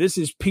they've done. This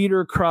is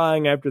Peter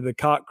crying after the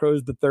cock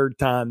crows the third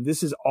time.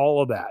 This is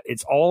all of that.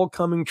 It's all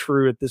coming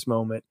true at this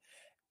moment.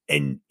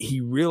 And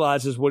he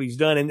realizes what he's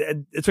done.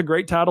 And it's a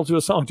great title to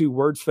a song too.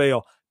 Words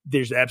fail.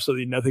 There's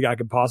absolutely nothing I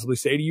could possibly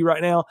say to you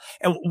right now.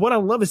 And what I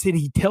love is that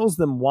he tells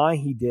them why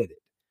he did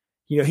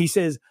it. He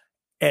says,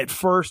 at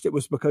first it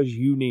was because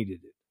you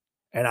needed it.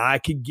 And I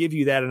could give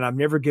you that. And I've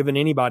never given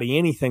anybody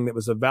anything that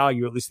was of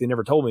value. At least they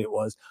never told me it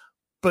was.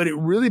 But it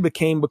really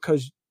became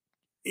because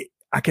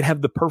I could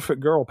have the perfect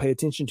girl pay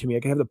attention to me.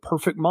 I could have the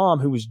perfect mom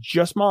who was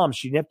just mom.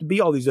 She didn't have to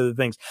be all these other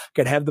things. I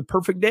could have the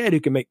perfect dad who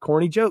can make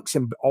corny jokes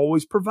and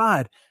always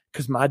provide,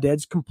 because my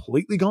dad's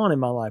completely gone in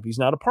my life. He's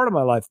not a part of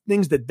my life.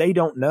 Things that they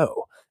don't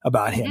know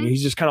about him.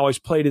 He's just kind of always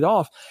played it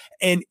off.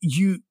 And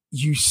you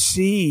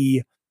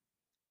see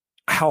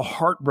how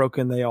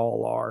heartbroken they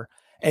all are.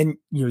 And,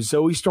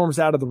 Zoe storms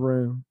out of the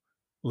room.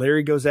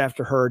 Larry goes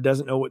after her,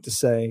 doesn't know what to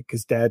say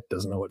because dad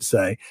doesn't know what to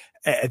say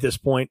at this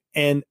point.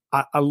 And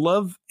I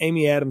love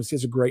Amy Adams. She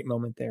has a great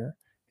moment there.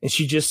 And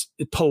she just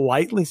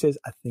politely says,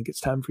 I think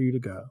it's time for you to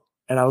go.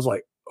 And I was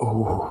like,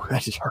 oh, I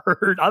just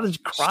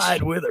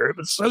cried with her. It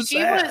was so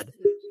sad.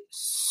 Was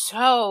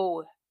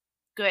so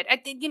good. I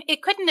think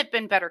it couldn't have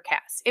been better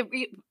cast.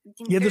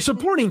 The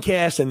supporting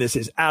cast in this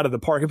is out of the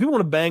park. If people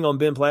want to bang on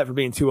Ben Platt for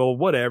being too old,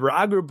 whatever.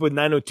 I grew up with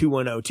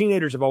 90210.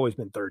 Teenagers have always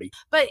been 30.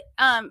 But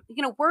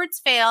words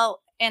fail,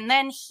 and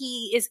then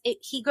he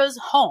goes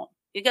home.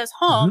 He goes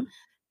home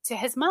to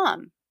his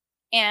mom,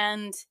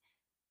 and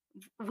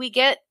we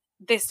get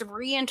this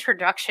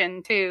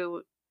reintroduction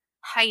to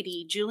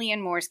Heidi,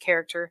 Julianne Moore's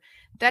character.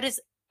 That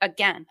is,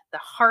 again, the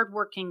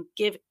hardworking,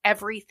 give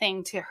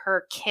everything to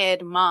her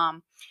kid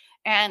mom.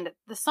 And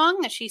the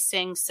song that she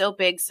sings, So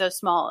Big, So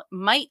Small,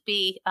 might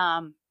be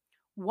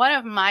one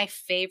of my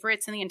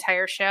favorites in the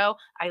entire show.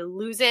 I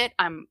lose it.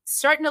 I'm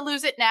starting to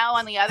lose it now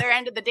on the other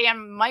end of the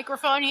damn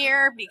microphone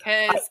here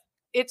because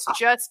it's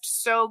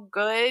just so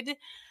good.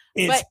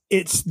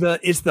 It's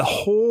the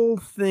whole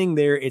thing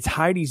there. It's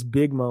Heidi's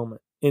big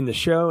moment in the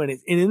show and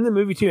in the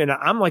movie too. And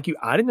I'm like you,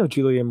 I didn't know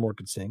Julianne Moore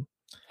could sing.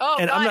 Oh,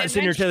 and God, I'm not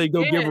sitting here telling you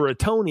go give her a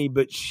Tony,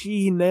 but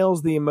she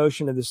nails the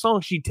emotion of the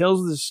song. She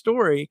tells the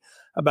story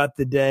about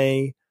the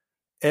day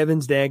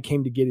Evan's dad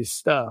came to get his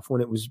stuff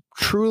when it was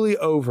truly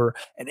over.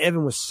 And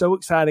Evan was so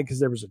excited because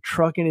there was a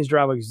truck in his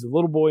driveway. He's a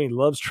little boy and he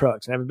loves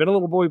trucks. And having been a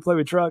little boy who played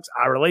with trucks,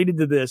 I related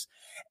to this.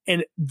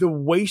 And the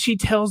way she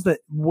tells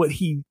that what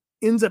he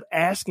ends up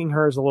asking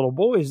her as a little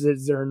boy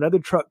is there another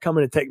truck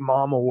coming to take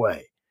mom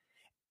away?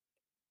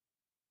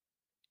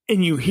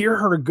 And you hear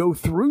her go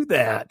through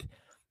that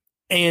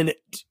and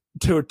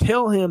to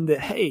tell him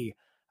that, hey,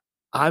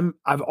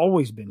 I've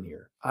always been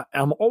here.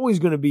 I'm always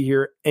going to be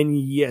here. And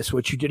yes,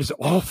 what you did is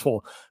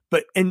awful.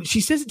 And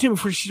she says it to him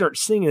before she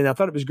starts singing. And I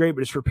thought it was great,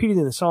 but it's repeated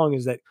in the song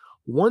is that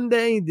one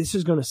day this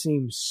is going to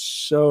seem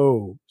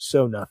so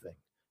nothing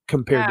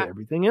compared to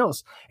everything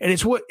else.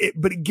 And but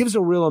it gives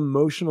a real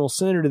emotional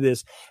center to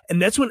this.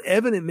 And that's when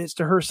Evan admits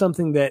to her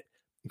something that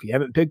if you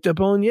haven't picked up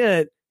on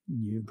yet,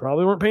 you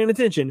probably weren't paying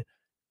attention.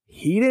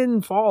 He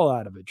didn't fall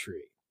out of a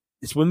tree.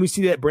 It's when we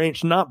see that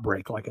branch not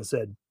break, like I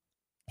said,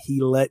 he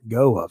let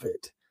go of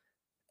it.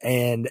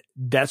 And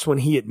that's when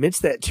he admits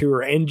that to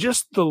her. And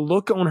just the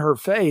look on her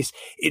face,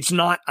 it's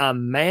not,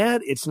 I'm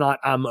mad. It's not,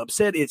 I'm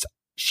upset.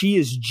 She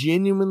is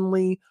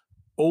genuinely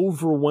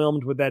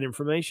overwhelmed with that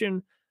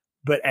information.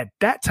 But at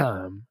that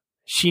time,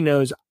 she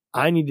knows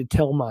I need to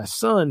tell my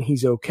son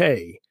he's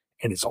okay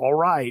and it's all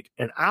right.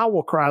 And I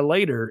will cry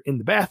later in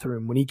the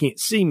bathroom when he can't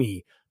see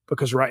me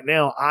because right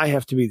now I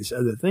have to be this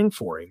other thing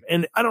for him.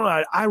 And I don't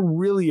know. I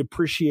really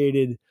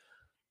appreciated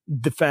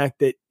the fact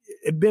that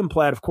Ben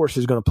Platt, of course,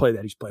 is going to play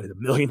that. He's played it a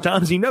million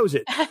times. He knows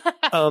it.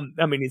 I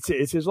mean,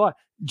 it's his life.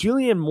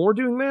 Julianne Moore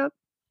doing that,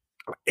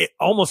 it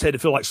almost had to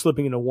feel like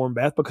slipping in a warm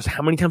bath because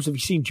how many times have you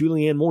seen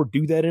Julianne Moore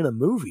do that in a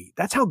movie?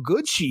 That's how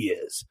good she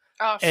is.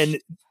 Oh, and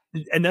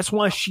that's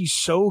why she's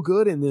so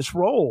good in this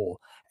role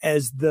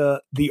as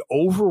the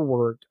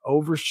overworked,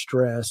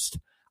 overstressed.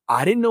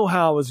 I didn't know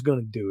how I was going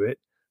to do it,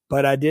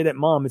 but I did at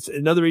Mom. It's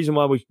another reason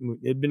why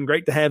it'd been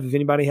great to have if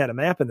anybody had a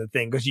map in the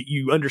thing, because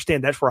you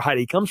understand that's where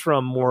Heidi comes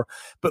from more,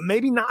 but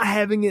maybe not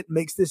having it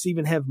makes this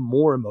even have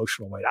more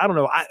emotional weight. I don't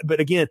know. But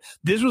again,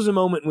 this was a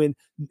moment when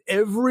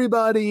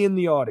everybody in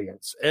the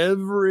audience,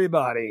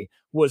 everybody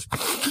was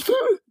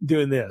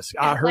doing this.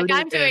 I heard like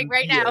I'm doing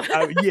right now.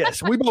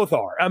 Yes, we both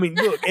are. I mean,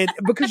 look, and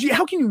because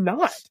how can you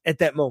not at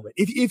that moment?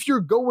 If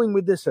you're going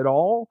with this at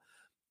all,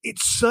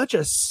 it's such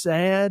a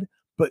sad,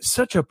 but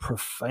such a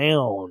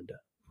profound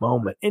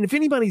moment. And if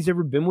anybody's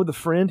ever been with a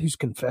friend who's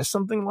confessed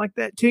something like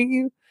that to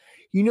you,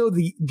 you know,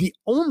 the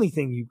only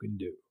thing you can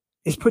do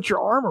is put your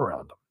arm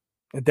around them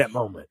at that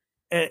moment.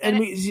 And I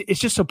mean,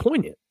 it's just so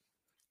poignant.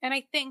 And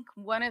I think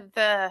one of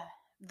the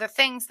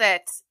things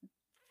that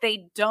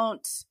they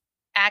don't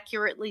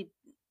accurately,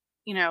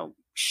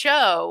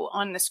 show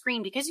on the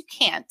screen, because you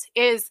can't,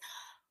 is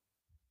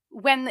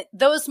when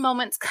those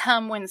moments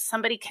come when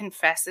somebody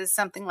confesses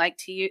something like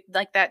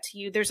that to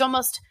you, there's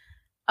almost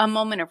a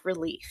moment of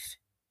relief.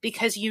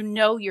 Because you're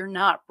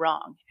not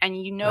wrong and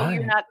right.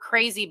 You're not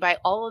crazy by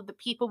all of the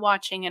people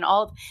watching and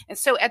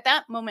so at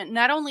that moment,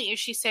 not only is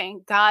she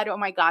saying, God, oh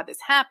my God,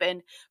 this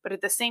happened, but at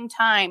the same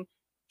time,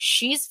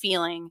 she's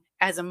feeling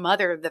as a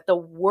mother that the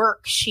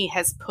work she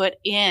has put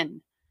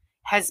in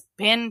has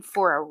been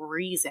for a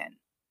reason,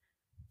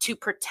 to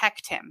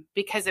protect him.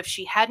 Because if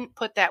she hadn't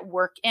put that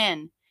work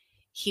in,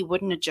 he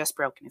wouldn't have just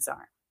broken his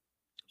arm.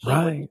 He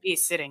wouldn't be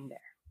sitting there.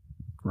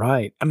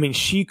 Right. I mean,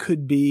 she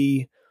could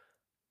be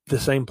the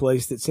same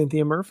place that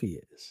Cynthia Murphy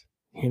is,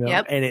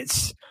 yep. And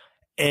it's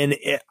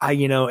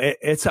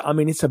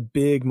a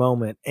big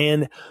moment.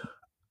 And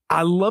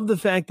I love the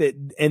fact that,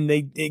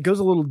 it goes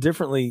a little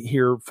differently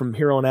here from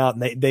here on out.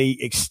 And they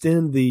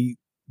extend the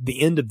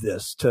end of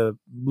this to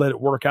let it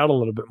work out a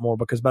little bit more,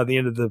 because by the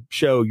end of the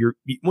show,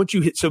 once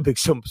you hit so big,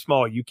 so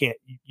small, you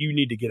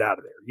need to get out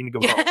of there. You need to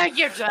go home.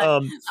 You're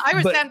done. I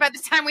was done by the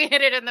time we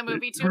hit it in the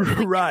movie too.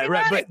 Right.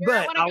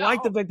 But I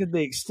like the fact that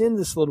they extend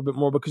this a little bit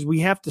more, because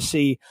we have to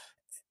see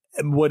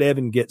what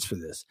Evan gets for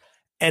this.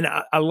 And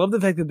I love the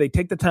fact that they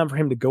take the time for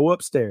him to go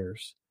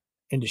upstairs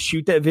and to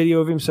shoot that video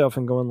of himself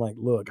and going like,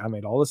 look, I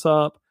made all this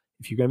up.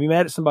 If you're going to be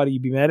mad at somebody, you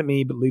be mad at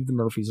me, but leave the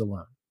Murphys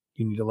alone.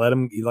 You need to let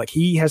them,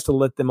 he has to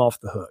let them off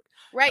the hook.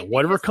 Right. And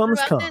whatever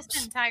comes. Throughout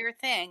this entire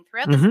thing,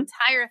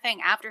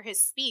 after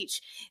his speech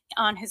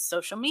on his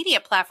social media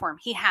platform,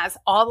 he has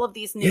all of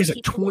these new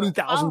people. He has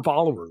 20,000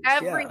 followers.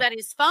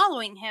 Everybody's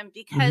following him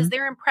because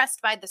they're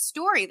impressed by the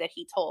story that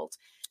he told.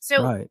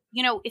 So,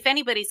 if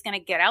anybody's going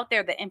to get out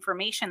there the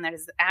information that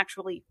is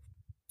actually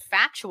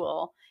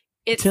factual,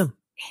 it's him.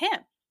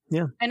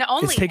 Yeah. And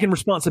only it's taking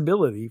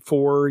responsibility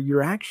for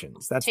your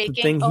actions. That's the thing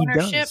he does. Taking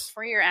ownership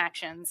for your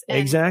actions.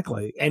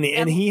 Exactly. And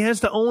he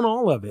has to own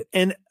all of it.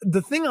 And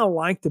the thing I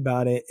liked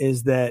about it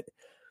is that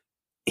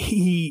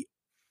he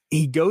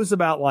goes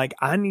about like,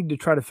 I need to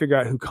try to figure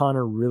out who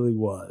Connor really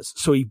was.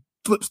 So he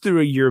flips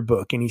through a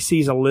yearbook and he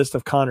sees a list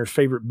of Connor's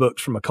favorite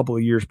books from a couple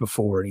of years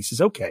before. And he says,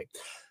 okay,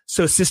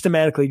 So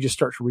systematically he just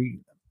starts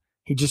reading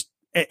them.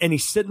 And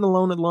he's sitting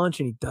alone at lunch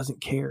and he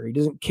doesn't care. He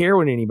doesn't care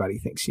what anybody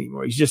thinks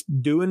anymore. He's just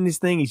doing his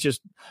thing. He's just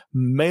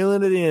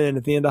mailing it in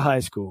at the end of high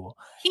school.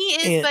 He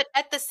is, but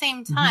at the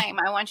same time,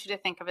 I want you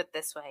to think of it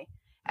this way.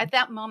 At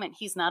that moment,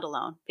 he's not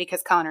alone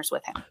because Connor's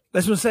with him.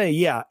 That's what I'm saying.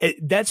 Yeah.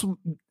 That's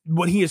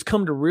what he has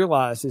come to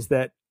realize, is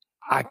that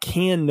I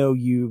can know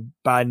you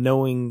by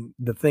knowing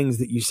the things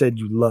that you said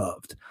you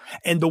loved.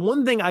 And the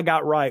one thing I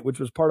got right, which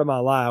was part of my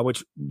lie,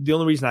 which the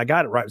only reason I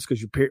got it right was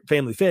because your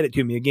family fed it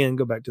to me. Again,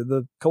 go back to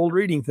the cold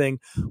reading thing,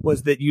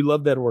 was that you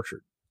loved that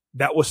orchard.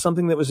 That was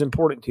something that was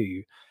important to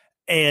you.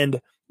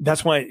 And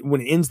that's why when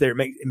it ends there,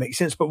 it makes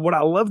sense. But what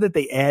I love that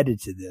they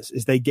added to this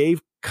is they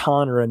gave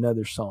Connor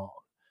another song.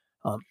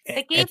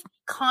 They gave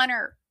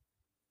Connor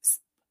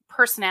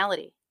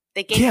personality.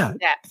 They gave him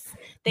depth.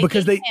 They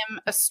gave him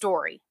a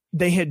story.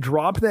 They had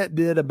dropped that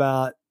bit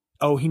about,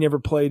 oh, he never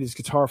played his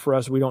guitar for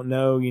us. We don't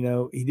know,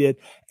 he did.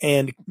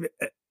 And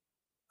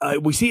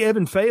we see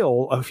Evan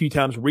fail a few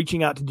times,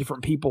 reaching out to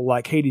different people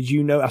like, hey, did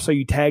you know, I saw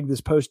you tag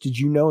this post. Did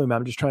you know him?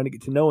 I'm just trying to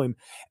get to know him.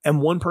 And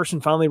one person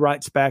finally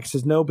writes back,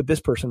 says, no, but this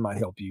person might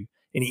help you.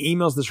 And he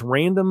emails this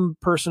random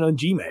person on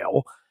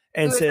Gmail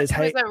and says,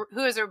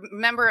 who is a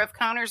member of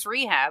Connor's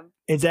rehab.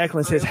 Exactly.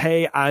 And says,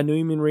 hey, I knew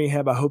him in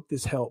rehab. I hope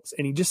this helps.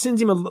 And he just sends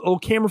him a little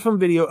camera phone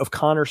video of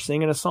Connor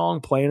singing a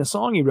song, playing a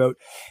song he wrote.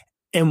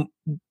 And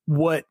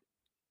what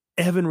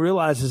Evan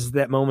realizes at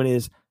that moment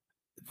is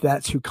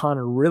that's who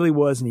Connor really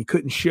was. And he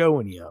couldn't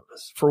show any of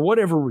us for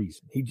whatever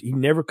reason. He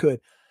never could.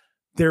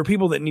 There are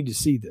people that need to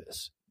see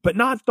this, but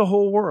not the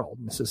whole world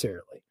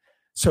necessarily.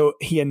 So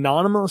he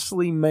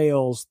anonymously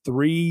mails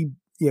 3,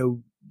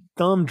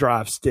 thumb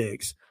drive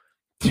sticks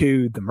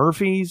to the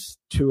Murphys,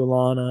 to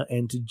Alana,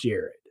 and to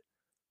Jared,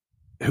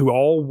 who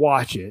all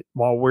watch it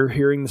while we're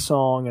hearing the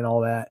song and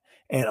all that.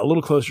 And A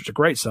Little Closer, it's a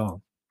great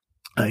song.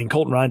 And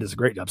Colton Ryan does a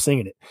great job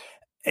singing it.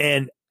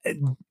 And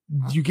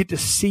you get to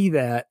see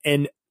that.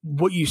 And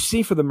what you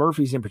see for the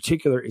Murphys in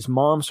particular is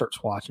Mom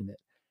starts watching it.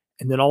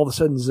 And then all of a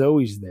sudden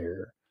Zoe's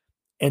there.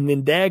 And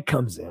then Dad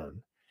comes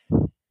in.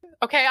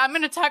 Okay, I'm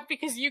going to talk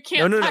because you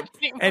can't talk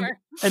anymore.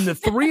 And the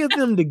 3 of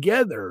them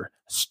together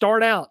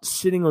start out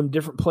sitting on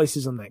different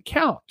places on that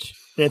couch.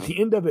 And at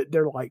the end of it,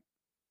 they're like,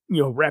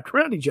 wrapped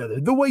around each other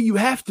the way you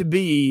have to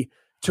be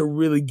to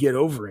really get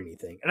over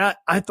anything. And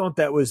I thought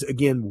that was,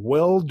 again,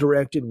 well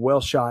directed, well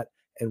shot,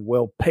 and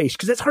well paced,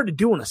 because that's hard to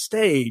do on a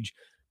stage.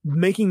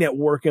 Making that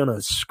work on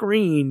a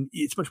screen,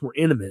 it's much more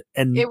intimate.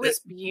 And it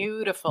was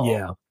beautiful.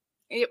 Yeah.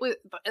 It was,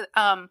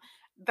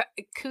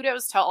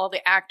 kudos to all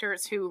the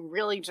actors who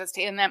really just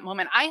in that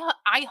moment.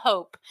 I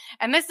hope,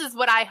 and this is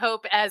what I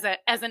hope as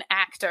an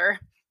actor,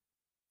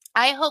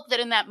 I hope that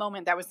in that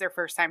moment that was their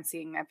first time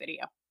seeing that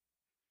video,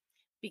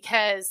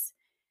 because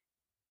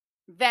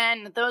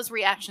then those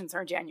reactions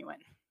are genuine.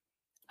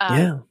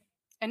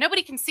 And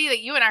nobody can see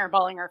that you and I are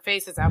bawling our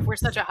faces out. We're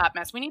such a hot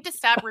mess. We need to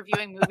stop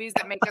reviewing movies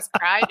that make us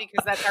cry,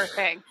 because that's our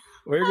thing.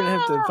 We're going to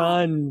have to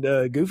find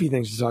goofy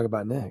things to talk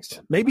about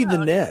next. Maybe The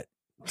Net.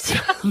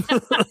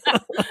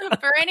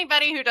 For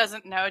anybody who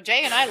doesn't know,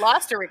 Jay and I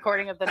lost a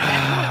recording of The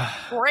Net.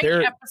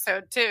 Great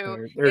episode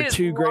too. There are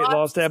 2 great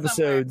lost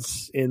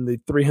episodes in the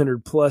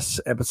 300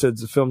 plus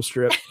episodes of Film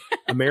Strip.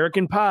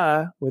 American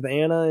Pie with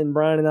Anna and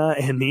Brian and I,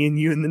 and me and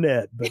you in The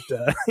Net. But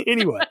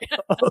anyway,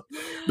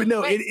 but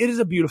no, it is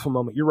a beautiful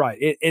moment. You're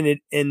right.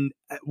 And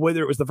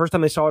whether it was the first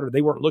time they saw it or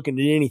they weren't looking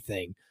at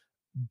anything,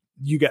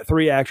 you got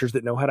 3 actors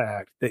that know how to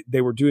act.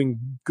 They were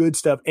doing good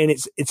stuff. And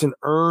it's an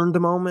earned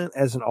moment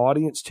as an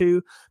audience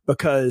too,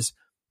 because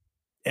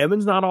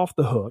Evan's not off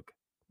the hook.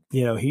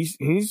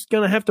 He's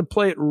going to have to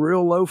play it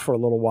real low for a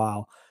little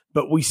while,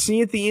 but we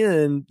see at the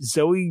end,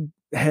 Zoe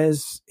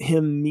has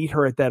him meet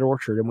her at that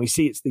orchard, and we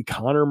see it's the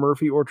Connor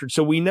Murphy orchard.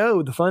 So we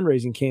know the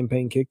fundraising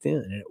campaign kicked in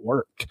and it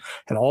worked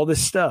and all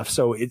this stuff.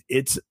 So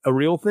it's a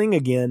real thing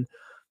again.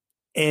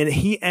 And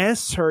he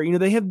asks her,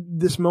 they have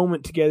this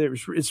moment together.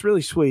 It's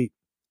really sweet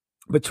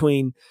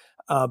between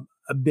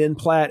Ben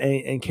Platt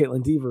and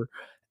Caitlin Dever.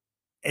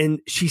 And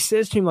she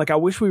says to him, like, I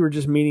wish we were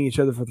just meeting each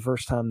other for the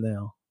first time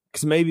now,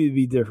 because maybe it'd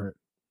be different,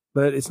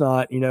 but it's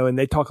not, and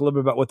they talk a little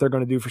bit about what they're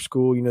going to do for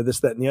school,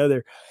 this, that, and the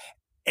other.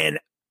 And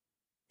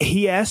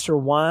he asked her,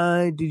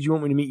 why did you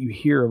want me to meet you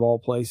here of all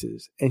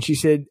places? And she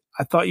said,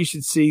 I thought you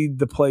should see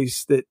the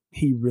place that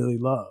he really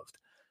loved.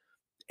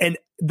 And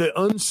the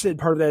unsaid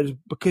part of that is,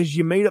 because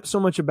you made up so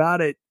much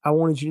about it, I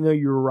wanted you to know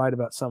you were right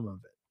about some of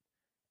it.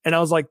 And I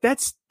was like,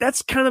 that's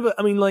kind of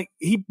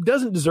he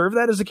doesn't deserve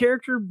that as a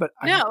character, but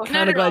I'm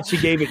kind of glad she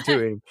gave it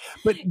to him.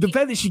 But the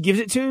fact that she gives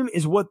it to him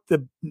is what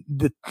the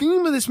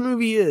theme of this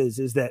movie is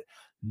that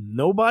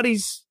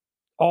nobody's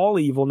all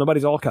evil.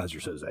 Nobody's all Kaiser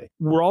Soze.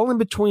 We're all in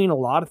between a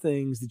lot of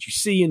things that you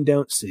see and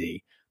don't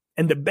see.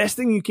 And the best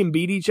thing you can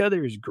beat each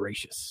other is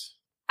gracious.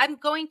 I'm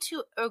going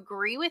to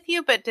agree with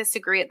you, but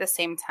disagree at the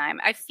same time.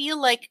 I feel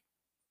like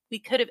we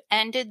could have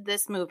ended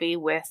this movie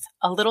with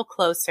A Little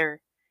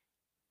Closer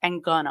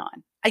and gone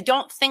on. I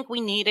don't think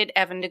we needed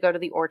Evan to go to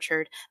the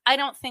orchard. I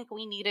don't think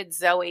we needed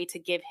Zoe to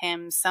give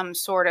him some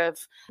sort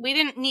of, we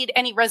didn't need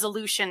any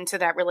resolution to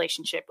that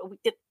relationship.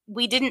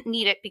 We didn't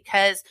need it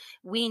because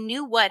we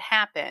knew what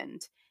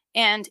happened.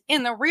 And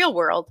in the real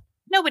world,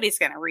 nobody's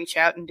going to reach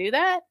out and do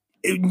that.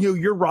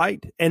 You're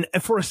right. And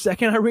for a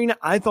second, Irina,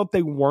 I thought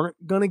they weren't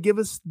going to give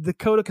us the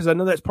coda, because I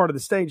know that's part of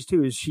the stage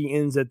too, is she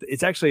ends at,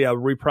 it's actually a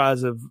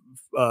reprise of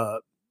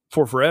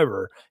For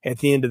Forever at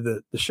the end of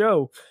the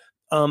show.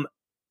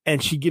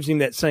 And she gives him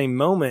that same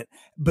moment.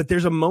 But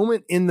there's a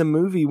moment in the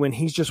movie when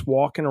he's just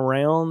walking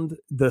around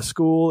the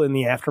school in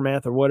the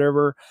aftermath or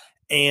whatever,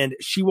 and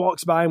she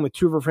walks by him with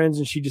two of her friends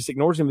and she just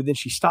ignores him. But then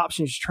she stops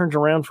and she turns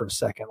around for a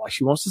second, like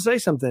she wants to say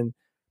something,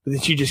 but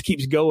then she just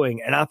keeps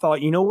going. And I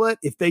thought, you know what?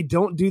 If they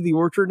don't do the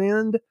orchard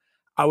end,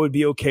 I would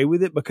be okay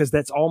with it, because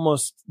that's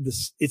almost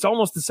this. It's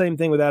almost the same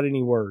thing without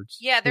any words.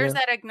 Yeah, there's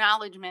that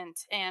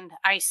acknowledgement and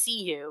I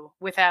see you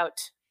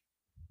without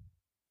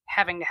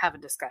having to have a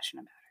discussion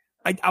about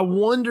it. I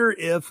wonder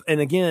if,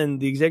 and again,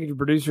 the executive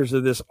producers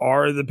of this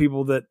are the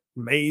people that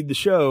made the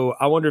show.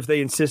 I wonder if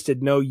they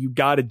insisted, no, we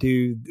got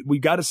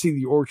to see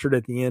the orchard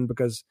at the end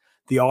because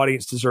the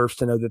audience deserves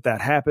to know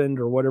that happened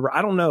or whatever.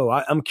 I don't know.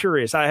 I'm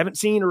curious. I haven't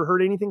seen or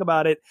heard anything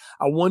about it.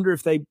 I wonder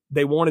if they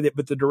wanted it,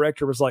 but the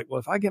director was like, well,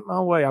 if I get my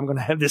way, I'm going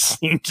to have this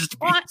scene just to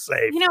be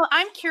safe.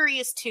 I'm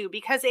curious too,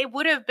 because it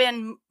would have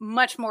been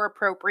much more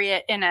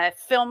appropriate in a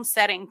film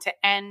setting to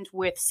end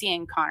with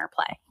seeing Connor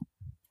play.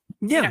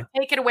 Yeah.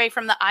 Take it away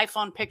from the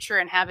iPhone picture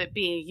and have it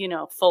be,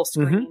 full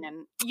screen.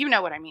 And you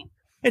know what I mean.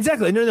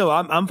 Exactly. No,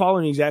 I'm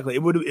following you exactly.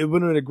 It would have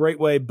been a great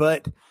way,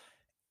 but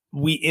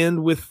we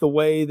end with the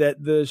way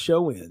that the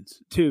show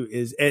ends too,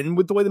 and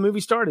with the way the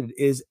movie started,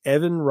 is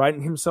Evan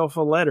writing himself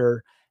a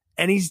letter,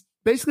 and he's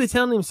basically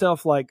telling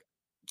himself, like,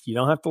 you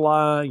don't have to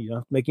lie, you don't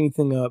have to make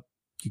anything up,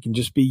 you can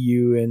just be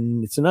you,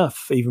 and it's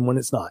enough, even when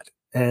it's not.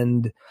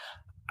 And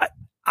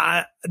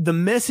the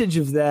message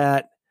of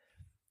that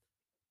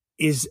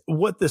is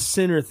what the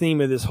center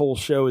theme of this whole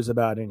show is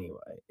about anyway,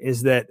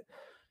 is that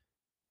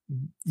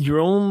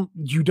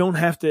you don't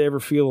have to ever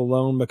feel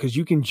alone, because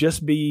you can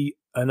just be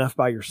enough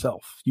by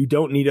yourself. You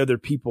don't need other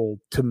people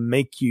to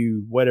make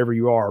you whatever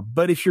you are.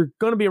 But if you're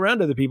going to be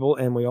around other people,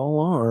 and we all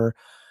are,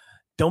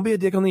 don't be a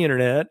dick on the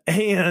internet,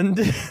 and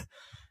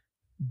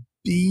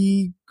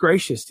be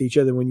gracious to each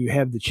other when you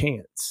have the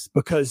chance,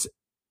 because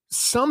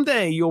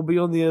someday you'll be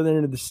on the other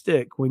end of the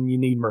stick when you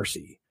need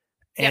mercy.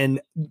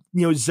 And,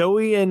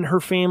 Zoe and her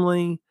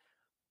family,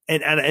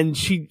 and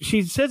she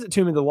says it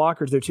to him in the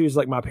lockers there too, is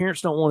like, my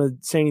parents don't want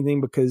to say anything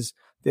because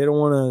they don't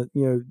want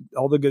to,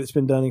 all the good that's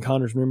been done in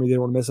Connor's memory, they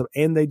don't want to mess up,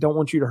 and they don't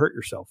want you to hurt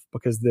yourself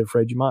because they're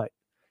afraid you might.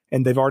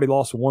 And they've already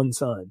lost one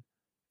son.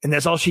 And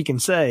that's all she can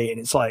say. And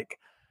it's like,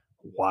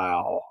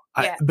 wow.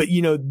 Yeah. But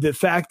the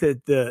fact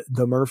that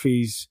the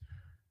Murphys,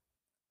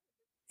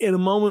 in a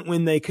moment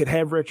when they could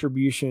have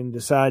retribution,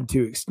 decide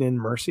to extend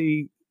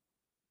mercy,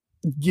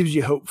 gives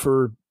you hope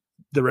for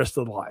the rest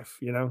of life,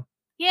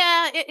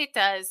 Yeah, it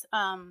does.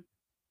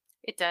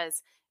 It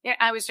does. Yeah,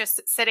 I was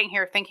just sitting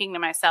here thinking to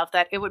myself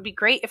that it would be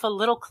great if A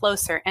Little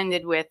Closer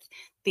ended with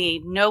the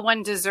no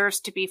one deserves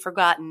to be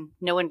forgotten,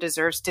 no one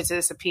deserves to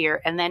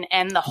disappear, and then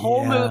end the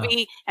whole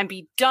movie and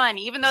be done,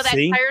 even though that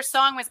entire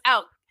song was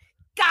out.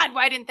 God,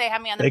 why didn't they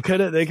have me on the They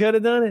could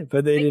have done it,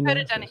 but they didn't. Could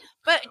have done it.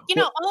 But,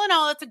 all in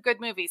all, it's a good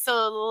movie.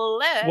 So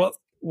let's...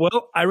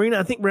 Well, Irina,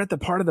 I think we're at the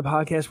part of the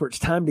podcast where it's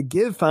time to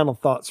give final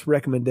thoughts,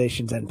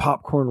 recommendations, and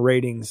popcorn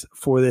ratings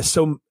for this.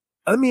 So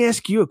let me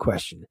ask you a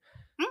question.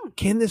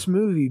 Can this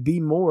movie be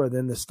more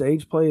than the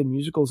stage play and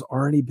musical's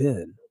already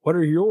been? What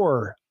are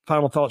your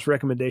final thoughts,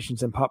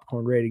 recommendations, and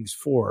popcorn ratings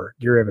for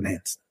Dear Evan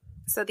Hansen?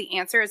 So the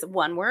answer is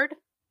one word.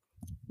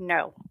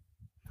 No.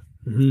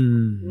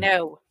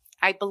 No.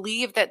 I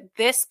believe that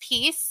this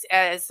piece,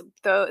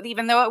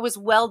 even though it was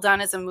well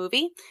done as a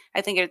movie, I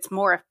think it's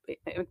more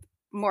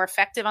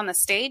effective on the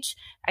stage.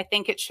 I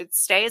think it should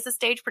stay as a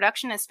stage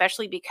production,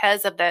 especially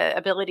because of the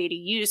ability to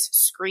use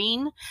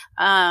screen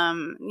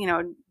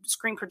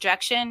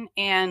projection.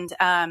 And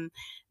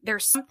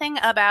there's something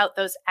about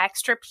those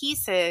extra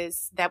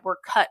pieces that were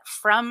cut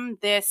from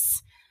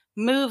this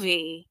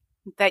movie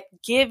that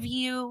give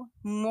you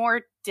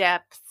more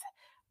depth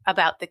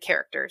about the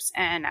characters.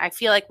 And I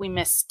feel like we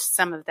missed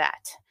some of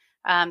that.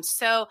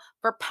 So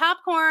for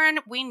popcorn,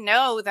 we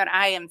know that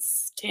I am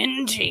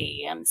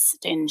stingy. I'm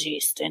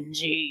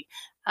stingy.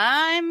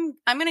 I'm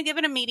going to give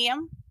it a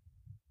medium.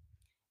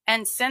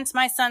 And since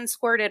my son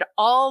squirted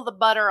all the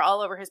butter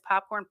all over his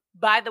popcorn,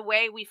 by the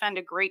way, we found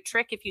a great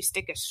trick. If you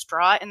stick a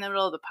straw in the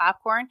middle of the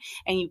popcorn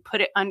and you put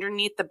it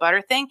underneath the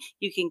butter thing,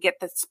 you can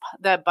get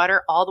the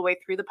butter all the way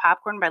through the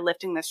popcorn by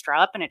lifting the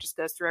straw up, and it just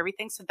goes through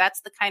everything. So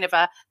that's the kind of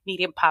a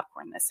medium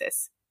popcorn this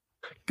is.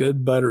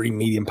 Good buttery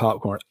medium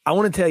popcorn. I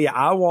want to tell you,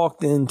 I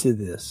walked into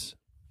this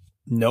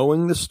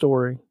knowing the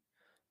story,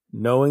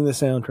 knowing the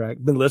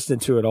soundtrack, been listening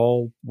to it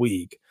all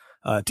week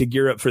to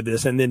gear up for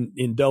this. And then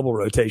in double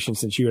rotation,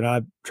 since you and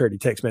I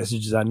traded text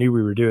messages, I knew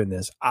we were doing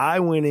this.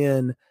 I went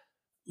in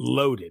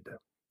loaded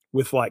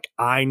with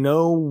I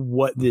know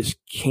what this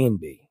can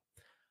be.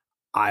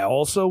 I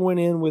also went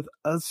in with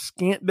a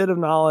scant bit of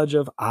knowledge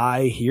of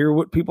I hear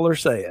what people are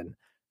saying.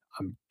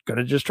 I'm going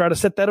to just try to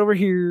set that over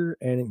here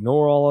and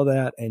ignore all of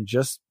that and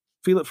just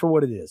feel it for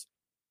what it is.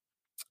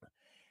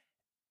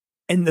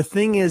 And the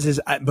thing is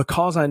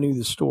because I knew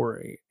the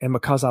story and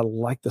because I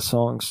like the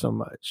song so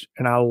much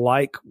and I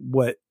like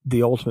what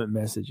the ultimate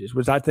message is,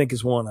 which I think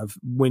is one of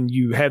when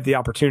you have the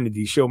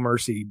opportunity, show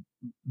mercy,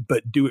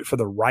 but do it for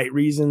the right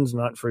reasons,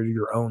 not for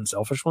your own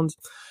selfish ones.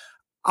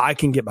 I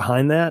can get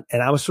behind that.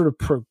 And I was sort of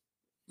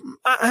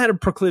I had a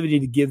proclivity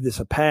to give this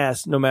a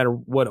pass no matter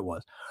what it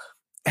was.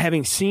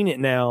 Having seen it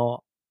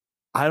now,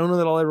 I don't know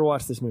that I'll ever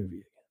watch this movie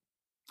again.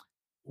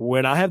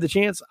 When I have the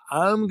chance,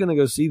 I'm going to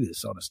go see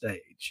this on a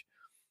stage.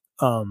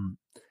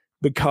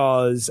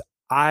 Because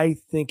I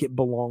think it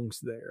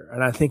belongs there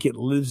and I think it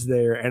lives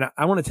there. And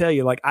I want to tell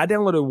you, like, I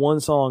downloaded one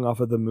song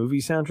off of the movie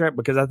soundtrack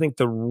because I think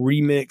the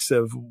remix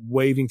of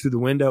Waving Through the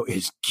Window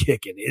is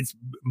kicking. It's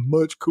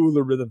much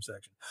cooler rhythm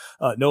section.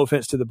 No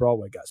offense to the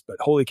Broadway guys, but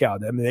holy cow.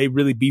 I mean, they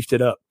really beefed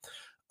it up.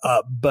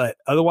 But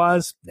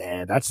otherwise,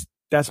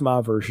 that's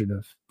my version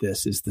of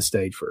this is the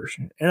stage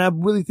version. And I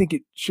really think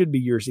it should be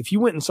yours. If you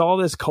went and saw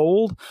this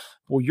cold,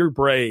 well, you're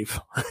brave.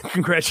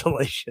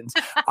 Congratulations.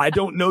 I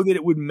don't know that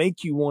it would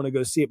make you want to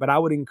go see it, but I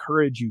would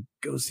encourage you,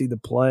 go see the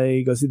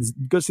play, go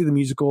see the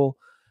musical,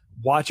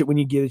 watch it when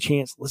you get a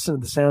chance, listen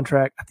to the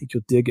soundtrack. I think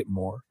you'll dig it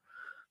more.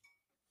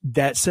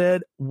 That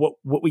said, what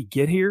we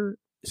get here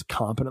is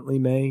competently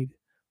made.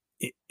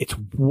 It's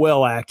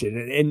well acted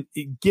and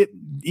get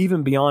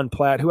even beyond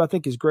Platt, who I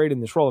think is great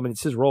in this role. I mean,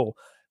 it's his role.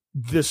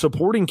 The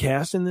supporting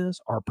cast in this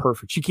are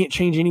perfect. You can't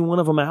change any one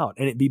of them out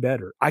and it'd be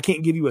better. I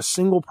can't give you a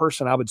single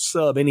person I would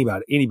sub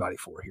anybody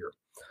for here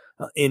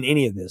in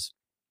any of this.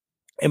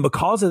 And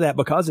because of that,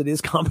 because it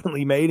is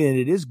competently made and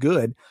it is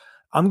good,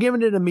 I'm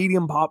giving it a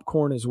medium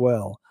popcorn as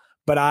well.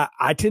 But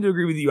I tend to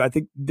agree with you. I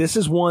think this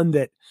is one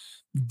that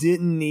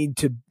didn't need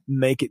to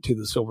make it to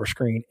the silver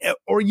screen.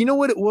 Or you know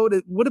what? It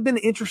would have been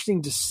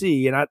interesting to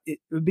see, and it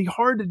would be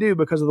hard to do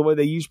because of the way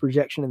they use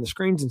projection in the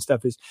screens and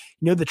stuff is,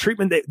 the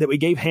treatment that we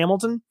gave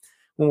Hamilton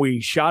when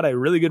we shot a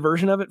really good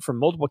version of it from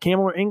multiple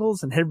camera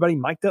angles and had everybody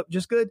mic'd up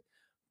just good.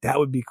 That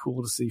would be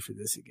cool to see for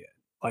this again.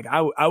 Like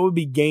I would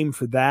be game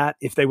for that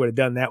if they would have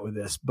done that with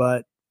this,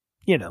 but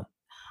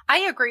I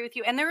agree with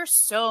you. And there are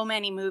so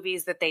many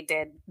movies that they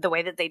did the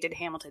way that they did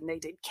Hamilton. They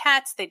did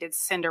Cats. They did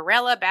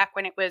Cinderella back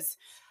when it was,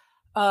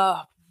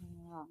 I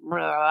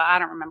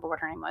don't remember what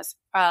her name was.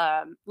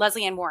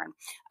 Leslie Ann Warren.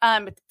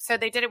 So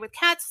they did it with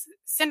Cats,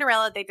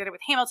 Cinderella. They did it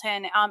with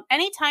Hamilton.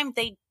 Anytime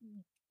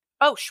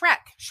Shrek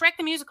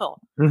the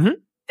musical. Mm-hmm.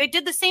 They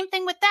did the same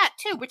thing with that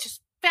too, which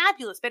is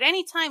fabulous. But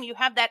anytime you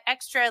have that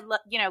extra,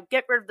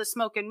 get rid of the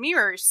smoke and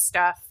mirrors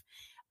stuff,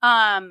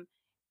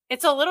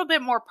 it's a little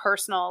bit more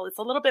personal. It's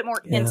a little bit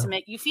more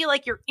intimate. You feel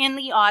like you're in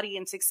the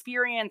audience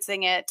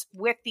experiencing it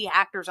with the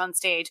actors on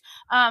stage.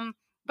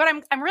 But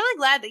I'm really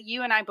glad that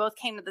you and I both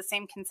came to the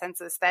same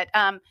consensus that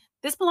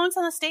this belongs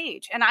on the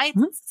stage. And I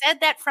said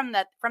that from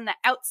the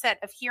outset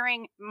of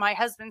hearing my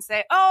husband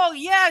say, "Oh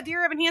yeah,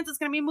 Dear Evan Hansen's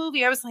going to be a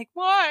movie." I was like,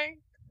 "Why?"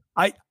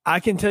 I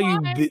can tell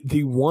you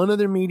the one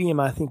other medium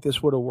I think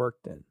this would have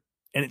worked in,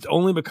 and it's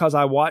only because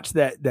I watched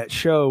that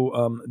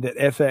show that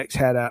FX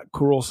had out,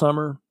 Cruel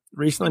Summer.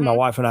 Recently, my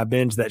wife and I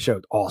binged that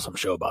show. Awesome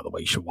show, by the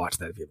way. You should watch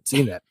that if you haven't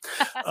seen that.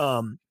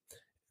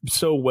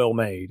 So well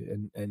made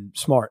and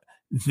smart.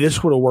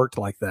 This would have worked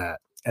like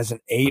that as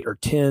an 8 or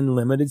 10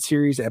 limited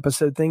series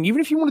episode thing.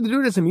 Even if you wanted to do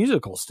it as a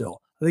musical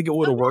still, I think it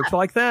would have worked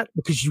like that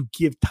because you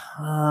give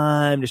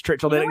time to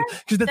stretch all that.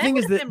 Because the thing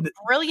is that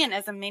brilliant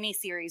as a mini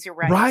series. You're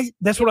right. Right.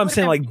 That's what I'm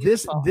saying. Like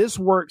this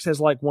works as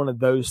like one of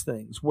those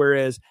things.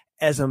 Whereas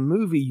as a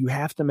movie, you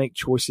have to make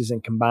choices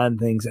and combine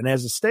things. And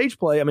as a stage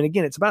play, I mean,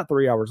 again, it's about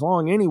 3 hours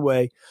long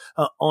anyway,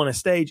 on a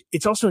stage.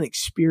 It's also an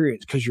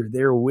experience because you're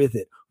there with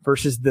it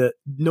versus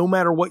no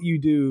matter what you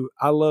do.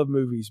 I love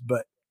movies,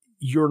 but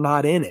you're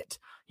not in it.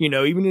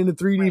 Even in a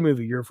 3D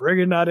movie, you're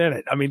friggin' not in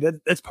it. I mean,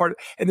 that's part of,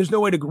 and there's no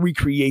way to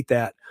recreate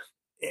that.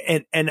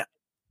 And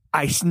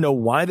I know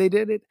why they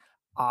did it.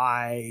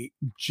 I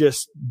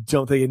just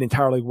don't think it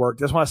entirely worked.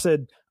 That's why I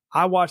said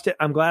I watched it.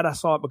 I'm glad I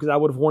saw it because I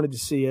would have wanted to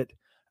see it.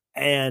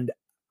 And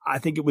I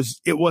think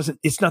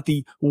it's not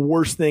the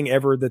worst thing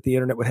ever that the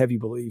internet would have you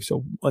believe.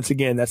 So once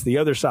again, that's the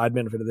other side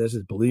benefit of this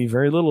is believe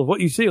very little of what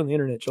you see on the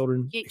internet,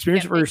 children.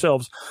 Experience it for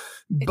yourselves.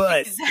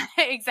 But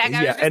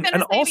exactly.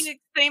 I was just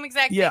same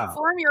exact thing.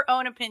 Form your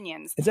own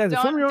opinions. Exactly.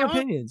 Form your own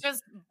opinions.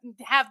 Just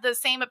have the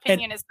same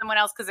opinion as someone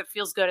else because it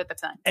feels good at the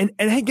time. And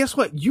hey, guess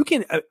what? You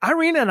can,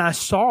 Irina and I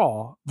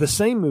saw the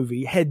same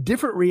movie, had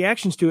different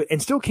reactions to it and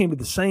still came to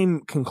the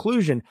same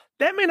conclusion.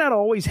 That may not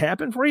always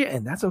happen for you.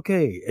 And that's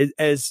okay.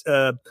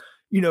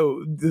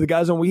 The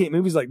guys on We Hate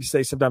Movies like to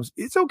say sometimes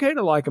it's okay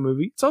to like a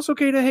movie. It's also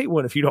okay to hate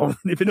one if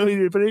it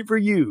ain't for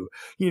you,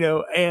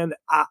 and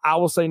I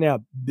will say now,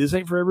 this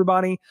ain't for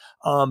everybody.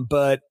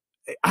 But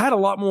I had a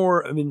lot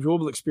more of an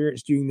enjoyable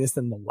experience doing this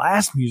than the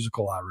last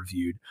musical I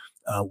reviewed,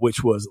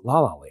 which was La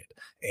La Land.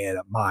 And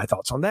my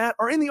thoughts on that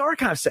are in the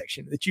archive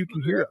section that you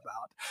can hear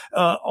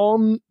about,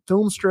 on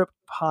Filmstrip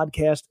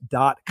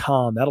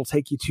filmstrippodcast.com. That'll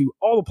take you to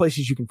all the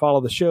places you can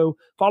follow the show's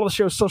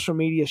social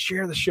media,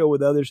 share the show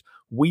with others.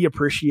 We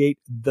appreciate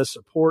the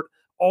support.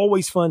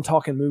 Always fun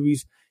talking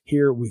movies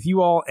here with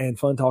you all, and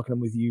fun talking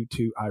with you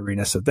too,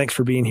 Irina. So thanks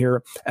for being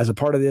here as a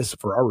part of this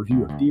for our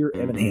review of Dear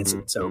Evan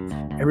Hansen. So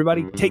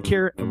everybody, take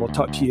care, and we'll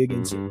talk to you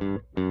again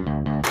soon.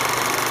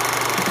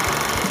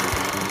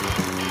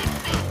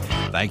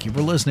 Thank you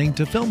for listening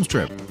to Film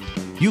Strip.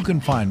 You can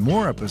find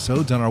more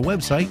episodes on our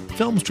website,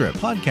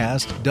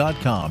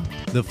 filmstrippodcast.com.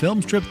 The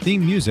Film Strip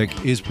theme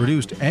music is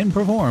produced and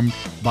performed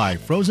by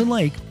Frozen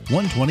Lake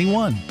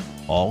 121.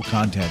 All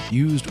content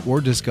used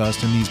or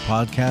discussed in these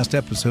podcast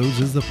episodes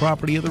is the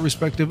property of the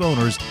respective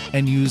owners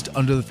and used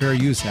under the Fair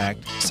Use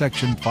Act,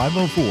 Section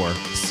 504,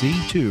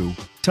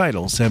 C2,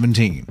 Title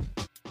 17.